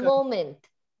 that's good.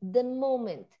 The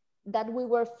moment that we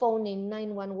were phoning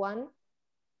 911,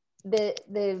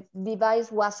 the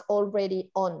device was already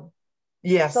on.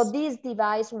 Yes. So this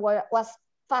device was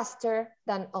faster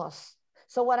than us.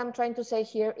 So what I'm trying to say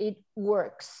here, it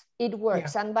works. It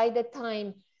works. Yeah. And by the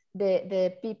time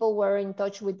the people were in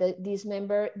touch with this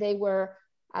member, they were,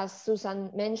 as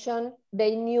Susan mentioned,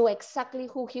 they knew exactly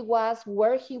who he was,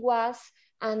 where he was,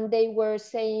 and they were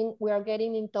saying, we are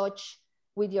getting in touch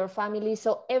with your family.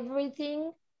 So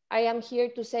everything, I am here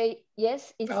to say,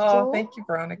 yes, it's true. Thank you,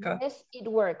 Veronica. Yes, it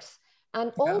works.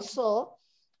 And also,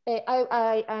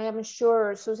 I am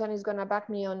sure Susan is gonna back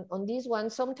me on this one.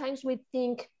 Sometimes we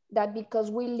think that because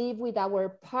we live with our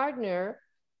partner,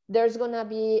 there's gonna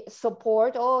be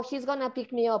support. Oh, he's gonna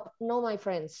pick me up. No, my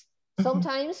friends.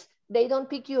 Sometimes they don't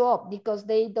pick you up because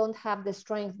they don't have the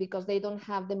strength, because they don't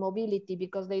have the mobility,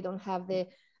 because they don't have the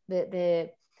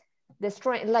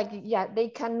strength, like, yeah, they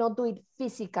cannot do it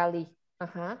physically,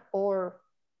 or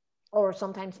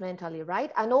sometimes mentally,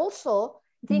 right? And also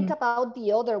think about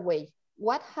the other way.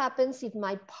 What happens if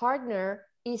my partner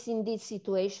is in this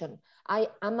situation?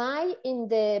 Am I in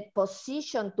the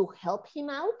position to help him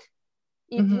out?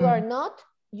 If you are not,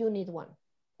 you need one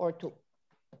or two.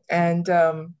 And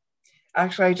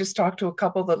actually, I just talked to a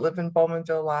couple that live in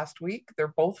Bowmanville last week.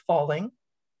 They're both falling.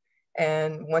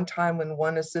 And one time when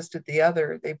one assisted the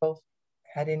other, they both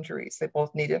had injuries. They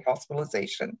both needed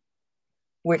hospitalization,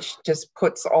 which just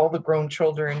puts all the grown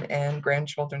children and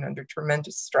grandchildren under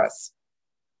tremendous stress.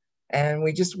 And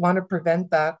we just want to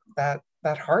prevent that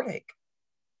heartache.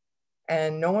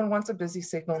 And no one wants a busy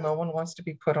signal. No one wants to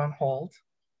be put on hold.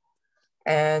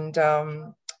 And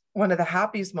one of the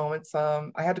happiest moments,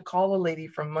 I had to call a lady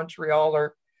from Montreal,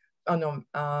 or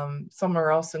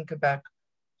somewhere else in Quebec,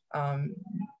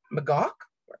 Magog,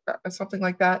 or something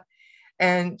like that.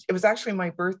 And it was actually my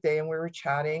birthday, and we were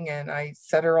chatting, and I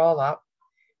set her all up.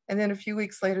 And then a few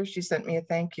weeks later, she sent me a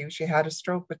thank you. She had a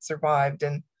stroke but survived,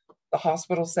 and the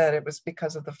hospital said it was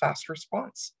because of the fast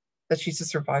response, that she's a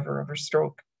survivor of her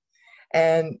stroke.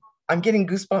 And I'm getting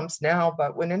goosebumps now,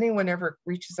 but when anyone ever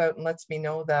reaches out and lets me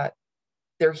know that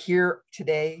they're here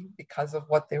today because of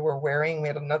what they were wearing. We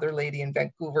had another lady in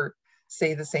Vancouver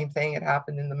say the same thing. It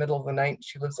happened in the middle of the night.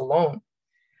 She lives alone.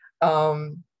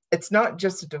 It's not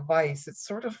just a device. It's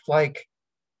sort of like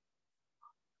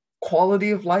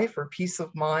quality of life or peace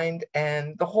of mind.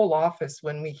 And the whole office,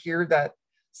 when we hear that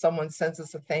someone sends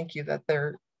us a thank you, that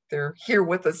they're here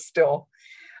with us still,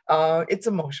 it's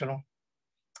emotional,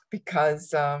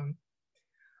 because a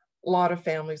lot of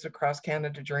families across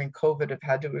Canada during COVID have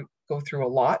had to go through a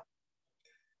lot.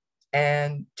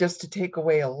 And just to take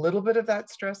away a little bit of that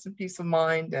stress and peace of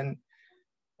mind, and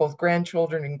both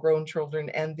grandchildren and grown children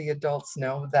and the adults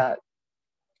know that,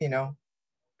 you know,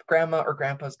 grandma or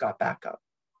grandpa's got backup,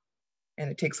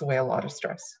 and it takes away a lot of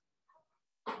stress.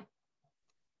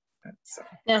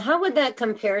 Now, how would that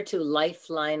compare to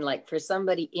Lifeline, like for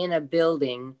somebody in a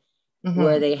building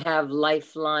where they have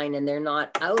Lifeline and they're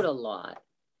not out a lot?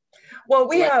 Well,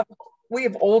 we have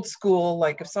old school,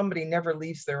 like if somebody never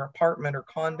leaves their apartment or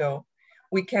condo,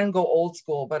 we can go old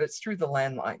school, but it's through the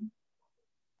landline.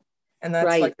 And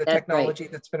that's like the technology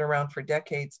that's been around for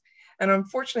decades. And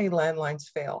unfortunately, landlines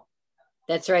fail.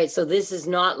 That's right. So this is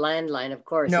not landline, of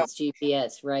course, it's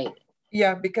GPS, right?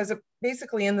 Yeah, because it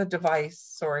basically in the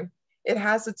device, it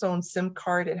has its own SIM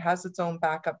card, it has its own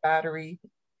backup battery,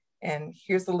 and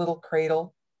here's the little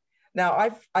cradle. Now,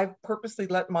 I've purposely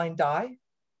let mine die.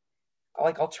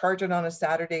 Like I'll charge it on a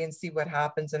Saturday and see what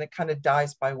happens, and it kind of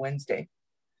dies by Wednesday.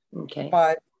 Okay.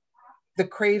 But the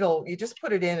cradle, you just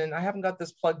put it in, and I haven't got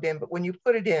this plugged in, but when you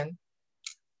put it in,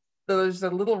 there's a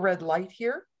little red light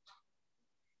here,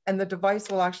 and the device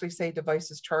will actually say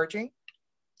device is charging.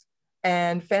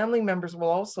 And family members will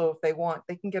also, if they want,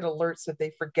 they can get alerts if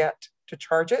they forget to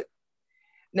charge it.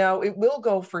 Now, it will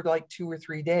go for like 2 or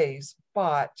 3 days,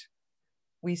 but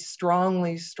we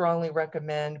strongly, strongly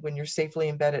recommend when you're safely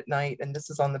in bed at night, and this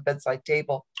is on the bedside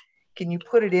table, can you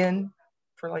put it in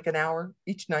for like an hour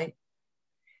each night?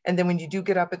 And then when you do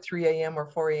get up at 3 a.m. or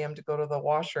 4 a.m. to go to the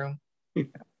washroom,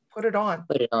 put it on.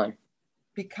 Put it on.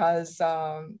 Because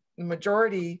the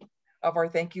majority of our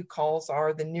thank you calls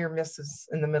are the near misses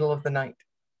in the middle of the night.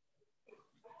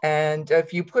 And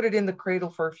if you put it in the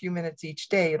cradle for a few minutes each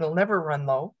day, it'll never run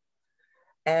low.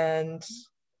 And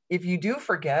if you do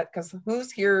forget, because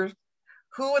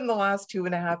who in the last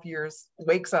 2.5 years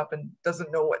wakes up and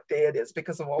doesn't know what day it is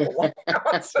because of all the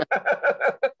lockdowns?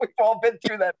 We've all been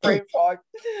through that brain fog.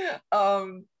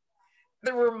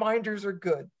 The reminders are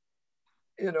good,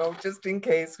 you know, just in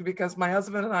case, because my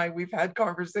husband and I, we've had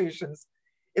conversations.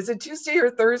 Is it Tuesday or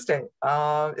Thursday?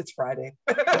 It's Friday.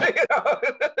 You know?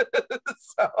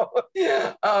 So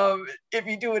if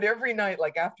you do it every night,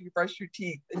 like after you brush your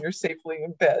teeth and you're safely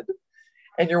in bed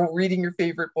and you're reading your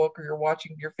favorite book or you're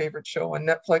watching your favorite show on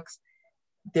Netflix,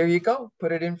 there you go,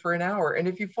 put it in for an hour. And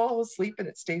if you fall asleep and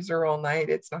it stays there all night,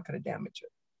 it's not going to damage it.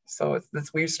 So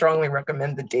we strongly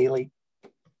recommend the daily,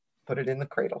 put it in the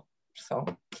cradle. So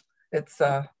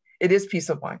it is peace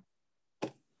of mind.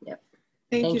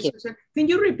 Thank you, Susan. Can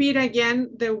you repeat again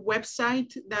the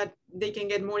website that they can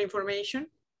get more information?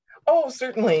 Oh,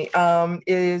 certainly.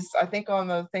 Is I think on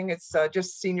the thing, it's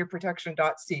just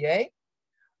seniorprotection.ca.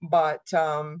 But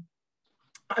I'm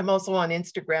also on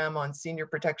Instagram on Senior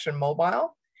Protection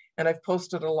Mobile. And I've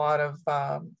posted a lot of,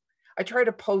 I try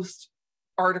to post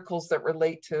articles that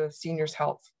relate to seniors'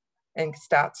 health and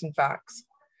stats and facts.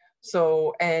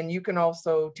 So, and you can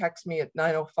also text me at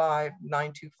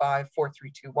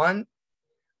 905-925-4321.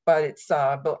 But it's,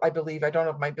 I believe, I don't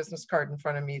have my business card in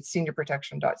front of me, it's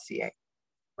seniorprotection.ca.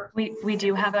 We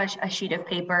do have a sheet of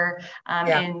paper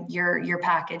in your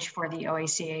package for the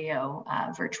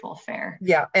OACAO virtual fair.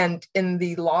 Yeah, and in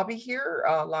the lobby here,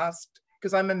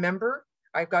 because I'm a member,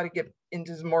 I've got to get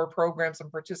into some more programs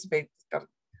and participate.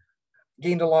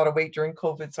 Gained a lot of weight during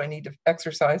COVID, so I need to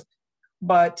exercise.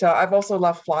 But I've also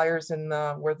left flyers in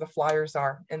where the flyers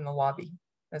are in the lobby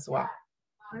as well.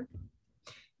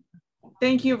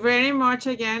 Thank you very much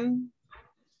again.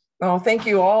 Oh, thank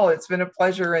you all. It's been a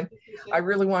pleasure. And I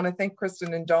really want to thank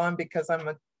Kristen and Dawn because I'm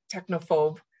a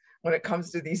technophobe when it comes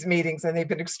to these meetings and they've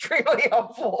been extremely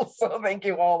helpful. So thank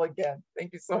you all again.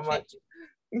 Thank you so much.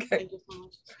 Okay. Thank you so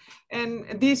much. And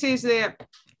this is the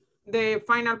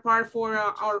final part for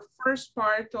our first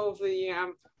part of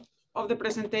the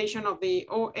presentation of the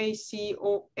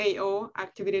OACAO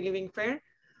Activity Living Fair.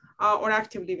 Or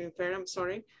Active Living Fair, I'm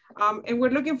sorry. And we're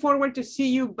looking forward to see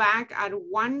you back at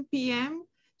 1 p.m.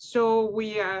 So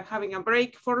we are having a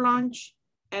break for lunch,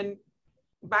 and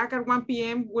back at 1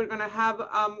 p.m. we're gonna have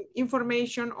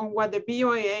information on what the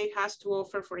BOAA has to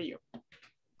offer for you.